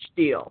huge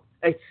deal.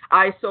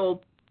 I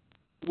sold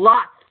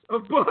lots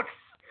of books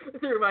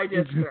through my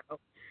Distro.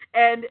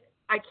 And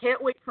I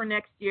can't wait for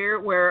next year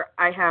where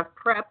I have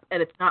prep,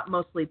 and it's not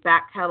mostly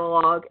back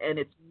catalog, and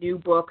it's new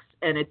books,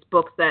 and it's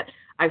books that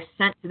I've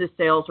sent to the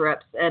sales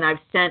reps, and I've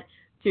sent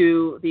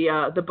to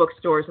the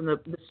bookstores and the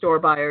store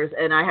buyers,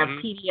 and I have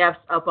PDFs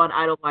up on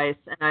Edelweiss,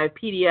 and I have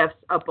PDFs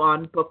up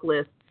on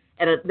Booklist,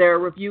 and there are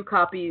review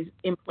copies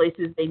in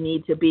places they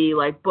need to be,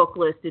 like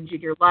Booklist and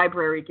Junior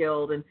Library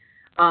Guild and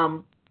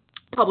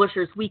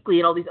Publishers Weekly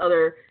and all these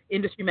other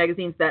industry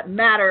magazines that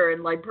matter,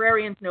 and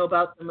librarians know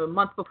about them a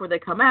month before they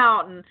come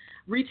out, and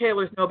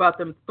retailers know about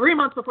them 3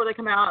 months before they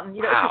come out. And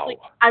it's just like,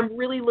 I'm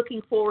really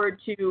looking forward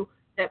to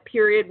that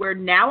period where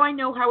now I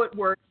know how it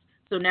works.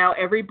 So now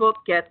every book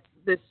gets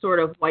this sort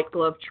of white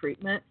glove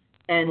treatment,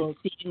 and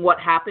seeing what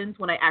happens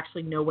when I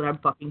actually know what I'm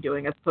fucking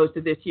doing, as opposed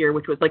to this year,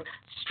 which was like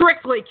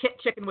strictly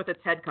chicken with its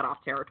head cut off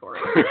territory.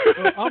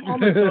 I'm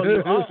gonna tell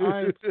you,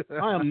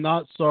 I am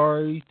not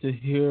sorry to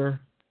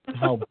hear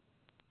how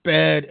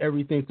bad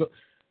everything.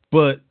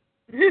 But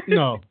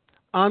no,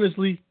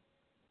 honestly,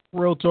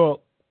 real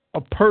talk, a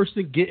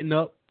person getting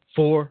up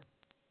 4,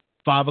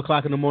 5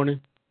 o'clock in the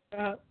morning,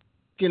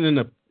 getting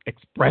an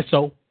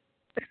espresso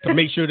to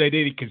make sure that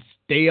they can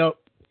stay up.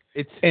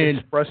 It's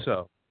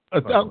espresso.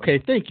 Okay,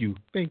 thank you.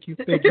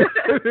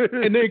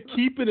 And then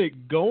keeping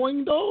it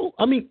going though.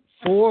 I mean,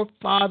 4,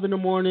 5 in the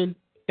morning,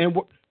 and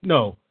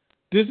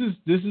this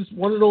is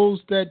one of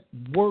those that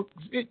works.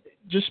 It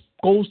just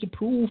goes to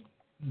prove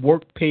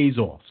work pays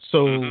off.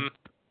 So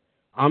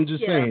I'm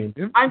just saying.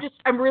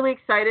 I'm really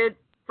excited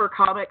for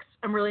comics.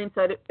 I'm really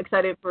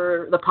excited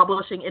for the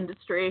publishing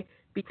industry,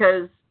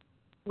 because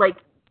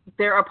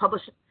there are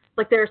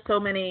there are so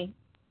many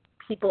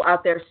people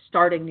out there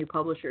starting new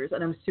publishers,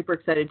 and I'm super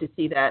excited to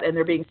see that. And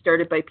they're being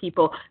started by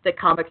people that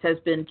comics has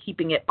been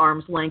keeping at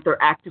arm's length or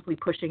actively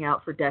pushing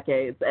out for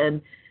decades.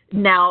 And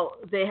now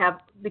they have,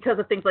 because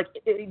of things like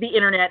the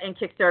internet and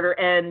Kickstarter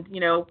and,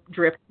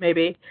 Drip,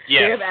 maybe,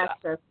 they have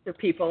access to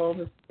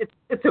people. It's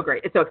so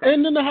great. It's so exciting.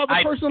 And then to have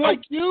a person like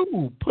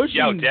you pushing.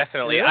 Yo,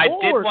 definitely. I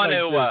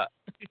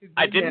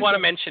did want to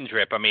mention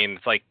Drip. I mean,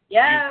 it's like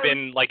you've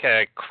been like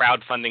a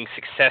crowdfunding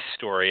success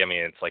story. I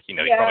mean, it's like, you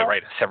probably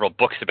write several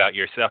books about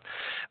yourself.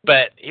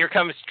 But here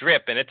comes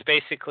Drip, and it's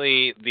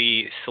basically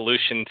the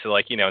solution to,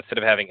 like, instead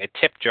of having a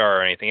tip jar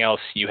or anything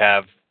else, you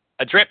have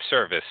a Drip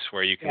service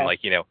where you can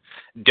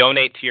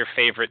donate to your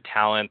favorite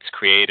talents,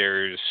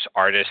 creators,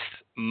 artists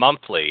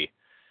monthly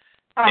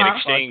in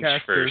exchange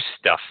for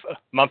stuff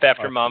month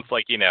after month.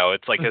 Like,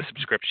 it's like a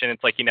subscription.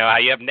 It's like, how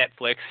you have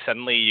Netflix,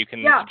 suddenly you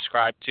can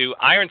subscribe to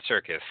Iron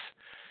Circus.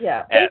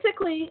 Yeah.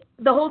 Basically,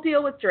 the whole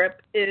deal with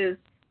Drip is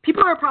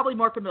people are probably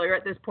more familiar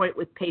at this point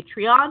with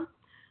Patreon.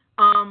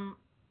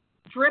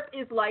 Drip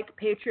is like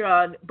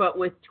Patreon, but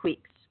with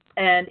tweaks.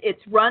 And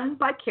it's run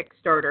by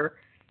Kickstarter.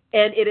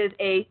 And it is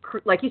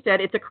like you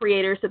said, it's a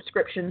creator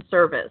subscription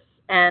service.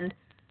 And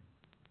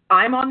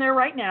I'm on there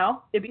right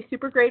now. It'd be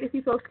super great if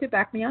you folks could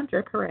back me on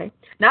Drip. Hooray.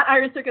 Not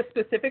Iron Circus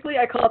specifically.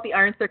 I call it the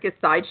Iron Circus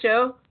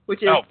Sideshow,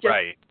 which is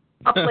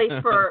a place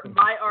for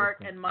my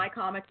art and my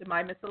comics and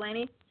my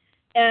miscellany.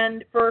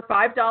 And for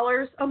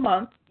 $5 a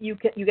month, you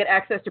get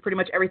access to pretty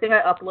much everything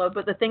I upload.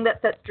 But the thing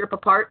that sets Drip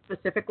apart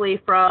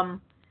specifically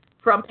from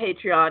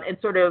Patreon and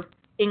sort of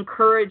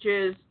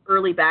encourages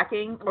early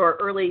backing or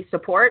early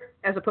support,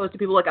 as opposed to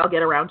people like, I'll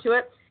get around to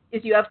it,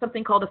 is you have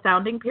something called a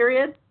founding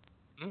period,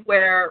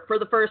 where for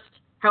the first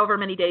however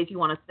many days you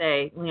want to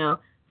stay,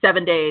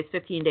 7 days,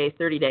 15 days,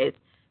 30 days,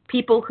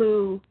 people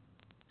who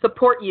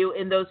support you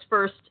in those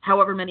first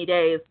however many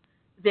days,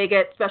 they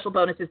get special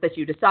bonuses that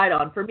you decide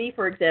on. For me,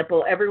 for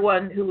example,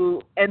 everyone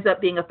who ends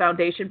up being a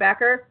foundation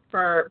backer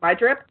for my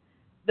Drip,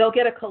 they'll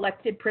get a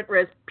collected print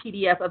res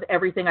PDF of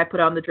everything I put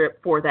on the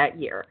Drip for that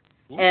year.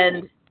 Ooh.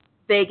 And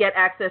they get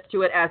access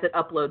to it as it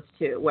uploads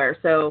too,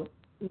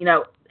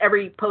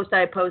 every post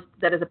I post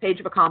that is a page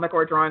of a comic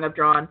or a drawing I've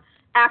drawn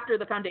after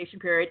the foundation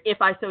period,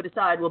 if I so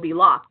decide, will be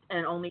locked,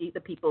 and only the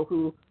people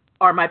who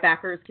are my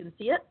backers can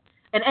see it.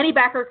 And any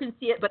backer can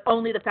see it, but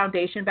only the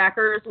foundation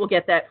backers will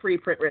get that free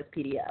print res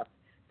PDF.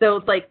 So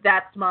it's like,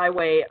 that's my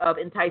way of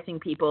enticing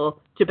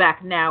people to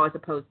back now as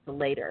opposed to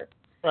later.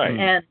 Right.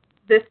 And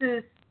this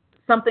is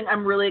something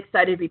I'm really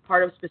excited to be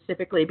part of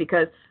specifically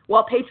because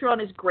while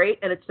Patreon is great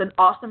and it's done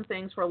awesome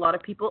things for a lot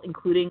of people,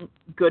 including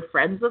good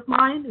friends of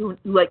mine who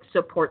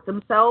support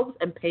themselves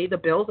and pay the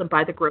bills and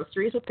buy the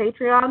groceries with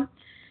Patreon,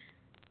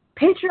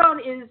 Patreon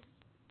is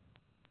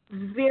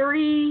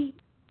very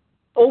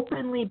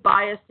openly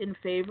biased in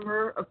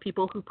favor of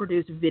people who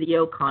produce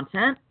video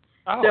content.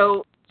 Oh.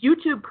 So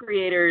YouTube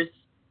creators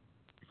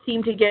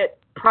seem to get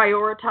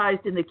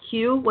prioritized in the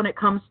queue when it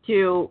comes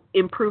to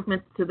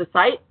improvements to the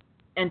site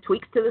and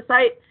tweaks to the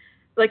site.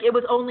 Like, it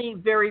was only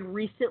very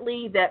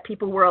recently that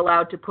people were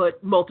allowed to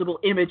put multiple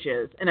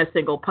images in a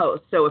single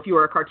post. So if you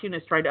were a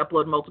cartoonist trying to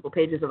upload multiple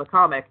pages of a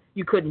comic,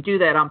 you couldn't do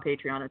that on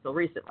Patreon until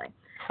recently.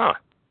 Huh.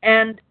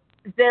 And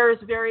there's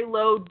very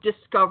low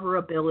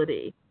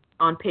discoverability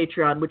on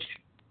Patreon, which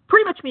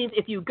pretty much means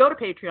if you go to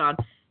Patreon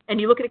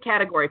and you look at a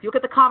category, if you look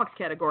at the comics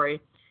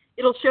category,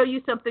 it'll show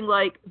you something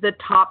like the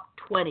top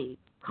 20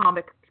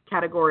 comic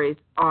categories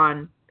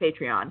on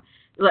Patreon,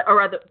 or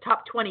rather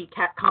top 20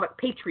 comic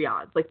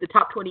Patreons, like the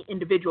top 20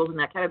 individuals in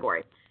that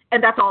category.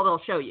 And that's all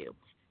they'll show you.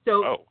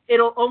 So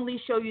it'll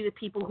only show you the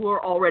people who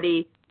are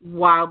already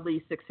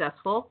wildly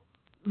successful,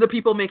 the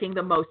people making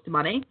the most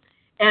money.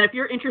 And if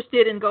you're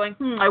interested in going,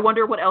 I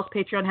wonder what else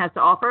Patreon has to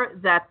offer,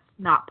 that's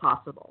not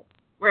possible.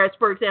 Whereas,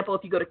 for example,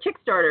 if you go to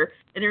Kickstarter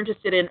and you're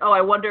interested in,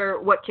 I wonder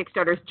what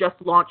Kickstarters just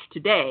launched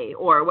today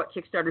or what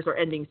Kickstarters are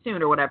ending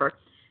soon or whatever,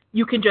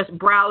 you can just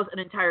browse an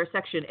entire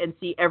section and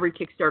see every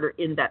Kickstarter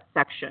in that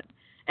section.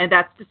 And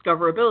that's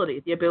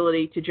discoverability, the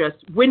ability to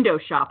just window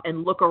shop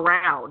and look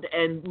around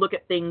and look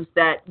at things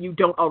that you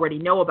don't already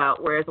know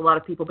about, whereas a lot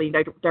of people being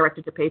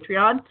directed to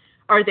Patreon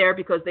are there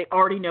because they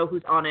already know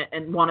who's on it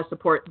and want to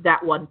support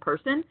that one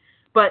person.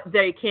 But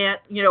they can't,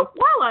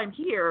 while I'm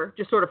here,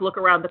 just sort of look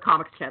around the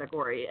comics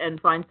category and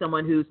find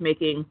someone who's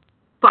making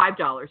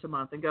 $5 a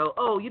month and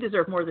go, you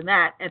deserve more than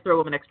that, and throw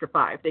them an extra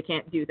 $5. They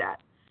can't do that.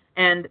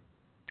 And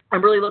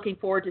I'm really looking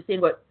forward to seeing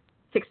what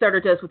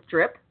Kickstarter does with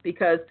Drip,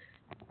 because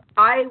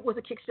I was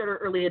a Kickstarter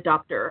early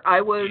adopter.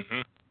 You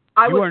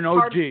were an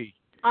OG.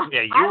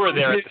 You were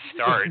there at the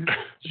start.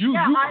 You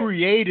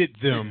created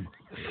them.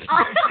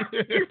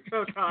 You're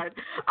so kind.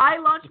 I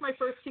launched my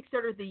first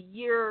Kickstarter the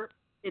year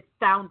it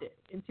founded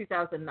in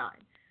 2009.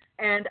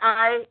 And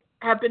I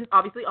have been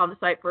obviously on the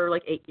site for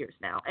like 8 years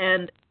now.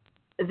 And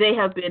they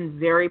have been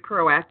very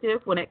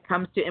proactive when it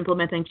comes to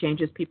implementing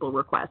changes people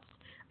request.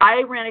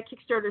 I ran a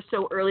Kickstarter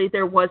so early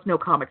there was no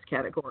comics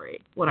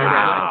category when I ran a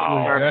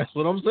Kickstarter. That's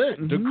what I'm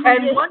saying.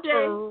 And one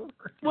day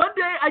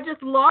I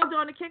just logged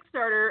on to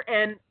Kickstarter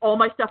and all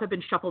my stuff had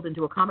been shuffled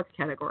into a comics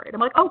category. And I'm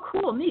like, oh,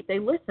 cool, neat. They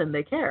listen,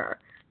 they care.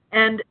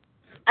 And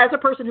as a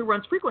person who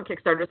runs frequent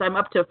Kickstarters, I'm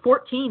up to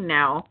 14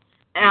 now.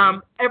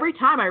 Every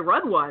time I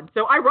run one,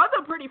 so I run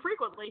them pretty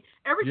frequently.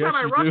 Every time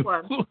I run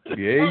one,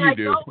 you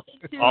do.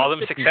 All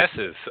them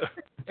successes.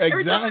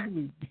 Every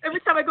time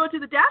I go to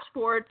the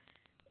dashboard,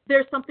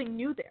 there's something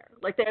new there.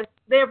 Like they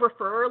have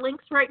referrer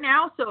links right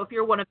now. So if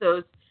you're one of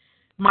those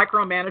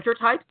micromanager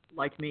types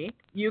like me,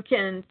 you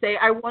can say,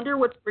 I wonder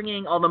what's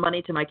bringing all the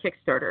money to my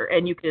Kickstarter.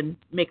 And you can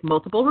make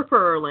multiple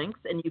referrer links,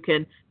 and you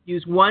can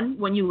use one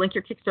when you link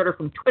your Kickstarter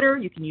from Twitter.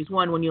 You can use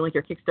one when you link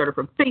your Kickstarter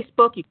from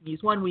Facebook. You can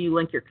use one when you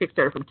link your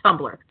Kickstarter from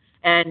Tumblr.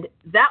 And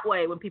that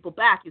way, when people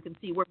back, you can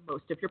see where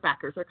most of your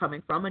backers are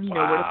coming from, and you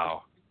know where to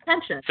put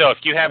attention. So if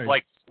you have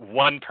like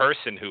one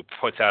person who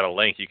puts out a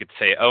link, you could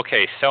say,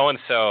 okay,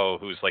 so-and-so,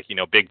 who's like,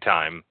 big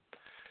time,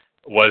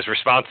 was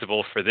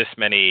responsible for this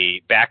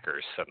many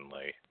backers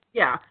suddenly.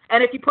 Yeah,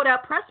 and if you put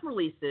out press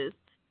releases,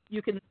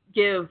 you can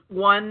give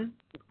one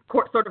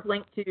sort of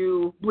link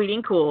to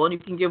Bleeding Cool, and you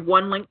can give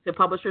one link to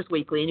Publishers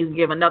Weekly, and you can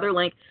give another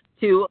link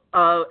to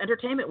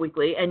Entertainment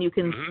Weekly, and you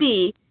can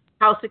see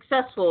how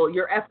successful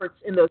your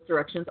efforts in those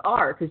directions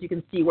are, because you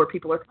can see where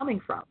people are coming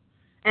from.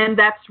 And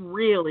that's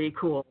really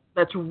cool.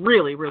 That's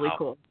really, really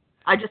cool.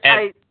 I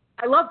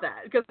love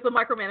that, because the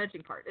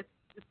micromanaging part, it's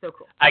so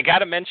cool. I got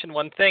to mention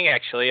one thing,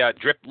 actually.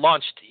 Drip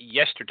launched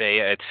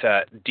yesterday. It's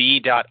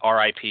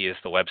d.rip is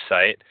the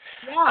website.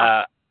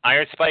 Yeah.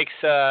 Iron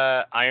Spike's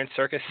Iron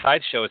Circus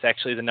Sideshow is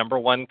actually the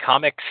 #1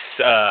 comics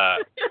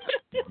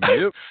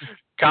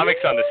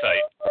comics on the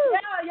site.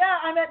 Yeah.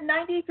 I'm at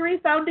 93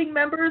 founding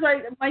members.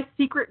 My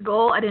secret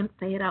goal, I didn't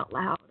say it out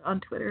loud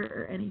on Twitter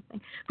or anything,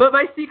 but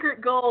my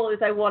secret goal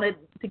is I wanted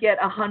to get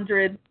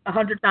 100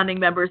 founding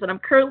members, and I'm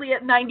currently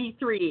at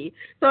 93.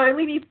 So I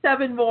only need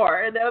 7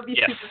 more, and that would be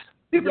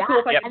super cool.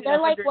 If I and there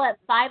are like,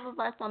 5 of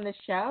us on the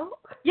show?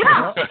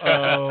 Yeah.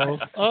 Uh-oh.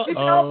 It's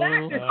all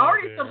back. There's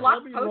already some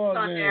blog posts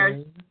on there.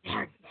 You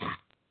should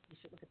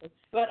look at this.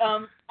 But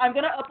I'm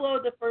going to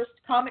upload the first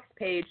comics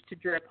page to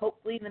Drip,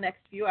 hopefully in the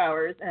next few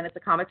hours, and it's a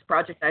comics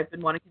project I've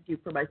been wanting to do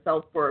for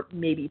myself for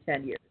maybe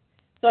 10 years.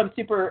 So I'm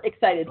super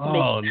excited to make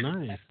it. Oh,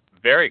 nice.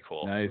 Very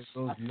cool. Nice.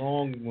 Those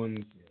long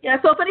ones.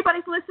 Yeah, so if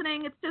anybody's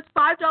listening, it's just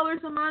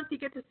 $5 a month. You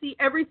get to see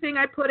everything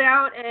I put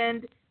out,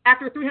 and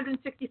after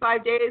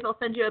 365 days, I'll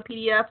send you a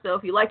PDF. So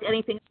if you liked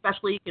anything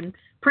especially, you can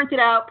print it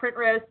out, print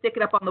res, stick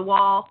it up on the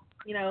wall,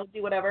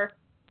 do whatever.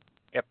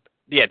 Yep.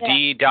 Yeah,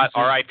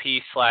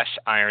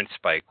 d.rip/Iron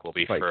Spike will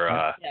be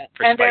for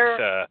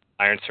Spike's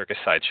Iron Circus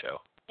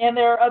Sideshow. And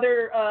there are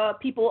other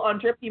people on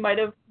Drip you might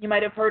have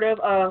heard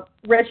of.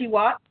 Reggie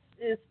Watts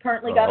is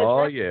currently got a Drip.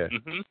 Oh, yeah.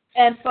 Mm-hmm.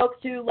 And folks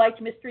who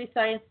liked Mystery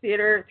Science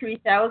Theater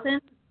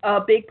 3000, a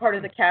big part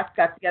of the cast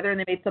got together and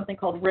they made something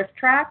called Rift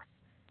Tracks.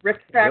 Rift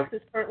Tracks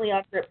is currently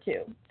on Drip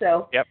too.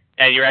 So. Yep.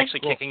 And you're actually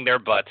kicking their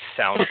butts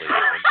soundly.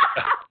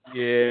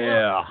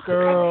 Yeah.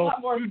 Girl,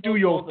 you do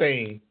your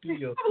thing.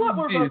 I'm a lot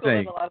more vocal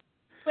than a lot of.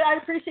 But I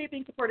appreciate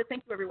being supported.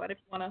 Thank you, everyone. If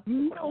you want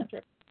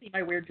to see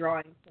my weird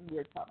drawings and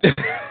weird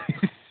comments.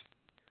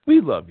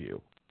 We love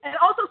you. And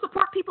also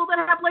support people that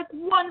have like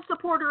 1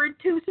 supporter and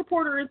 2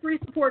 supporters and 3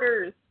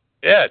 supporters.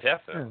 Yeah,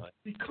 definitely.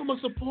 Become a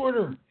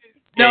supporter.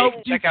 Yeah, you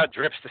can check out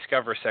Drip's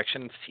Discover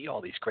section and see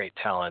all these great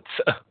talents.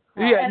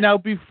 Yeah. Now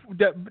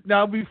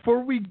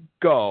before we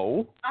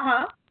go,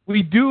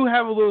 we do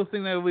have a little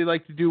thing that we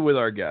like to do with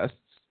our guests.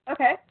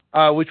 Okay.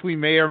 Which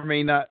may or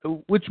may not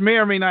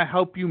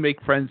help you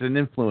make friends and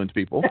influence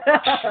people.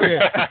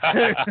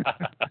 I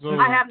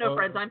have no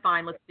friends. I'm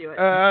fine. Let's do it.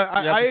 You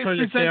have to turn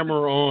your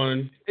camera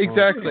on.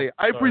 Exactly.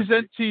 I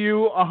present to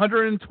you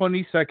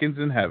 120 Seconds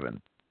in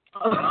Heaven.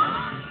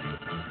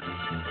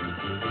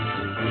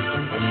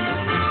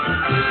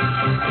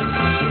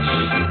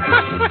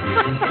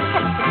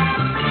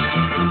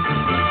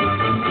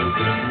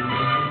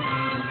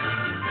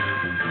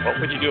 What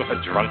would you do with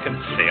a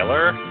drunken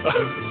sailor?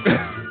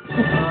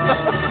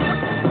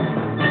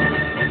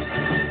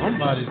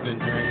 Somebody's been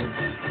drinking.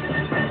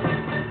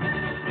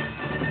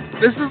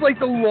 This is like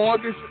the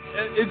longest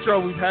intro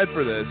we've had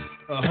for this.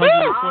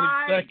 120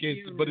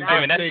 seconds, but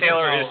that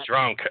sailor is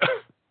drunk.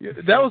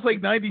 That was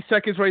like 90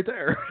 seconds right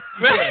there.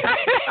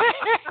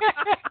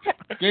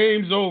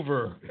 Game's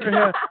over.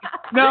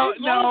 Now,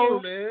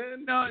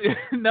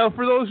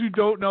 for those who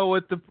don't know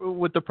what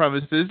the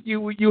premise is,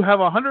 you have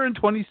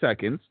 120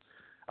 seconds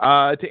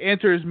to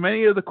answer as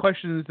many of the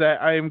questions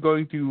that I am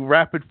going to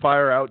rapid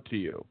fire out to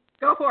you.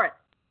 Go for it.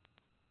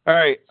 All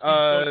right.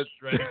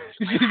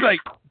 She's like,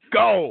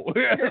 go.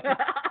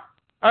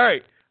 All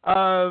right.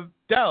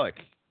 Dalek,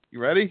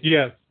 you ready?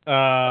 Yes.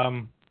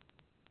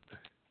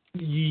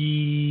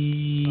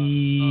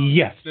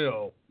 Yes.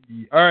 Still.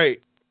 All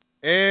right.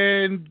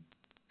 And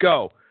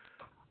go.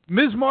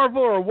 Ms.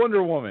 Marvel or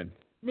Wonder Woman?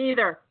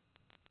 Neither.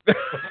 Best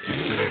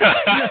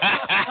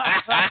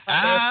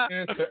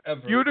answer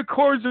ever.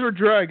 Unicorns or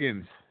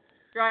dragons?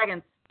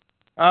 Dragons.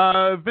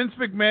 Vince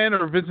McMahon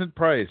or Vincent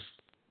Price?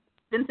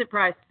 Vincent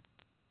Price.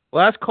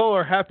 Last call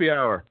or happy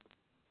hour?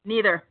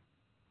 Neither.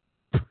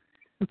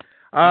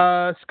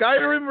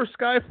 Skyrim or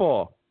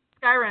Skyfall?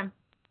 Skyrim.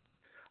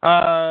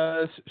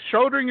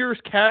 Schrodinger's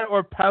cat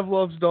or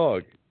Pavlov's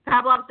dog?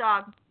 Pavlov's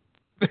dog.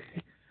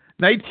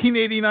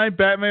 1989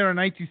 Batman or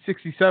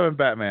 1967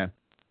 Batman?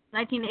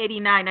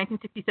 1989.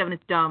 1967 is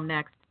dumb.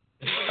 Next.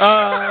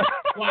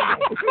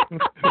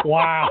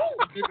 Wow.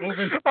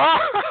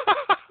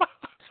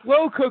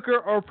 Slow cooker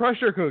or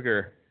pressure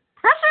cooker?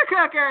 Pressure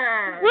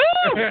cooker.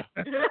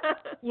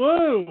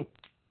 Whoa.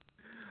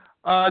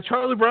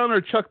 Charlie Brown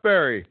or Chuck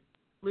Berry?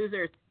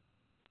 Losers.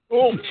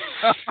 Oh.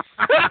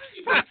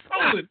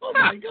 Oh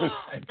my God.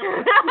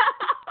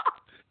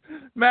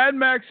 Mad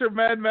Max or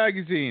Mad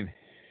Magazine?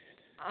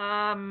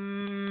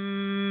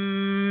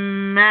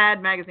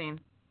 Mad Magazine.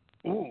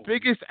 Ooh.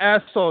 Biggest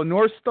asshole,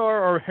 North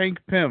Star or Hank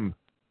Pym?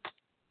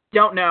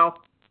 Don't know.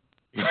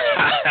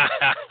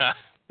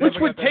 Which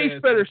would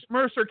taste better,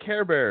 Smurfs or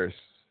Care Bears?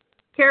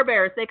 Care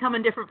Bears. They come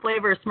in different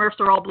flavors.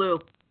 Smurfs are all blue.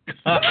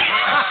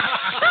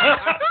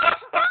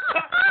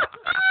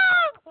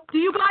 Do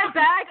you buy a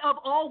bag of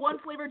all one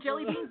flavor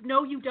jelly beans?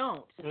 No, you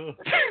don't.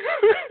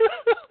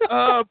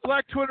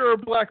 Black Twitter or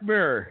Black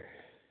Mirror?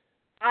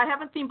 I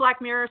haven't seen Black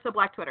Mirror, so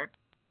Black Twitter.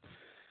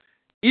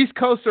 East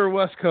Coast or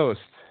West Coast?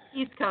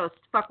 East Coast.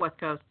 Fuck West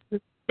Coast. $1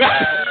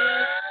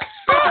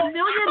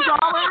 million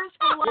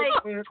for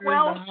like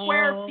 12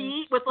 square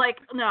feet with like,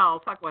 no,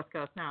 fuck West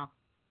Coast, no.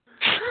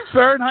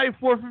 Fahrenheit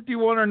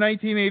 451 or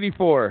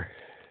 1984?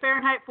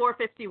 Fahrenheit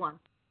 451.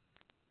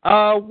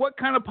 What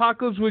kind of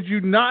apocalypse would you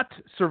not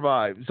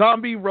survive?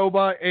 Zombie,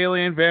 robot,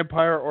 alien,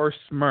 vampire, or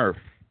Smurf?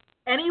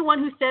 Anyone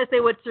who says they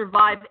would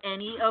survive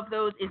any of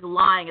those is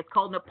lying. It's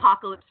called an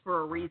apocalypse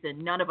for a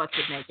reason. None of us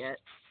would make it.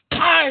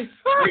 I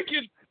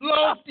freaking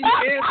love the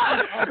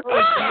answers I've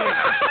heard.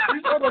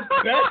 These are the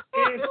best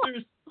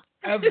answers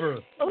ever.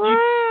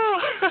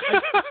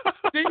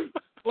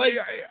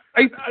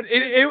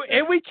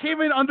 And we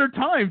came in under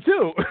time,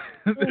 too.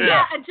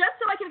 Yeah, and just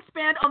so I can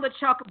expand on the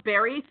Chuck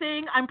Berry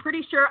thing, I'm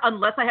pretty sure,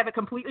 unless I have it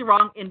completely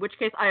wrong, in which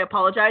case I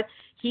apologize,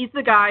 he's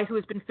the guy who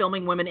has been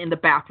filming women in the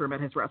bathroom at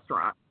his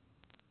restaurant.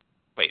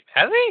 Wait,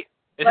 has he?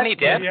 Isn't he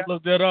dead? Yeah.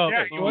 Look that up.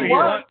 Yeah,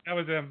 that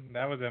was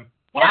him.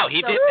 Wow,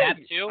 he did that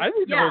too? I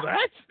didn't know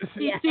that.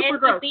 He's Yeah, super and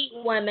gross. he beat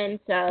women,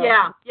 so.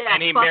 Yeah.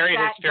 And he fuck married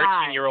that his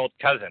 13-year-old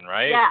cousin,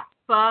 right? Yeah,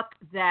 fuck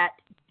that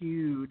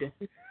dude.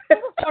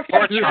 Poor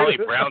Charlie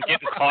Brown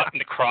getting caught in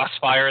the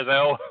crossfire,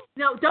 though.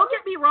 No, don't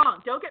get me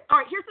wrong. All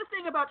right, here's the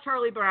thing about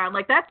Charlie Brown.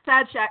 Like, that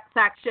sad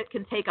sack shit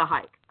can take a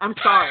hike. I'm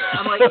sorry.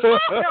 I'm like, no,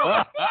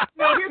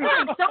 here's the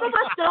thing. Some of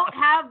us don't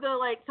have the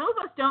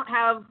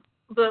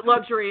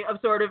luxury of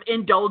sort of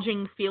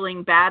indulging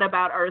feeling bad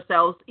about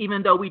ourselves,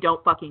 even though we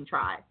don't fucking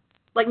try.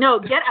 Like, no,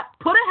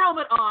 put a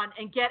helmet on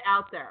and get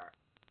out there.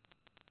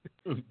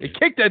 They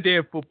kicked that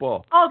damn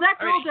football. Oh, that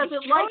girl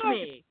doesn't like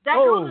me. That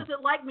girl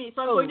doesn't like me,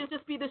 so I'm going to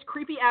just be this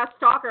creepy-ass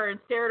stalker and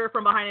stare at her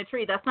from behind a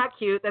tree. That's not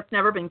cute. That's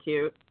never been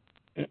cute.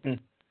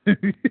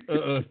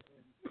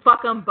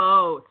 Fuck them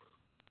both.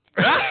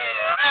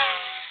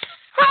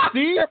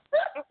 See?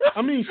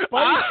 I mean,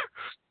 Spike.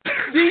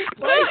 See,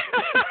 Spike.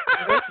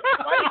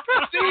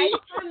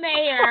 Spike for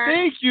mayor.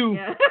 Thank you.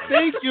 Yeah.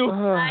 Thank you.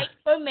 Spike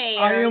for mayor.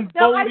 I am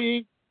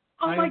voting.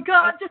 Oh my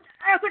God, just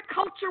as a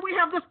culture, we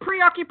have this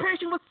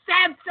preoccupation with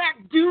sad sack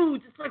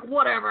dudes. It's like,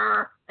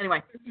 whatever.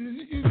 Anyway.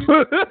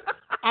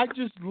 I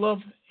just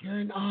love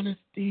hearing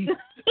honesty.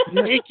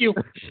 Thank you.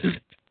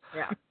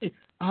 Yeah.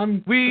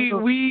 We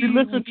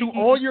listen to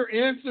all your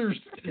answers.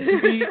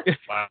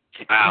 Wow.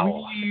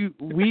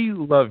 We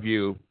love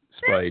you,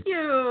 Spike. Thank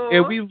you.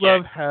 And we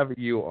love having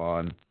you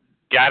on.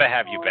 Gotta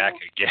have you back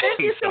again. Thank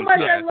you so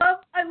much. I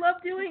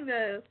love doing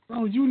this.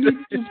 Oh, you need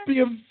to just be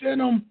a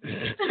Venom.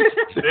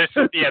 This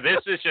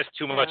is just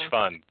too much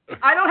fun.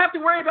 I don't have to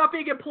worry about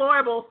being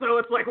employable, so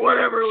it's like,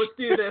 whatever, let's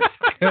do this.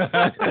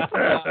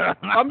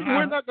 I mean,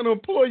 we're not going to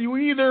employ you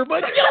either,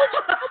 but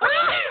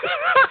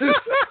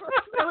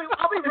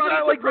I'll be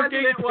running for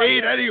president one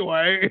day.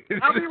 Anyway.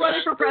 I'll be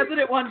running for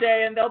president one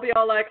day, and they'll be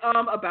all like,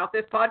 about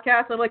this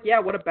podcast? I'm like, yeah,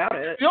 what about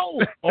it? yo,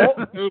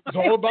 it's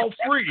all about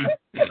free.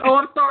 Oh,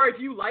 I'm sorry.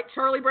 If you like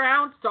Charlie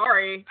Brown,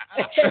 sorry.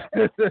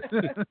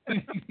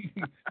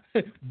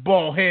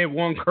 Bald head,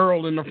 one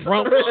curl in the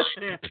front.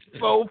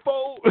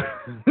 Fofo.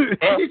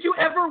 And did you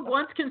ever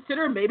once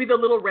consider maybe the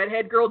little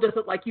redhead girl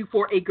doesn't like you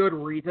for a good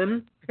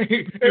reason?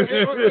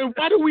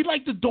 Why do we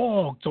like the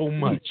dog so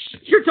much?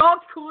 Your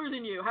dog's cooler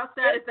than you. How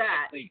sad is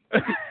that?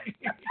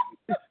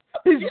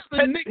 His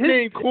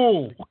nickname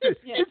cool.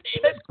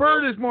 His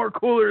bird is more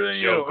cooler than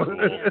you. So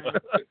cool.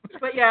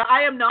 But yeah,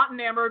 I am not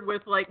enamored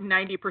with like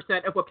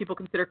 90% of what people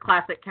consider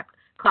classic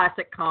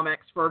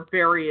comics for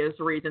various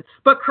reasons.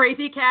 But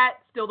Crazy Cat,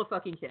 still the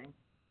fucking king.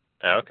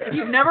 Okay. If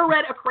you've never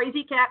read a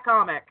Crazy Cat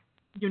comic,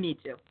 you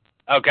need to.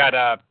 Oh God,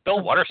 Bill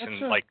Watterson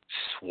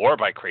swore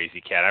by Crazy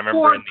Cat. I remember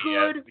for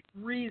good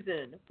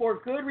reason.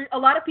 A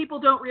lot of people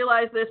don't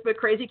realize this, but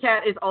Crazy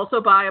Cat is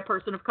also by a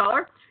person of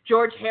color.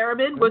 George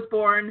Harriman was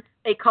born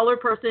a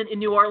colored person in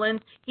New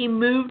Orleans. He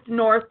moved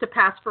north to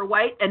pass for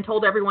white and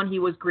told everyone he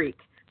was Greek.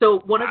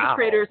 So one of the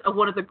creators of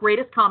one of the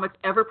greatest comics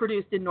ever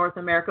produced in North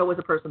America was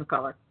a person of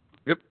color.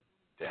 Yep.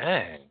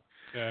 Dang.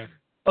 Okay.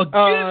 Again,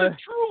 the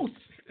truth.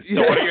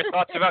 So what are your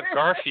thoughts about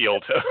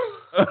Garfield?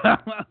 I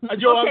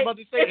was about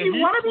to say, if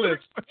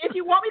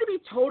you want me to be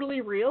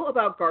totally real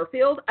about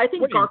Garfield, I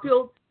think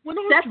Garfield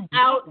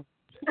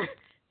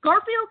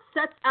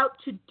sets out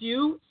to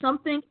do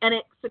something, and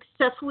it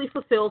successfully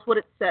fulfills what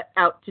it set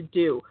out to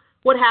do.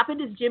 What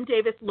happened is Jim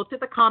Davis looked at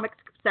the comics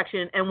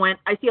section and went,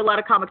 I see a lot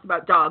of comics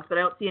about dogs, but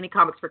I don't see any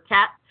comics for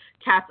cats.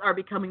 Cats are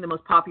becoming the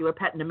most popular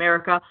pet in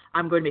America.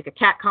 I'm going to make a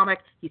cat comic.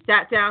 He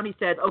sat down. He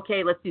said,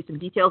 okay, let's do some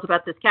details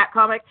about this cat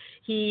comic.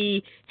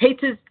 He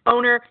hates his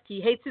owner. He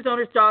hates his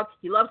owner's dog.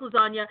 He loves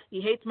lasagna.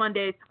 He hates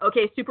Mondays.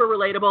 Okay, super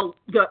relatable.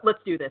 Let's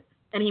do this.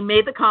 And he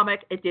made the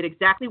comic. It did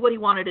exactly what he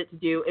wanted it to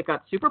do. It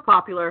got super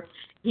popular.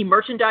 He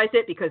merchandised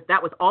it because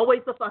that was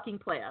always the fucking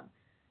plan.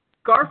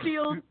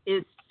 Garfield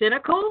is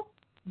cynical.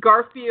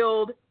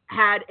 Garfield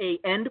had an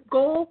end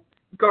goal.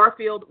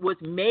 Garfield was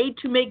made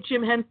to make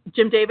Jim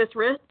Davis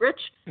rich.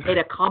 It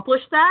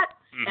accomplished that,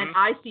 and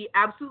I see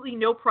absolutely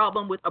no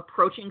problem with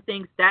approaching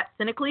things that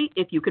cynically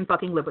if you can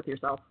fucking live with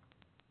yourself.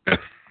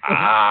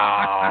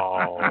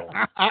 Ow.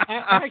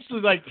 I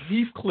actually like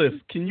Heathcliff.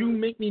 Can you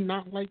make me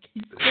not like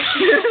Heathcliff? No.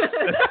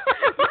 And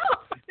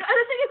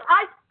the thing is,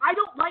 I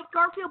don't like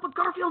Garfield, but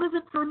Garfield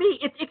isn't for me.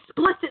 It's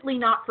explicitly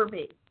not for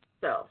me.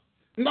 So.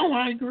 No,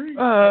 I agree.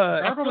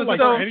 Garfield isn't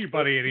for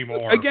anybody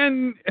anymore.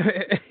 Again,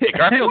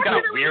 Garfield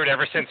got weird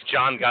ever since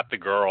John got the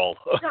girl.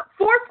 But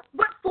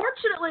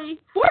fortunately,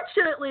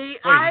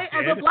 I,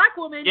 as a black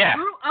woman,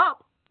 grew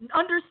up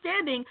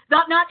understanding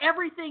that not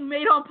everything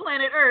made on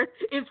planet Earth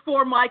is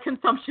for my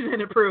consumption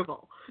and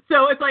approval.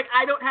 So it's like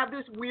I don't have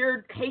this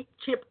weird hate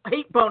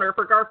boner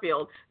for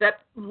Garfield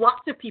that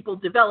lots of people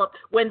develop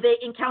when they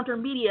encounter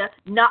media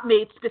not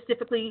made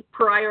specifically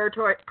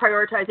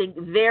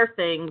prioritizing their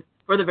things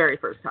for the very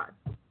first time.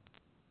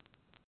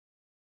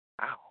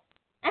 Wow.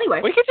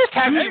 Anyway. We could just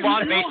have you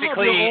on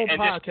basically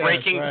and just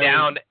breaking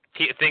down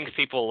things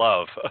people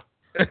love.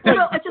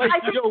 Well, it's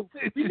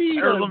just, we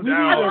need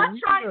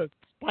a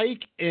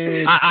Spike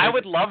and... I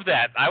would love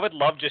that. I would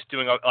love just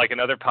doing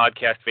another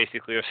podcast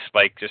basically of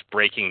Spike just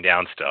breaking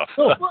down stuff.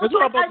 We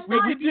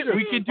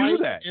could do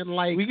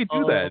that. We could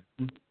do that.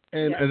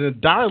 And a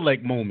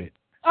dialect moment.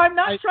 I'm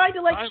not trying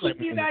to keep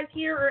you guys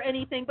here or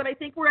anything, but I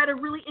think we're at a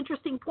really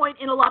interesting point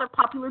in a lot of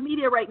popular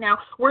media right now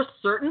where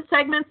certain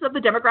segments of the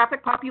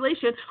demographic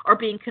population are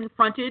being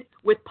confronted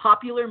with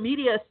popular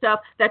media stuff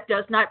that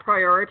does not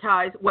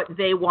prioritize what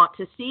they want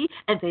to see,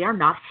 and they are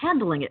not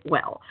handling it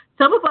well.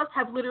 Some of us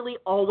have literally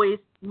always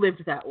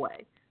lived that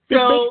way.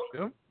 So,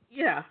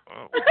 yeah.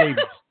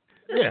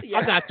 Yeah,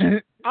 I got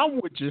you. I'm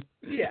with you.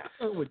 Yeah.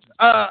 I'm with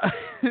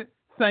you.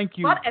 Thank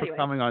you for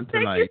coming on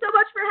tonight. Thank you so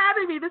much for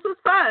having me. This was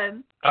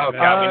fun. Oh,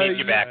 God, we need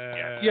you back.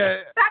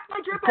 Yeah. Back my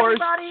drip,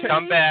 everybody.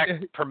 Come back,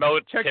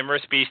 promote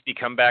Timorous Beastie.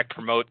 Come back,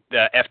 promote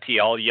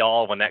FTL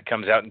Y'all when that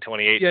comes out in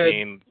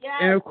 2018. Yeah.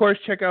 And, of course,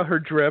 check out her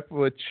drip,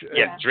 which...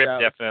 Drip,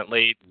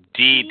 definitely.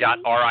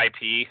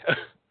 D.RIP.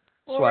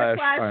 /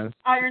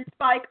 Iron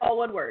Spike, all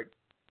one word.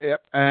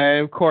 Yep.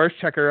 And, of course,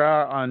 check her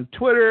out on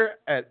Twitter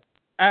at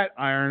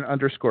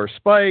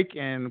 @iron_spike,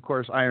 and of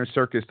course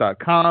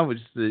ironcircus.com, which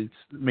is the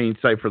main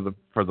site for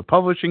the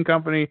publishing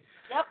company.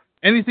 Yep.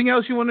 Anything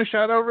else you want to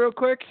shout out real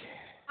quick?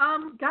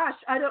 Gosh,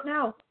 I don't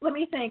know. Let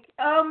me think.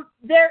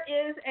 There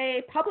is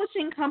a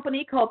publishing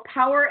company called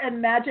Power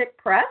and Magic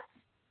Press.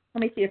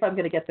 Let me see if I'm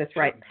going to get this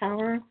right.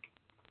 Power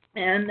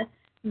and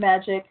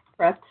Magic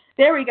Press.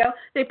 There we go.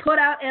 They put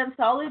out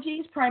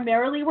anthologies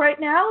primarily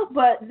right now,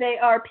 but they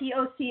are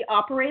POC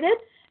operated,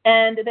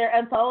 and their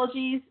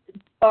anthologies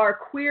are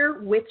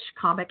queer witch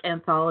comic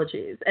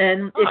anthologies.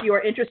 And if you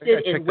are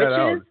interested in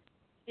witches,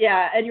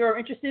 and you are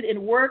interested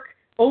in work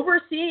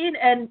overseen,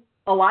 and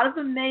a lot of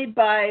them made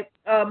by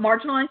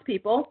marginalized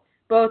people,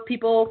 both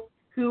people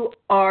who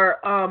are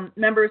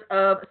members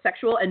of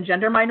sexual and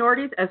gender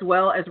minorities as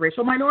well as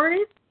racial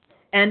minorities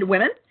and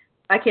women.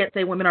 I can't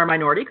say women are a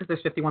minority because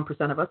there's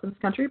 51% of us in this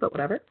country, but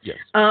whatever. Yes.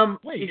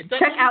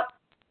 Check out.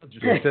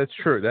 Yes, that's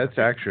true. That's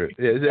accurate.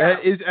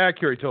 That is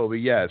accurate, Toby.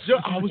 Yes.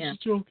 I was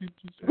just joking.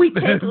 We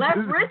take less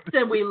risks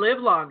and we live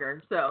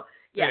longer. So,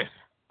 yes.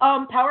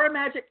 Power of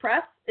Magic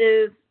Press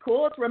is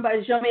cool. It's run by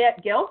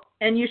Jomiette Gill,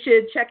 and you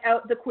should check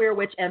out the Queer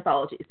Witch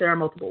anthologies. There are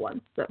multiple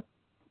ones. So.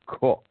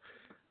 Cool.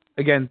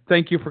 Again,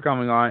 thank you for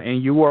coming on,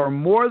 and you are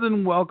more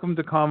than welcome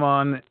to come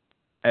on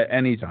at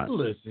any time.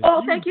 Listen,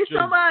 thank you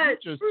so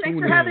much. Thanks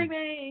for having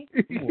me.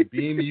 We'll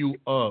beam you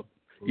up.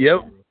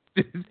 Yep.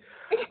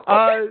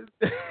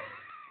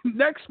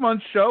 Next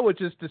month's show,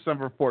 which is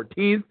December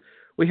 14th,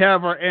 we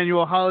have our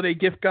annual holiday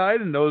gift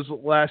guide and those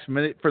last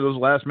minute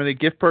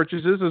gift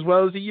purchases, as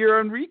well as a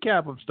year-end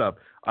recap of stuff.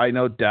 I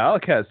know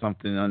Dalek has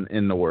something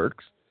in the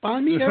works. Buy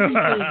me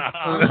everything.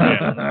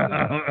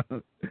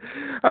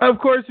 Of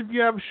course, if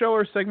you have show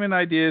or segment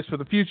ideas for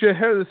the future,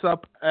 hit us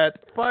up at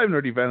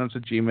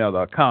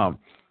 5nerdykvenoms@gmail.com.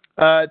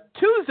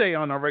 Tuesday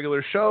on our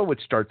regular show,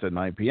 which starts at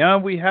 9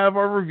 p.m., we have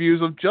our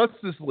reviews of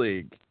Justice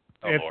League.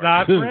 It's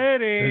not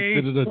pretty.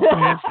 In the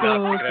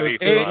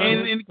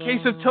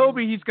case of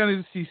Toby, he's going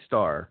to see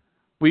Star.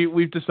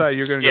 We've decided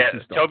you're going to go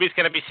see Star. Toby's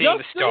going to be seeing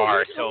the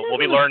Star, so we'll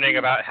be learning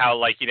about how,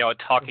 like, a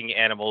talking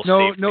animal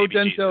saved baby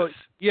Denzel.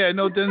 Jesus. Yeah,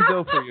 no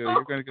Denzel for you.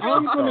 You're going to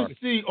I'm going to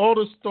see all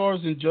the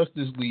stars in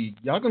Justice League.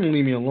 Y'all going to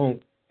leave me alone.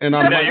 And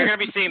you're going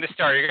to be seeing the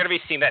Star. You're going to be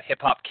seeing that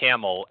hip-hop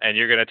camel, and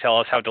you're going to tell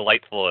us how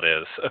delightful it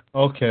is.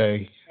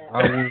 Okay.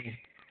 I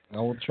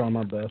will try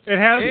my best. It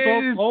has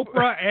both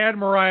Oprah and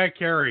Mariah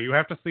Carey. You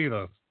have to see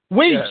those.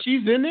 Wait,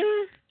 she's in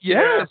there?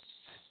 Yes.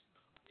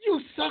 You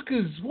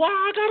suckers. Why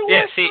I gotta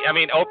Yeah, watch see, I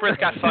mean, Oprah's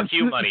got fuck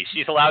you money.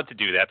 She's allowed to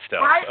do that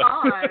stuff. Right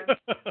on.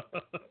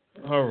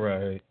 All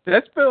right.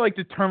 That's been like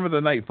the term of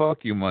the night,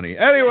 fuck you money.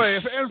 Anyway,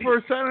 and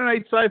for Saturday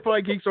Night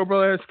Sci-Fi, Geek Soul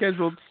Brother has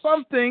scheduled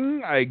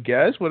something, I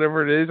guess,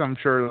 whatever it is, I'm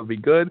sure it'll be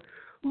good.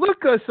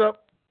 Look us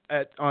up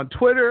on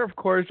Twitter, of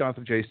course,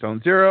 Jonathan J.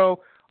 Stone 0,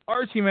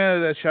 RT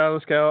Man at Shadow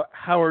Scout,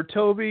 Howard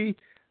Toby,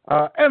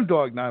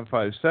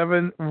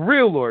 MDog957,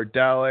 Real Lord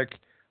Dalek,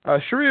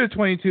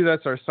 Sharita22,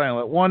 that's our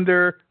Silent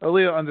Wonder,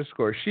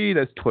 Aaliyah_she,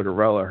 that's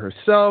Twitterella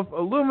herself,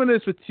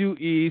 Illuminous with 2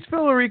 E's,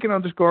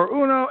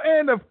 Philarican_Uno,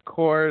 and of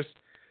course,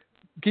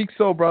 Geek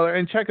Soul Brother.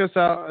 And check us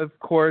out, of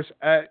course,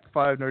 at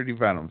 5 Nerdy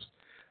Venoms.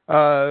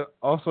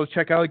 Also,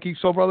 check out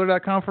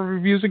geeksoulbrother.com for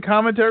reviews and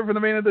commentary from the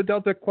main of the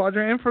Delta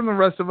Quadrant and from the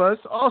rest of us.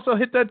 Also,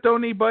 hit that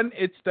donate button.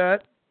 It's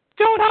that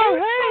don't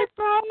hate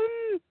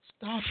button.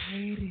 Stop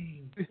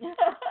hating.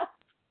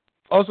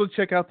 Also,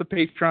 check out the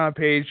Patreon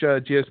page.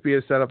 GSB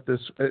has set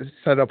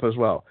up as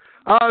well.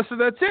 So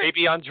that's it.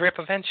 Maybe on Drip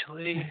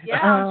eventually. Yeah,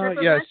 on Drip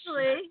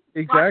eventually.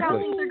 Exactly. Watch how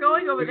things are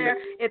going over there.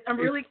 I'm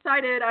really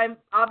excited. I'm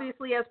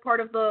obviously, as part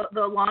of the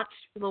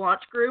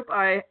launch group,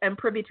 I am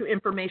privy to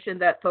information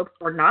that folks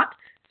were not.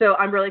 So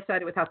I'm really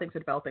excited with how things are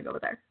developing over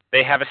there.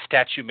 They have a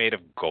statue made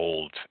of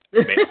gold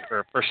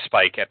for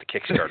Spike at the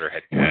Kickstarter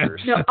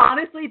headquarters. No,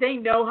 honestly, they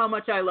know how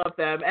much I love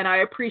them, and I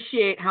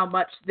appreciate how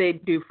much they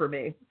do for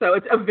me. So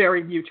it's a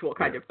very mutual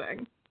kind of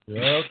thing.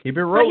 Yeah, keep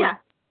it rolling.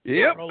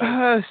 Yep. So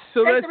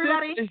thanks, that's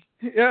everybody.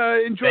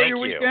 it. Enjoy your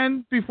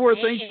weekend before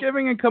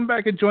Thanksgiving and come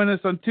back and join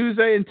us on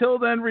Tuesday. Until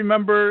then,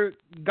 remember,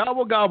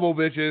 gobble, gobble,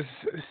 bitches.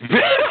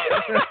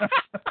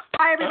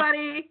 Bye,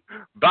 everybody.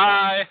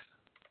 Bye.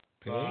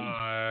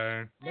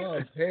 Bye.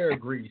 Love hair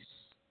grease.